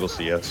missed a single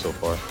CS so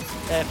far.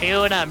 I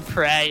feel when I'm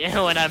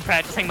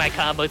practicing my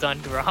combos on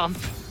Gromp.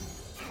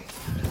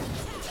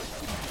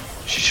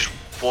 She just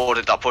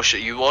warded that push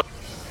at you, what?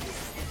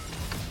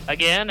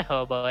 Again?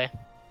 Oh boy.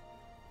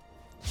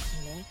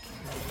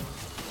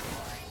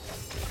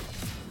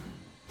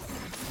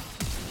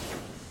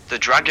 The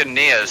dragon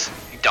nears.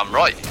 You damn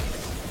right.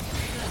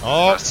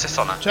 Oh, Sit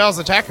on her. Chels,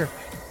 attack her.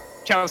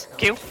 Charles,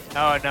 Q.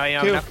 Oh no, you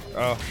don't Q. know.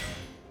 Oh.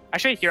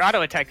 Actually, your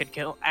auto attack could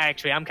kill.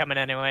 Actually, I'm coming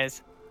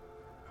anyways.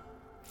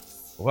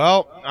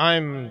 Well,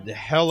 I'm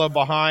hella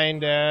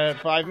behind at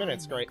 5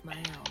 minutes. Great.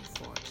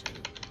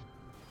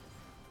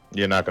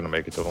 You're not gonna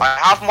make it to him. I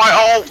have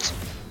my ult.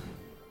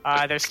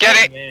 There's Get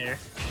still it. there.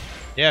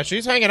 Yeah,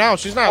 she's hanging out.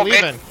 She's not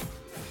leaving.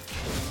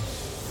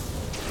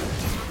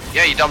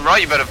 Yeah, you done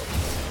right. You better.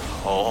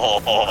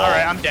 Oh.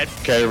 Alright, I'm dead.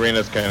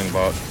 Katarina's cannon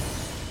bot.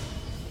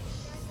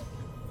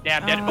 Yeah,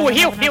 I'm dead. I Oh, don't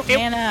heal, have heal, enough heal.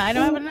 mana. I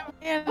don't have enough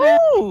mana.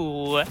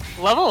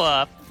 Ooh, level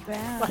up.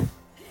 Bad.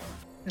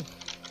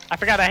 I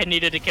forgot I had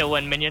needed to kill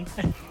one minion.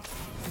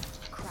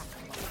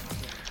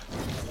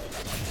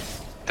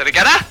 Did I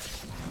get her?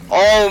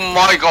 Oh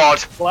my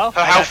god. Well, Her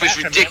I got health is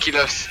that from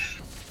ridiculous.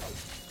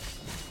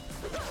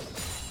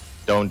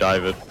 Don't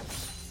dive it.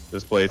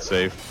 Just play it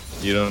safe.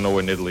 You don't know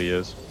where Nidalee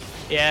is.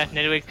 Yeah,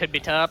 Nidalee could be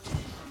top.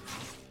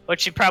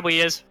 Which she probably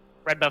is.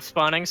 Red buff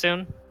spawning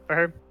soon for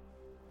her.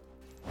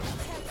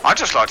 I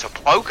just like to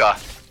poke her.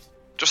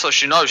 Just so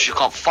she knows she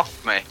can't fuck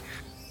me.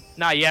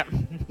 Not yet.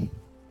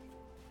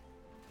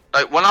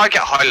 Like, when I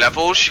get high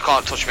levels, she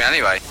can't touch me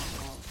anyway.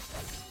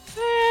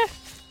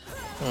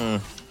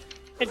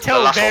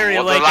 Until very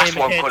the late last game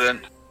one hits.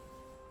 couldn't.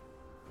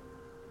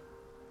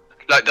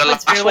 Like, the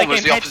Once last your one late was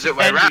game the hits, opposite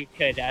way then around. you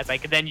could. I was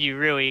like, then you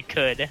really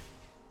could.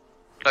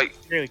 Like,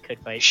 You really could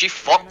fight. she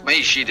fucked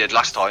me, she did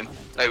last time.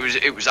 Like,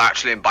 it was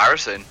actually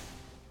embarrassing.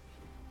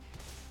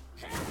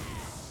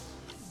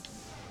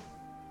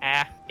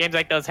 Games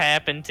like those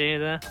happen too,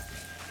 though.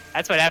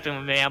 That's what happened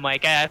with me. I'm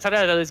like,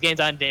 sometimes I lose games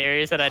on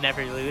Darius that I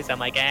never lose. I'm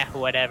like,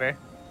 whatever.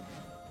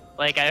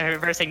 Like, a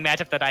reversing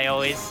matchup that I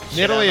always.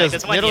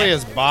 Nidalee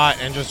is bot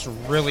and just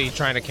really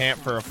trying to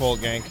camp for a full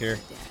gank here.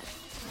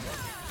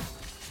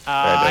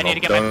 I need to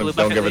get my blue buff.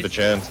 Don't give at her the least.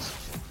 chance.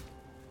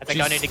 I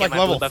think I need to She's get like my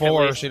level blue buff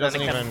 4, at least, she then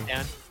doesn't it comes even-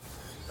 down.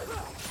 Oh,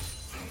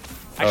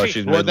 Actually,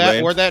 she's Where'd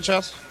mid lane. that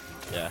chest?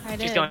 Yeah. I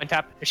did. she's going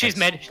top. She's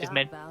mid. She's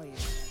mid.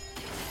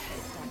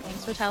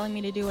 Thanks for telling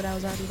me to do what I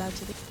was already about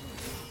to do.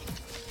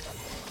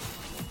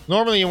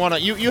 Normally you want to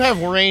you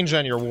have range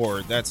on your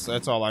ward. That's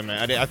all I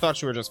meant. I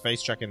thought you were just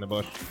face checking the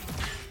bush.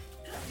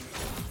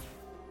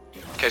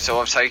 Okay, so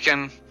I'm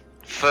taking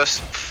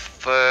first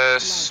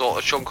sort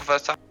of chunk of her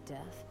time.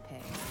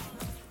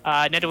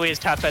 Nidalee is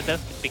top side though.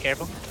 Be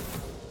careful.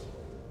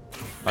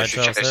 I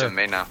should check this on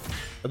me now.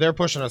 But they're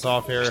pushing us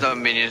off here. There's no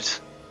minions.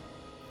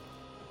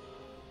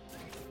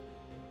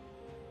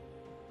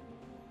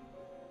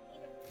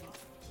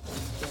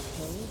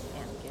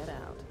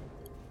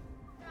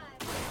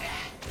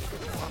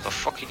 What the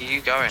fuck are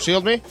you going?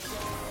 Shield me.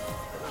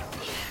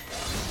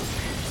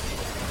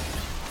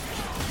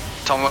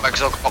 Tell me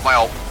because I've got my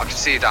ult. I can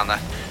see you down there.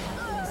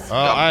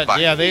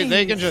 Yeah,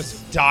 they can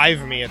just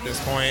dive me at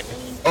this point.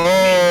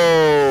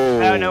 Oh!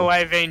 I don't know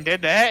why Vayne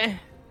did that.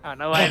 I don't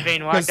know why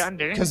Vayne walked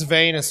under. Because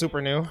Vayne is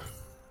super new.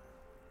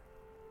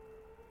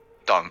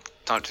 Don't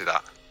do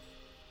that.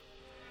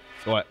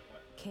 What?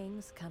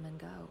 Kings come and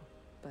go,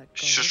 but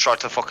She just tried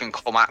to fucking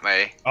come at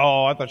me.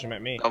 Oh, I thought you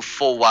meant me. I'm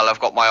full well. I've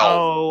got my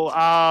ult.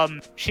 Oh,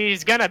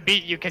 she's gonna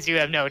beat you because you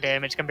have no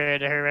damage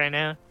compared to her right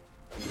now.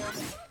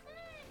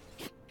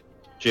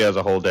 She has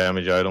a whole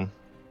damage item.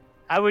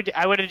 I would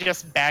have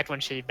just backed when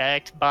she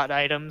backed, bought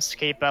items to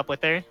keep up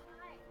with her.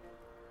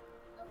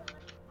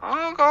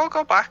 I'll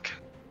go back.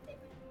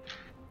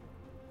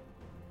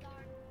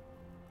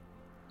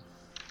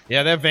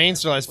 Yeah, that Vayne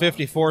still has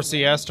 54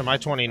 CS to my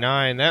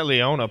 29. That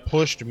Leona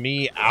pushed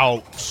me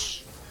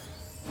out.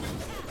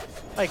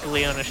 Like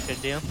Leona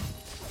should do.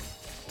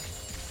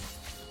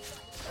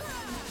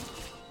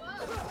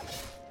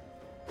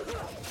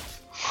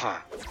 Huh.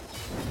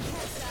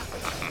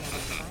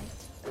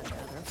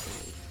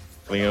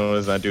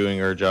 Leona's not doing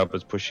her job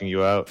as pushing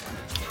you out.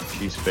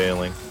 She's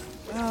failing.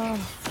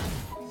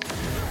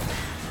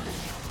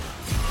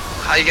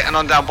 How you getting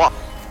on down bot?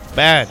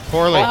 Bad.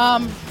 Poorly.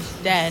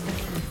 Dead.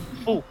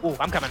 Ooh,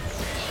 I'm coming.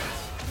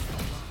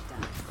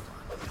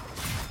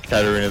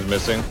 Katarina's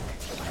missing.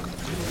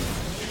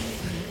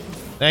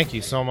 Thank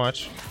you so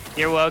much.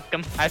 You're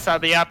welcome. I saw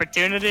the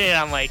opportunity and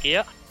I'm like,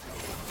 yep.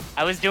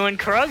 I was doing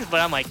Krugs, but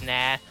I'm like,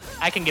 nah.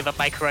 I can give up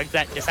my Krugs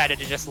that decided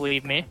to just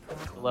leave me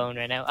alone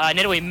right now.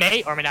 Nidalee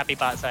may or may not be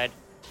bot side.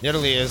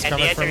 Nidalee is And the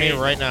coming for me answer is-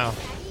 right now.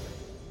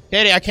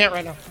 Katie, I can't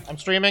right now. I'm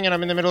streaming and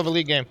I'm in the middle of a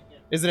league game.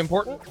 Is it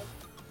important?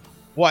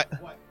 What?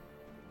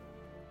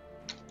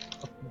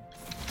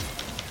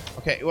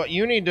 Okay, well,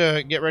 you need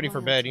to get ready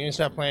for bed. You need to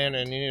stop playing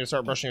and you need to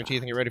start brushing your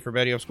teeth and get ready for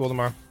bed. You have school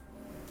tomorrow.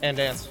 And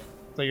dance.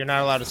 So you're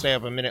not allowed to stay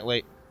up a minute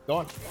late. Go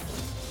on.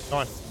 Go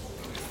on.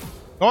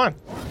 Go on.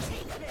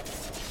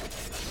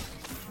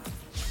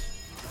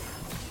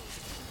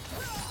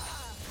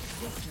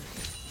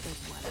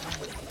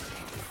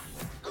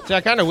 See,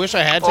 I kind of wish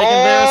I had taken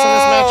Varus in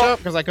this matchup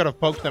because I could have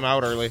poked them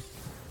out early.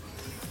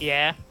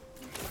 Yeah.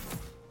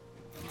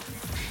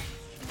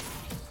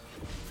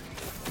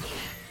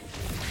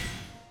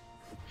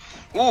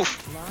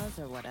 Oof.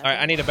 All right,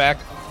 I need it back.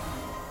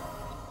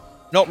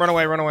 Nope, run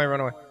away, run away, run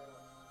away.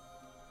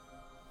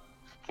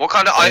 What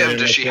kind of item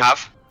does she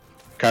have?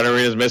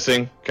 Katarina's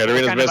missing.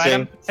 Katarina's What kind of missing.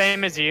 item?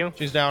 Same as you.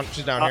 She's down.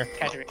 She's down here.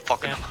 Katarina.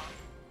 Fucking. Yeah.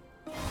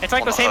 It's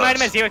like On the the same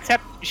item hurts. as you,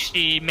 except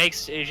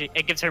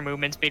it gives her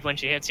movement speed when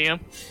she hits you,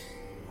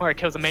 or it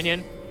kills a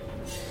minion.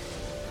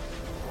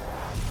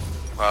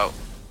 Well,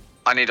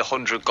 I need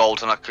 100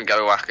 gold and I can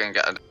go back and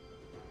get it.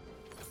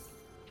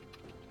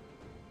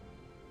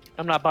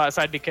 I'm not bot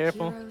side. Be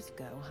careful. Heroes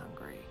go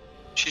hungry.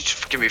 She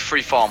just give me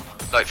free farm,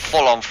 like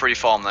full on free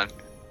farm. Then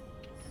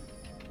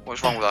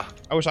what's wrong with her?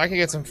 I wish I could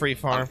get some free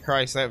farm.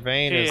 Christ, that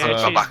Vayne is. I'll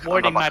go She's back, I'll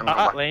warding go back, my I'll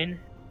go bot back. lane.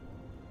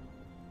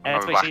 I'll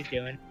That's go what back. she's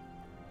doing.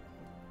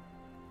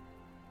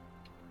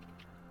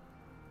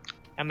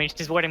 I mean,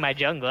 she's warding my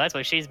jungle. That's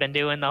what she's been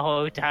doing the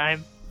whole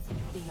time.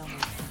 The only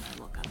thing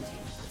I look up to is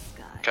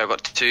the sky. Okay, I've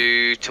got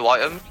two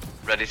items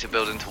ready to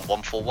build into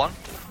 141.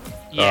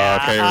 Yeah,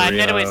 okay,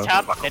 Nidoi's Rhea.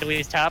 top.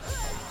 Nidoi's top.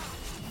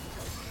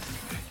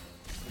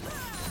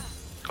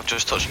 I've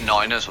just touched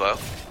 9 as well.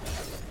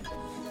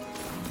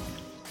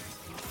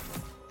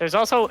 There's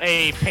also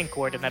a pink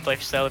ward in that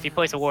bush, so if you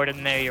place a ward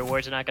in there, your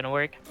wards are not going to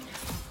work.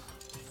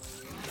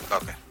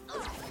 Okay.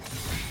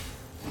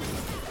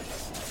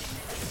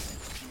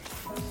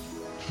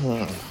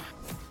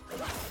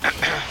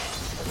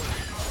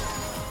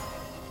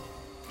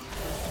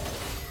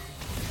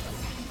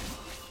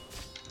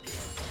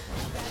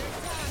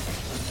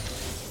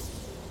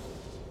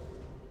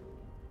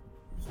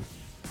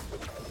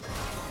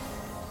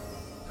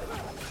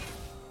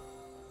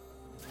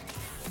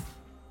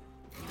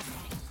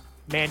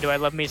 Man, do I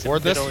love me some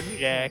Ward good this? old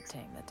Jax.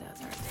 Tame the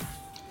desert.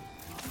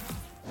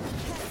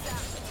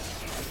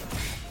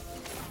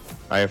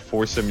 I have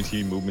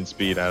 417 movement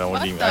speed. I don't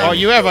What even. the- I Oh, don't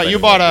you feel have a like you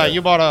I bought need a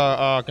you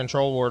bought a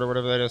control ward or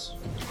whatever that is.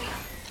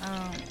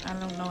 I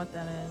don't know what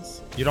that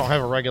is. You don't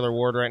have a regular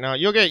ward right now.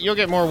 You'll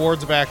get more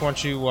wards back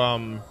once you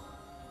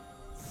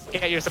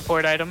Get your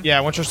support item.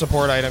 yeah, once your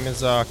support item is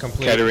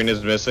complete.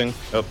 Katarina's missing.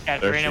 Oh, there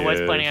Katarina she was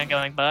is. planning on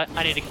going butt.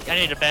 I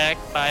need a back.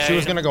 Buy She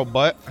was item. gonna go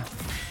butt.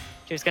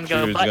 She was gonna She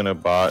go was butt. gonna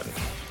bot.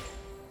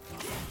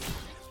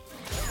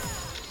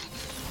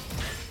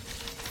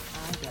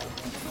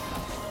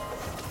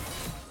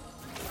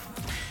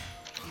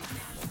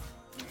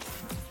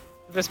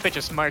 This bitch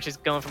is smart. She's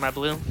going for my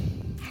blue.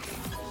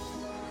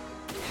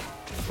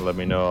 Let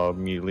me know. I'll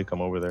immediately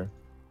come over there.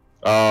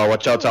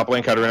 Watch out, top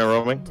lane. Katarina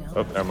roaming.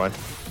 Oh, never mind.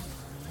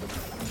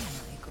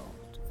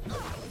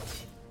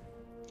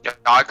 Yeah,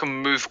 I can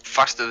move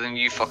faster than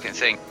you fucking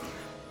think.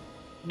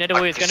 Nidoe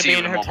I is can gonna see be you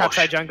in in her my top bush.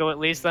 side jungle at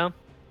least, though.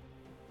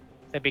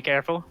 So be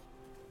careful.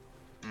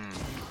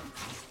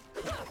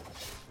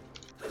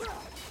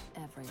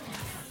 Everything.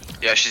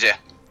 Yeah, she's here.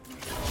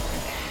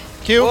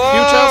 Q,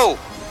 Whoa!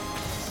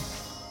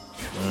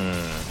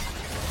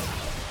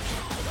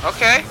 Hmm.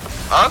 Okay,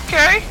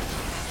 okay.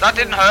 That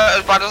didn't hurt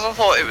as bad as I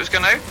thought it was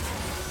gonna.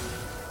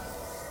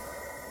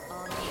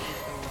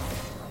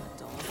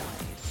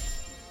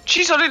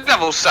 She's only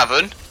level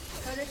 7.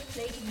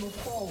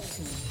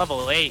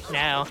 Level 8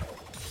 now.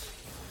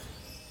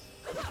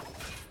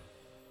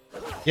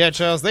 Yeah,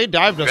 Charles, they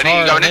dived us Ready, you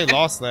hard and going they in?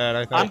 lost that,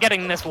 I think. I'm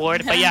getting this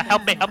ward, but yeah,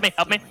 help me. They're I'm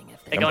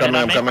going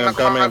in coming.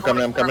 on I'm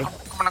me. coming.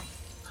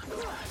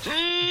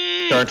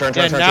 Turn.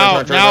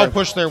 Yeah, now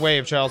push their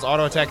wave, Charles.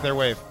 Auto attack their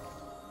wave.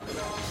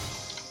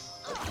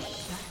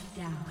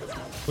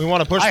 We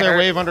want to push I their heard.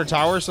 wave under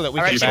tower so that we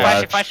Alright, can she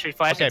back. flashed, she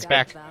flashed. Okay,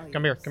 back.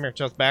 Come here,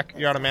 Charles. Back.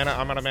 You're out of mana.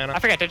 I'm out of mana. I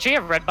forgot, did she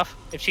have red buff?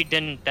 If she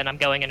didn't, then I'm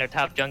going in her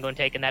top jungle and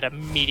taking that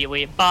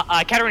immediately. But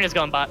Katarina's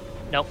going bot.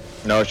 Nope.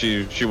 No,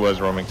 she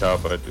was roaming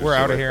top, but We're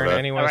out of here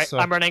anyway. Alright, So.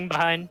 I'm running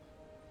behind.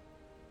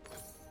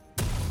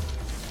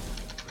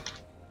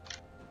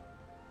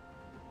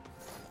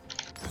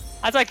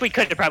 I was like, we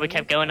could have probably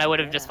kept going. I would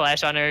have just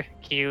flashed on her.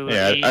 Q.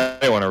 Yeah, E. I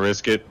didn't want to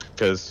risk it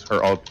because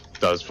her ult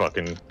does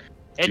fucking.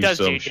 It do does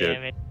some do shit.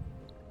 damage.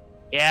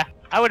 Yeah,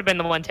 I would have been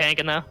the one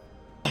tanking though.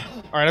 All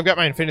right, I've got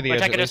my Infinity Which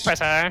Edge I at could just least.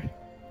 press R.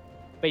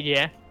 But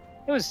yeah,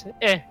 it was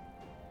There's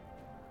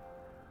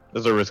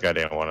a risk I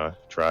didn't want to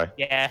try.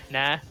 yeah,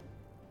 nah.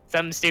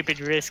 Some stupid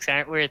risks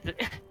aren't worth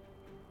it.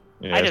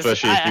 Yeah, I just-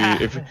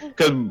 especially if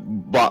because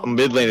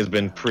mid lane has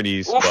been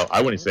pretty. Well,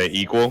 I wouldn't say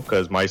equal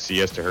because my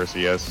CS to her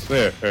CS.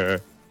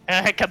 Compare.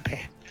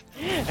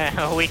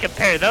 We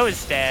compare those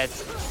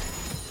stats.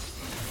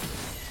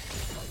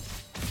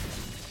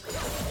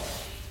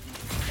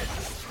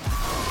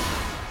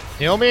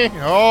 Heal me?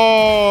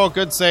 Oh,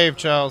 good save,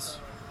 Charles.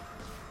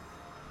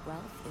 Wealth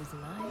is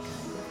my kind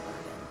of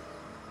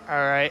burden.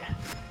 All right.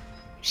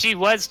 She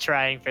was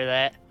trying for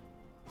that.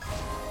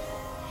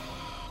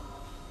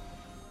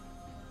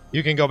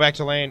 You can go back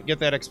to lane. Get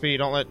that XP.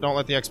 Don't let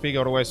the XP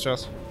go to waste,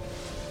 Charles.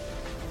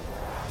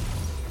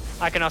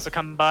 I can also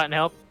come bot and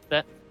help.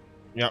 That.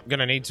 Yep,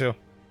 gonna need to.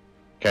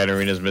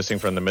 Katarina's missing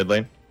from the mid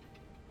lane.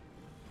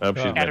 Oh, she's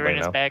mid lane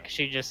Katarina's now. back.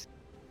 She just.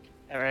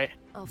 All right.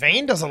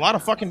 Vayne does a lot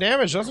of fucking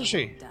damage, doesn't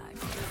she?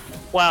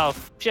 Well,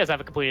 she does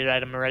have a completed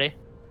item already.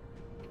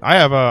 I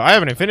have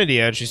an Infinity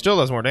Edge. She still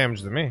does more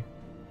damage than me.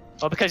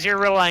 Well, because you're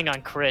relying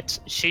on crits,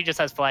 she just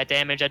has flat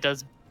damage that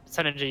does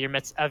percentage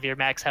of your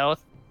max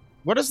health.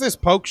 What is this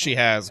poke she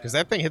has? Because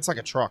that thing hits like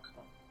a truck.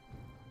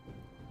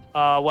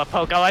 What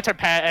poke? Oh, that's her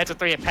that's a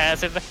 3-hit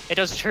passive. It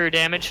does true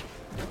damage.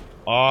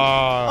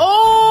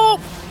 Oh!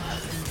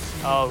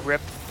 Oh,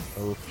 rip.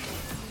 Oof.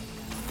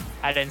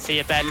 I didn't see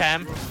it that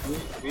time.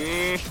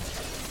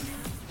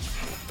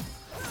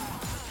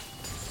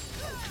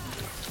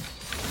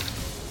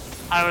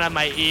 I don't have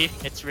my E.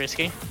 It's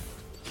risky.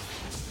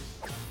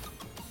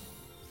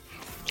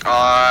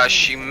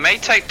 She may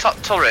take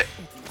top turret.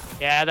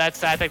 Yeah, I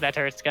think that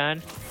turret's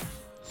gone.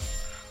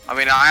 I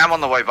mean, I am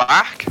on the way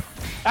back.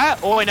 Ah,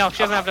 oh, no, she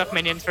doesn't have enough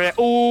minions for it.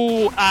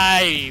 Oh,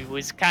 I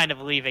was kind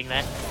of leaving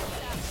that.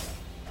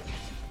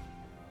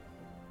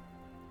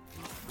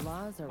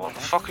 What the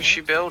fuck is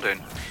she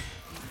building?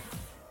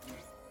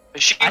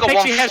 She I got think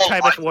one she has full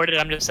tribe item. warded,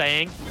 I'm just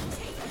saying.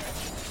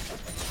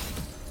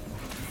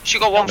 She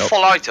got one Nope,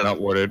 full item. Not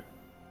warded.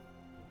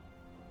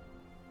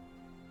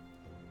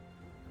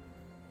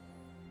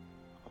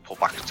 I'll pull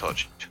back a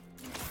touch.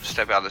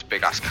 Stay behind this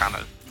big ass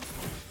cannon.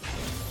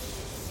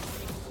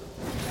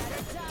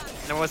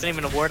 There wasn't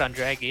even a ward on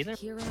drag either.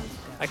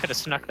 I could have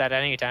snuck that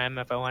at any time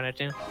if I wanted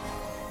to.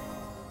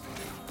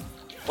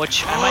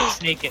 Which I might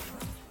sneak it.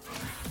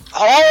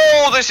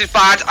 Oh, this is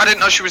bad. I didn't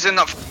know she was in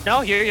that.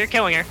 No, you're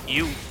killing her.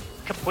 You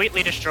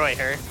completely destroy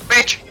her.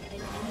 Bitch.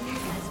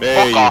 There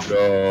Fuck you off.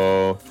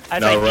 go. I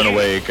was No, like, run you-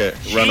 away.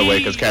 Run away,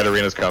 because She-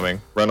 Katarina's coming.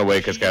 Run away,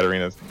 because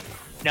Katarina's.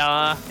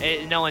 No,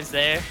 no one's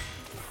there.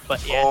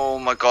 But yeah. Oh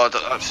my god,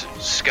 that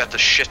scared the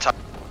shit out.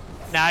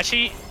 Nah,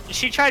 she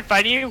tried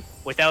fighting you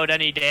without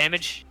any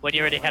damage when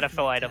you already had a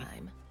full item.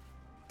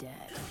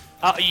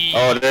 Oh,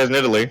 Oh, there's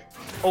Nidalee.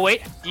 oh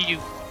wait, you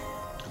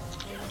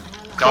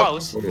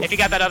close. If you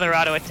got that other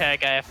auto attack,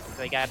 if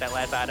they got that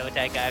last auto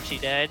attack, if she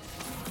did.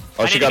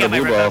 Oh, I she need to got a get my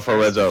blue red ball buff for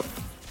first. Red's up.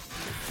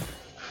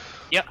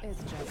 Yep.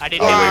 I did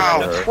Oh, get wait my for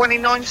red her. buff.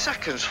 29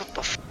 seconds. What the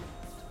f?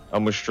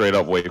 I'm gonna straight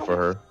up wait for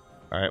her.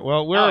 All right.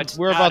 Well, Oh, it's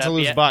we're not about to up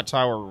lose yet. bot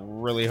tower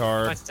really One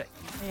hard. sec.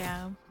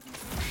 Yeah.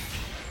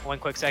 One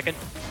quick second.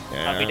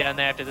 I'll be Yeah. down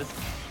there after this.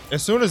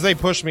 As soon as they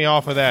pushed me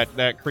off of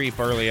that creep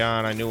early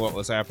on, I knew what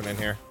was happening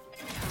here.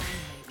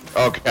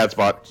 Oh, cat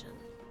spot.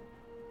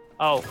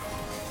 Oh.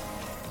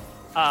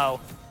 Oh.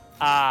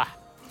 I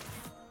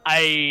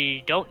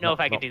don't know if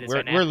I can do this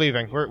right now. We're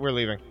leaving. We're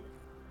leaving.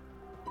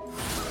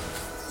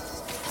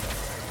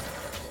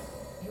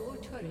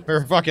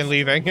 We're fucking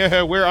leaving.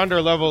 We're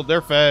under leveled.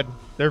 They're fed.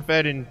 They're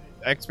fed in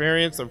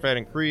experience. They're fed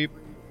in creep.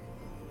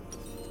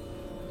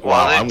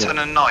 Wow, I'm- they're 10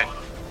 and 9.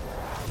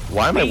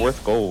 Why am I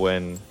worth gold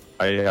when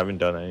I haven't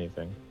done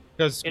anything?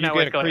 Because you You're not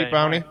get a worth going creep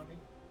anymore. bounty.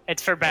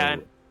 It's for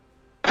ban.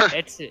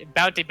 It's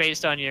bounty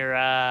based on your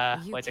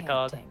what's it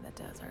called?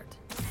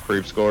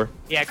 Creep score.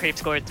 Yeah, creep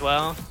score as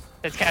well.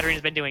 Since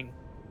Katarina's been doing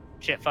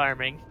shit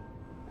farming.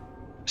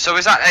 So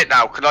is that it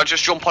now? Can I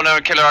just jump on her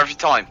and kill her every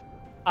time?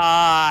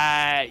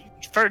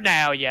 For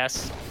now,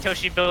 yes. Until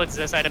she builds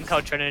this item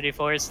called Trinity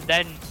Force,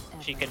 then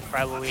she can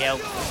probably out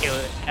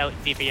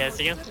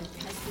DPS you.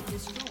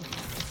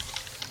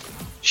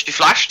 She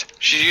flashed.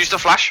 She used a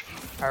flash.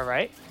 All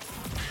right.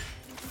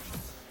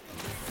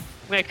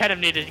 We kind of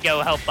needed to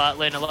go help bot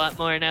lane a lot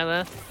more now,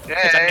 though. 'Cause I'm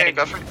Yeah, getting-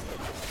 go for it.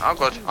 I'm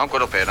good. I'm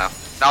good up here now.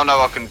 Now I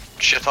know I can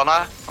shit on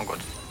her. I'm good.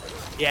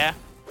 Yeah.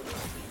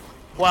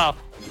 Well,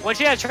 when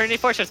she has Trinity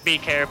Force, just be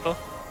careful.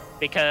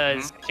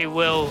 Because she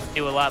will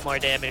do a lot more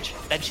damage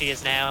than she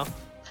is now.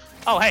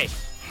 Oh, hey.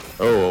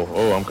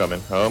 Oh, I'm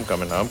coming. Oh, I'm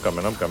coming.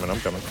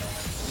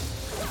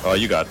 Oh,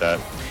 you got that.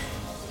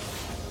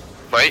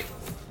 Wait.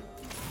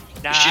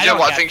 Nah, Is she I doing don't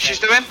what I got think that. she's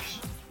doing?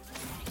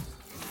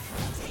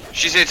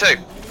 She's here too.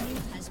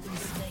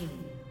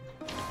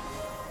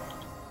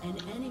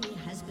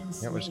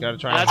 Yeah, we just gotta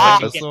try That's and what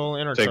hit you this get. little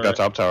inner Take that turret.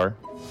 top tower.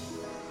 Oh,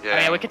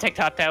 yeah, we can take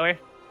top tower.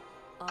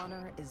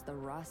 Honor is the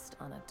rust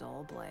on a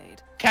dull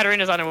blade.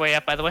 Katarina's on her way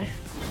up, by the way.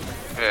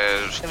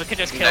 Yeah, If we could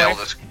just kill nail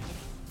her. this.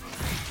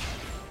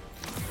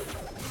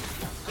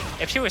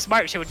 If she was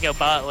smart, she would go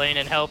bot lane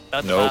and help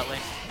out the Nope. bot lane.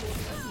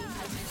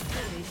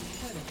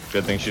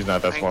 Good thing she's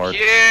not that smart.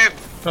 Thank you.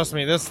 Trust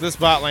me, this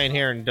bot lane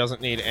here doesn't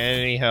need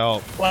any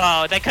help.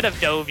 Well, they could have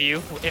dove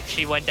you if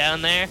she went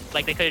down there.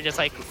 Like, they could have just,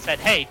 like, said,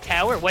 hey,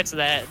 tower, what's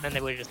that? And then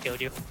they would have just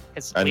killed you.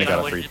 Because And they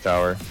got a free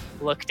tower.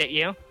 looked at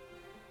you.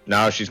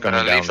 Now she's I'm gonna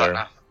coming down leave that there.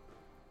 now.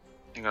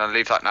 I'm gonna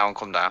leave that now and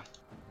come down.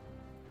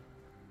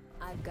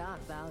 I've got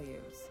values.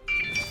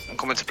 I'm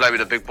coming to play with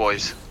the big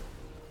boys.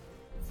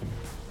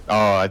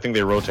 Oh, I think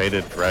they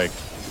rotated Drag.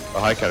 Oh,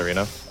 hi,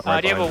 Katarina. I'm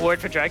right Do you have a behind ward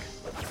for drag? you.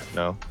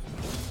 No.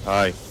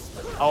 Hi.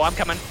 Oh, I'm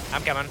coming.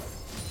 I'm coming.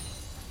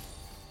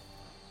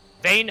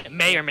 Vayne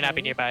may or may not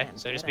be nearby,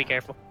 so just be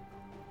careful.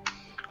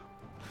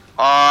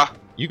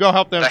 You go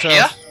help them, They're Chels.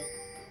 here?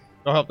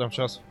 Go help them,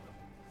 Chels.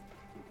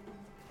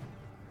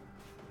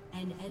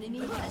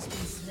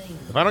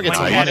 If I don't get When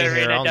some money Katarina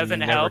here, I'll doesn't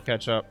never help.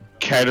 catch up.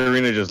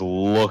 Katarina just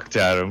looked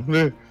at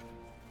him.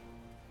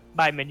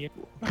 Bye, minion.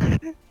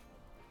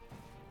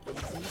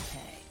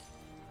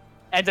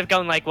 Ends up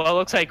going like, well,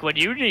 looks like when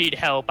you need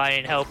help, I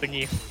ain't helping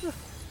you.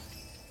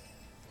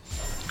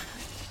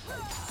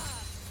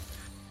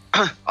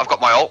 I've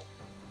got my ult.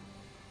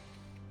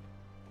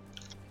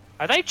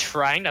 Are they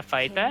trying to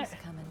fight that?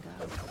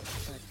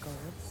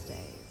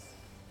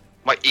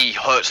 My E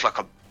hurts like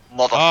a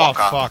motherfucker. Oh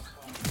fuck.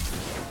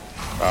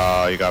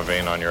 Oh, you got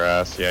Vayne on your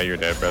ass. Yeah, you're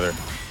dead, brother.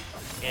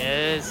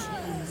 Yes.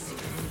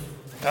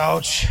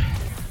 Ouch.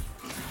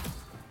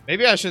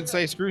 Maybe I should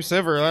say screw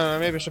Sivir.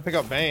 Maybe I should pick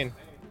up Vayne.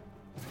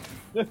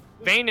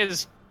 Vayne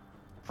is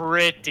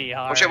pretty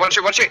hard.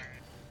 Watch it.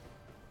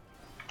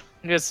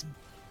 Just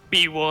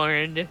be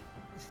warned. You're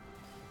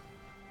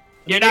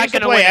You not used to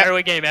gonna play win at-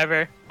 every game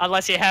ever,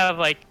 unless you have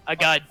like a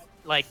god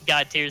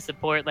tier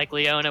support like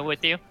Leona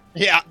with you.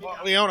 Yeah,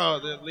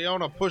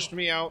 Leona pushed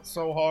me out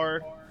so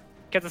hard.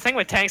 Because the thing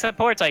with tank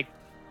supports, like,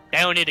 they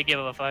don't need to give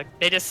a fuck.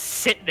 They just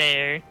sit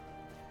there,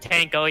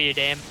 tank all your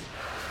damn.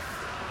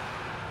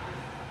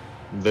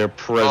 Their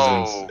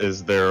presence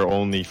is their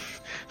only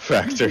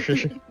factor.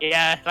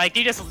 Yeah, like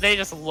they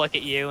just look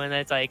at you and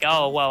it's like,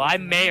 oh well, I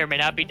may or may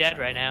not be dead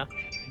right now.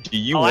 Do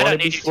you I want to don't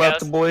be need you,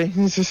 slapped, Chels. boy?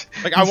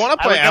 Like I want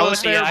to play I would go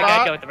with the, Alistar I gotta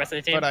bot, go with the rest of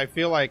the team. but I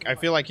feel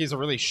like he's a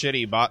really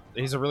shitty bot.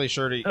 He's a really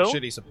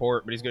shitty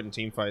support, but he's good in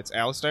team fights.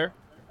 Alistar.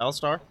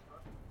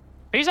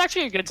 He's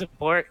actually a good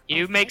support.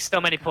 You make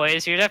so many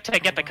plays. You have to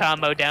get the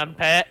combo down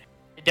pat.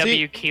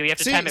 WQ. You have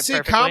to time it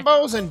perfectly.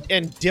 Combos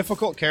and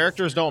difficult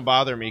characters don't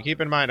bother me.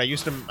 Keep in mind, I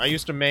used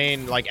to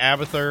main like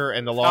Abathur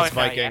and the Lost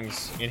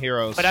Vikings in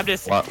Heroes. But I'm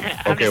just, Well,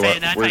 I'm okay, just well,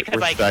 saying that we're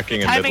because like the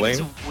stacking in mid timing's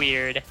lane.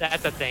 weird.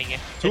 That's the thing.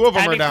 Two of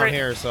them are down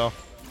here, so.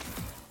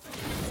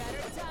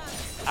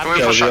 Can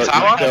we push our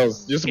tower?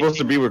 You're supposed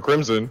to be with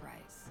Crimson.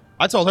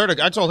 I told her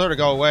to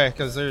go away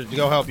because to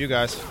go help you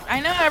guys.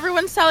 I know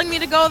everyone's telling me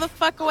to go the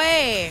fuck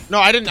away. No,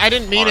 I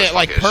didn't mean it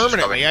like fuck it, it's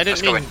permanently. coming, I didn't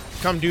it's mean coming.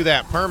 come do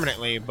that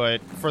permanently,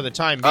 but for the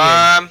time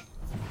being.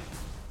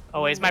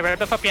 Oh, is my red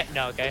buff up yet?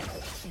 No, okay.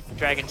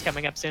 Dragon's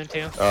coming up soon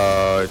too.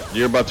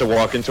 You're about to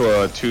walk into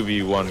a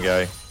 2v1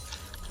 guy.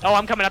 Oh,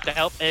 I'm coming up to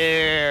help.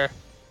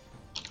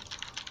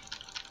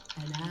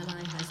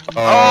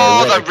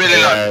 Oh, what they're a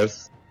really low.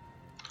 class.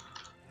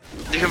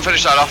 You can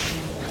finish that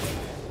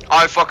off.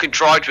 I fucking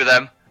tried with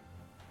them.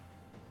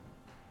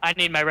 I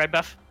need my red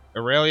buff.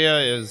 Aurelia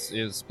is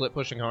split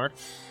pushing hard.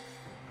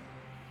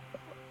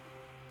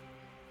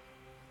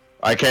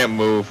 I can't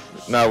move.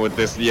 Not with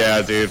this.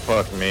 Yeah, dude.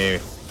 Fuck me.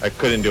 I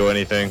couldn't do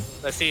anything.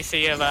 The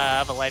CC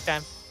of a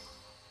lifetime.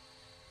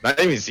 Not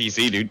even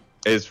CC, dude.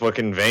 It's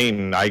fucking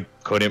Vayne. I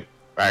couldn't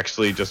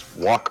actually just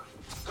walk.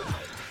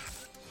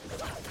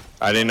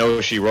 I didn't know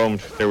she roamed.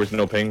 There was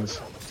no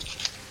pings.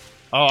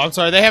 Oh, I'm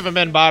sorry. They haven't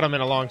been bottom in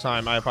a long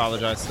time. I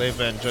apologize. They've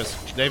been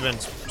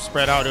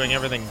spread out doing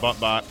everything but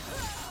bot.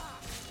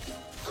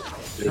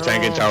 You're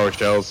tanking tower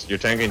shells. You're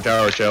tanking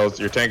tower shells.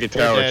 You're tanking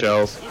They're tower dead.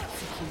 shells.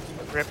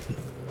 Rip.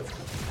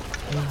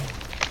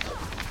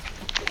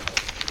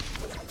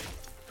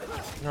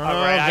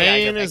 Alright, I gotta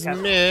Vayne go is back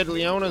up. mid.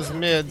 Leona's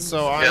mid.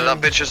 So Yeah, that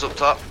bitch is up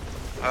top.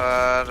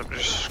 Let me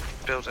just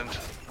build into.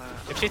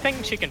 If she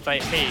thinks she can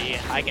fight me,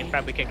 I can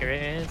probably kick her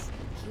ass.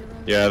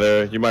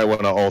 Yeah, you might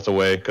want to ult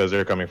away because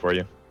they're coming for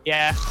you.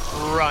 Yeah,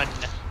 run.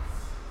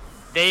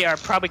 They are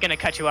probably gonna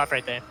cut you off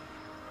right there.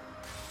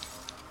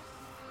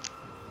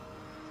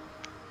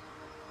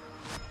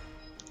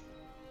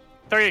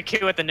 Throw your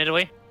Q at the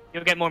Nidalee.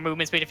 You'll get more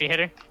movement speed if you hit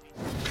her.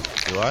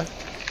 Do I?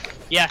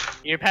 Yeah,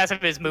 your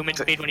passive is movement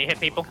speed when you hit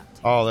people.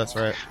 Oh, that's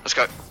right. Let's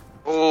go.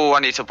 Oh, I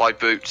need to buy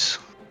boots.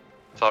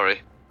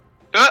 Sorry.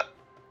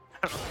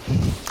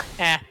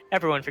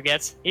 Everyone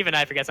forgets. Even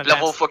I forget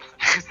sometimes.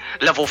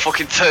 Level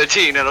fucking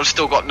 13 and I've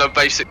still got no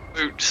basic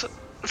boots.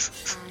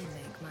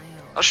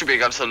 That should be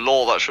against the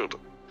law, that should.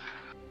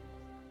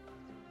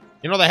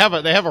 You know they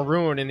have a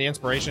rune in the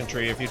inspiration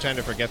tree. If you tend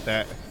to forget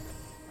that.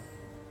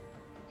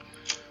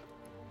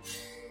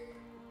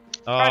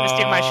 Trying to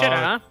steal my shit,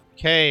 huh?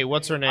 Kay,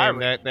 what's her name?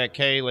 Are That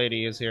Kay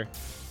lady is here.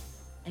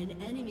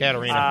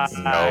 Katarina.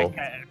 No.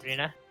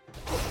 Katarina.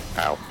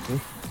 Ow.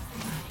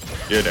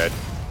 You're dead.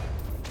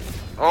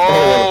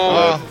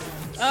 Oh!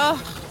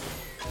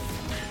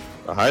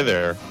 Hi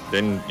there.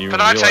 Didn't even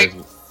Can I realize.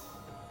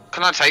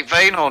 Can I take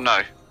Vayne or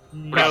no?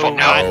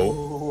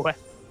 No.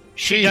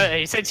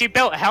 Since you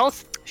built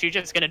health, she's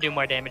just gonna do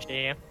more damage to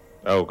you.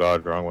 Oh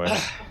god, wrong way.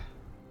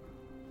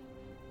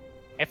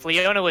 If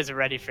Leona was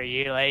ready for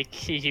you,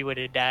 like, you would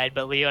have died,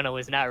 but Leona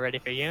was not ready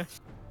for you.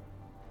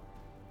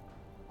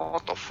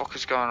 What the fuck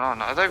is going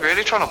on? Are they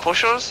really trying to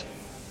push us?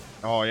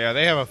 Oh yeah,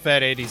 they have a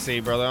fed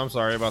ADC, brother. I'm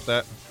sorry about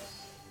that.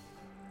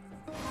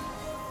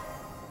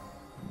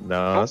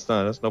 No,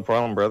 that's no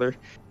problem, brother.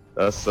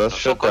 That's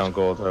shutdown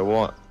gold I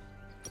want.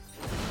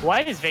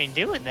 Why is Vayne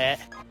doing that?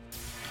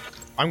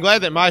 I'm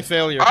glad that my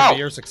failure can be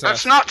your success.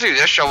 Let's not do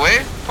this, shall we?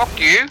 Fuck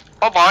you.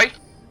 Bye-bye.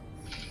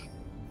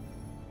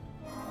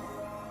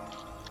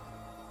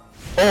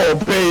 Oh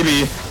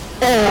baby!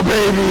 Oh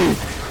baby!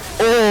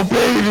 Oh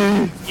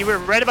baby! You were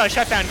right about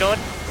shutdown gold.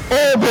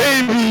 Oh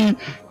baby!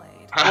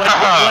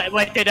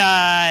 What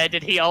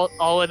did he ult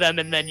all of them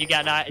and then you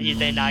got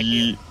they knocked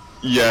you?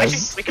 Yes.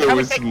 Actually, we can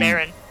probably take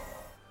Baron.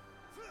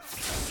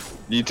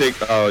 You take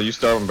you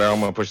start with Baron. I'm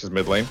gonna push this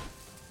mid lane.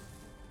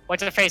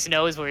 What's her face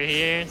knows we're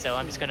here, so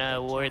I'm just gonna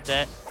award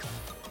that.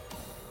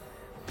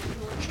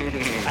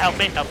 Help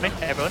me,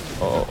 everyone.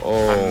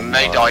 Oh I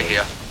may die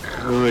here.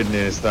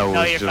 Goodness, that was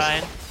No, you're just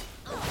fine.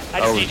 I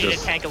just need you to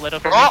tank a little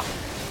for me.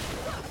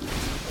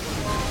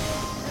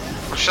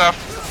 What's up?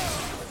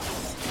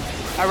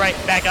 Alright,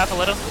 back up a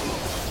little.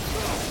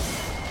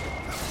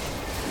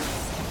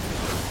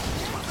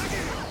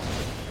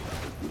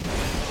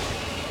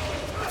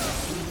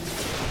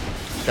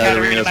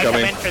 Katarina's might come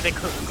coming. in for the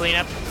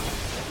cleanup.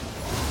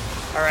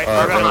 Alright,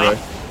 Alright, run run away.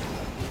 away.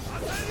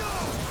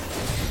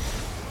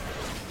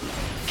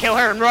 Kill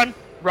her and run.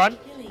 Run.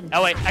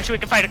 Oh wait, actually we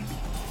can fight her.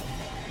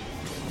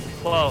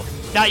 Whoa.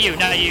 Not you.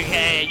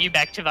 Hey, you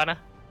back, Tivana.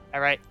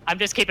 Alright, I'm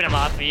just keeping him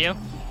off of you.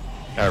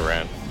 I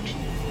ran.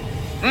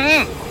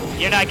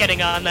 You're not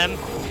getting on them.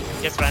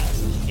 Just run.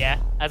 Yeah,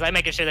 as I'm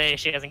making sure that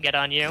she doesn't get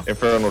on you.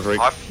 Infernal Drake.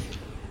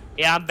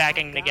 Yeah, I'm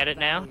backing to get it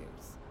now.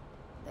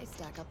 They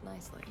stack up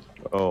nicely.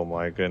 Oh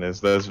my goodness,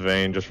 this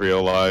Vayne just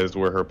realized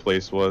where her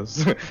place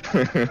was.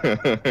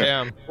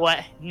 Damn.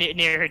 What?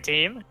 Near her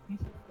team?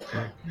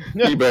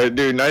 You bet,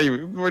 dude. Not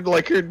even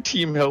like her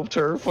team helped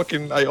her.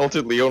 Fucking, I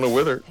ulted Leona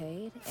with her.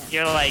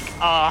 You're like,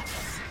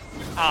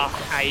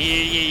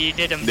 you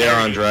did him. They're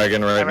dirty. on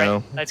dragon right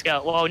now. Let's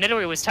go. Whoa,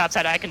 Nidalee was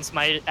topside. I can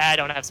smite. I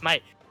don't have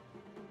smite.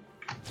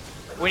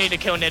 We need to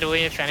kill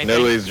Nidalee if anything.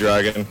 Nidalee's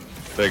dragon.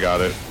 They got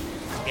it.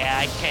 Yeah,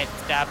 I can't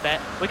stop that.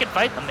 We could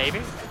fight them,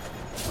 maybe.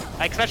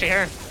 Like, especially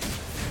her.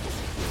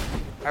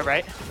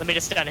 Alright, let me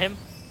just stun him.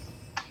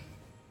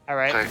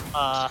 Alright, Okay.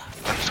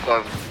 Let's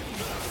go.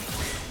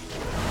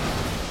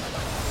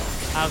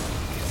 I'm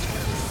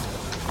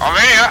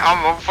here.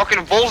 I'm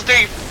fucking balls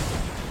deep.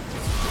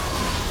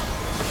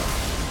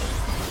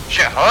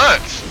 Shit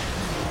hurts.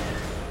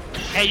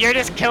 hey, you're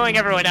just killing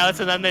everyone else,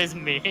 and then there's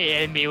me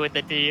and me with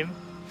the team.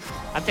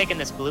 I'm taking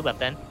this blue up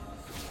then.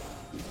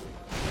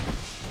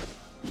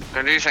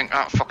 And do you think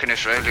that fucking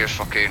Israeli is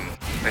fucking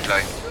mid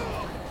lane?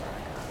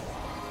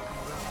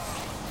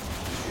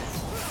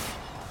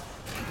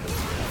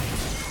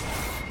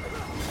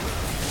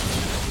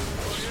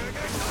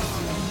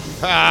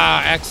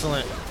 Ah,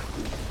 excellent.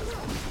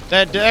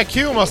 That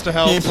Q must have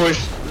helped.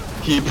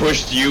 He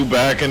pushed you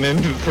back and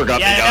then forgot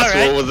Yeah, the I know,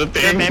 Yasuo right? was a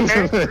thing.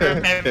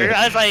 Remember?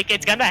 I was like,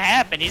 it's gonna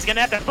happen. He's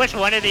gonna have to push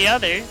one or the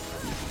other.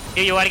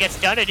 Do you want to get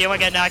stunned or do you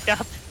want to get knocked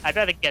up? I'd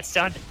rather get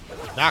stunned.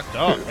 Knocked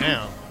up,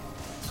 now.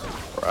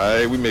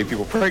 Right, we make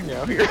people pregnant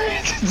out here.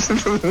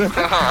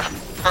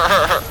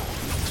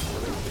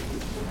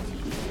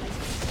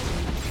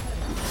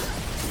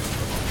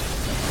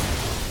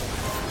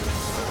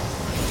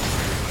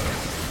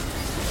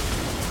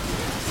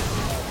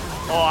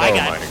 Oh,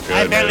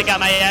 I barely got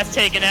my ass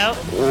taken out.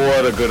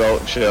 What a good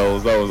ult,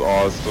 Shells. That was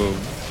awesome.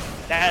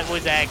 That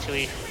was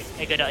actually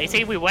a good. You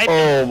see, we wiped.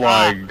 Oh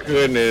my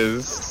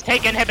goodness.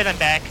 Take inhibit them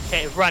back.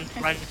 Run.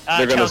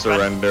 They're gonna Chills,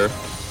 surrender. Run.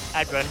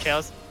 I'd run,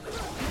 Chills.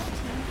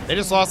 They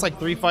just lost like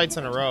 3 fights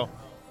in a row.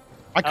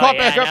 I caught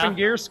back up know. in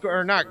gear score,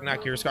 or not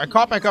gear score. I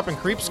caught back up in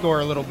creep score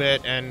a little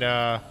bit, and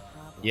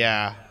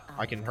yeah,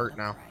 I can hurt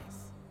now.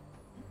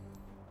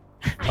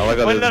 I like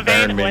how when this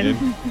Baron minion.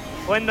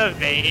 When the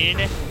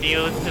Vayne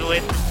deals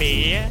with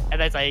me, and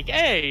it's like,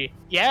 hey,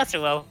 yeah,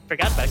 so well,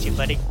 forgot about you,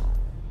 buddy.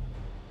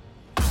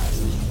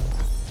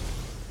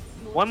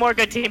 One more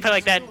good team play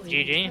like that,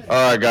 GG.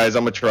 Alright guys,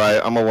 I'm gonna try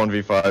it. I'm a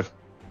 1v5.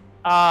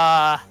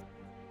 I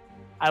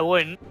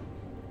wouldn't.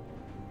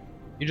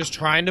 You just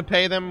trying to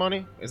pay them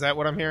money? Is that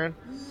what I'm hearing?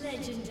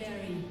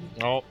 Legendary.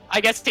 Oh,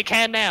 I guess you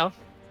can now.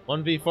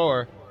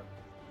 1v4.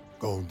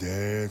 Gonna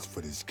dance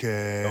for this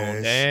cash.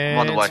 Don't dance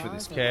on the way. for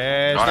this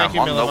cash. No, Thank I'm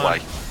you, on the Milamon. way.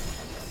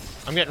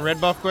 I'm getting red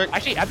buff quick.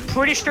 Actually, I'm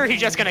pretty sure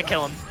he's just gonna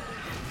kill him.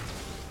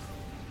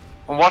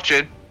 I'm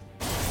watching.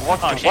 What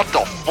Oh, the, shit. what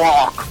the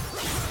fuck?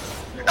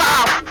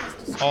 Ah!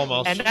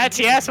 Almost. And that's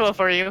Yasuo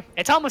for you.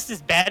 It's almost as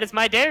bad as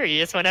my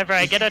Darius whenever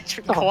I get a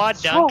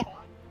quad dunk.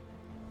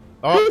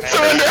 Oh,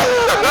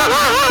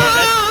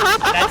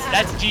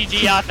 That's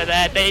GG off of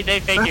that. They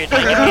figured.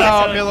 Like, if oh,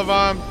 Yasuo,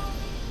 Milamon.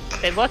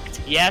 they looked.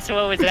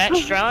 Yasuo was that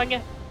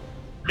strong.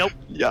 Nope.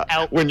 Yeah.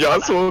 Out. When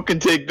Yasuo can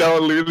take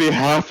down literally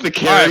half the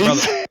Alright,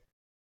 carries.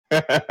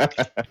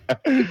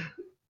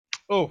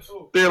 Oh.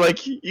 They're like,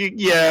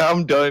 yeah,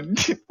 I'm done.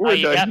 We're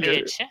You got done me here.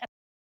 in chat.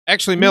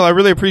 Actually, Mill, I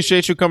really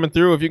appreciate you coming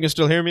through. If you can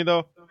still hear me,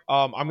 though,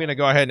 I'm gonna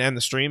go ahead and end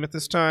the stream at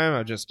this time.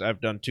 I've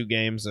done 2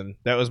 games, and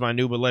that was my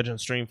NOOB of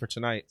Legends stream for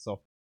tonight.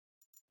 So,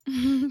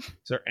 is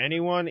there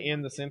anyone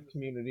in the synth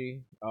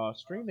community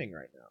streaming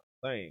right now?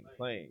 Playing.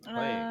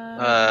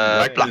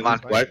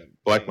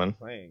 Blackman. Blackman.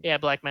 Yeah,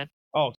 Black Man.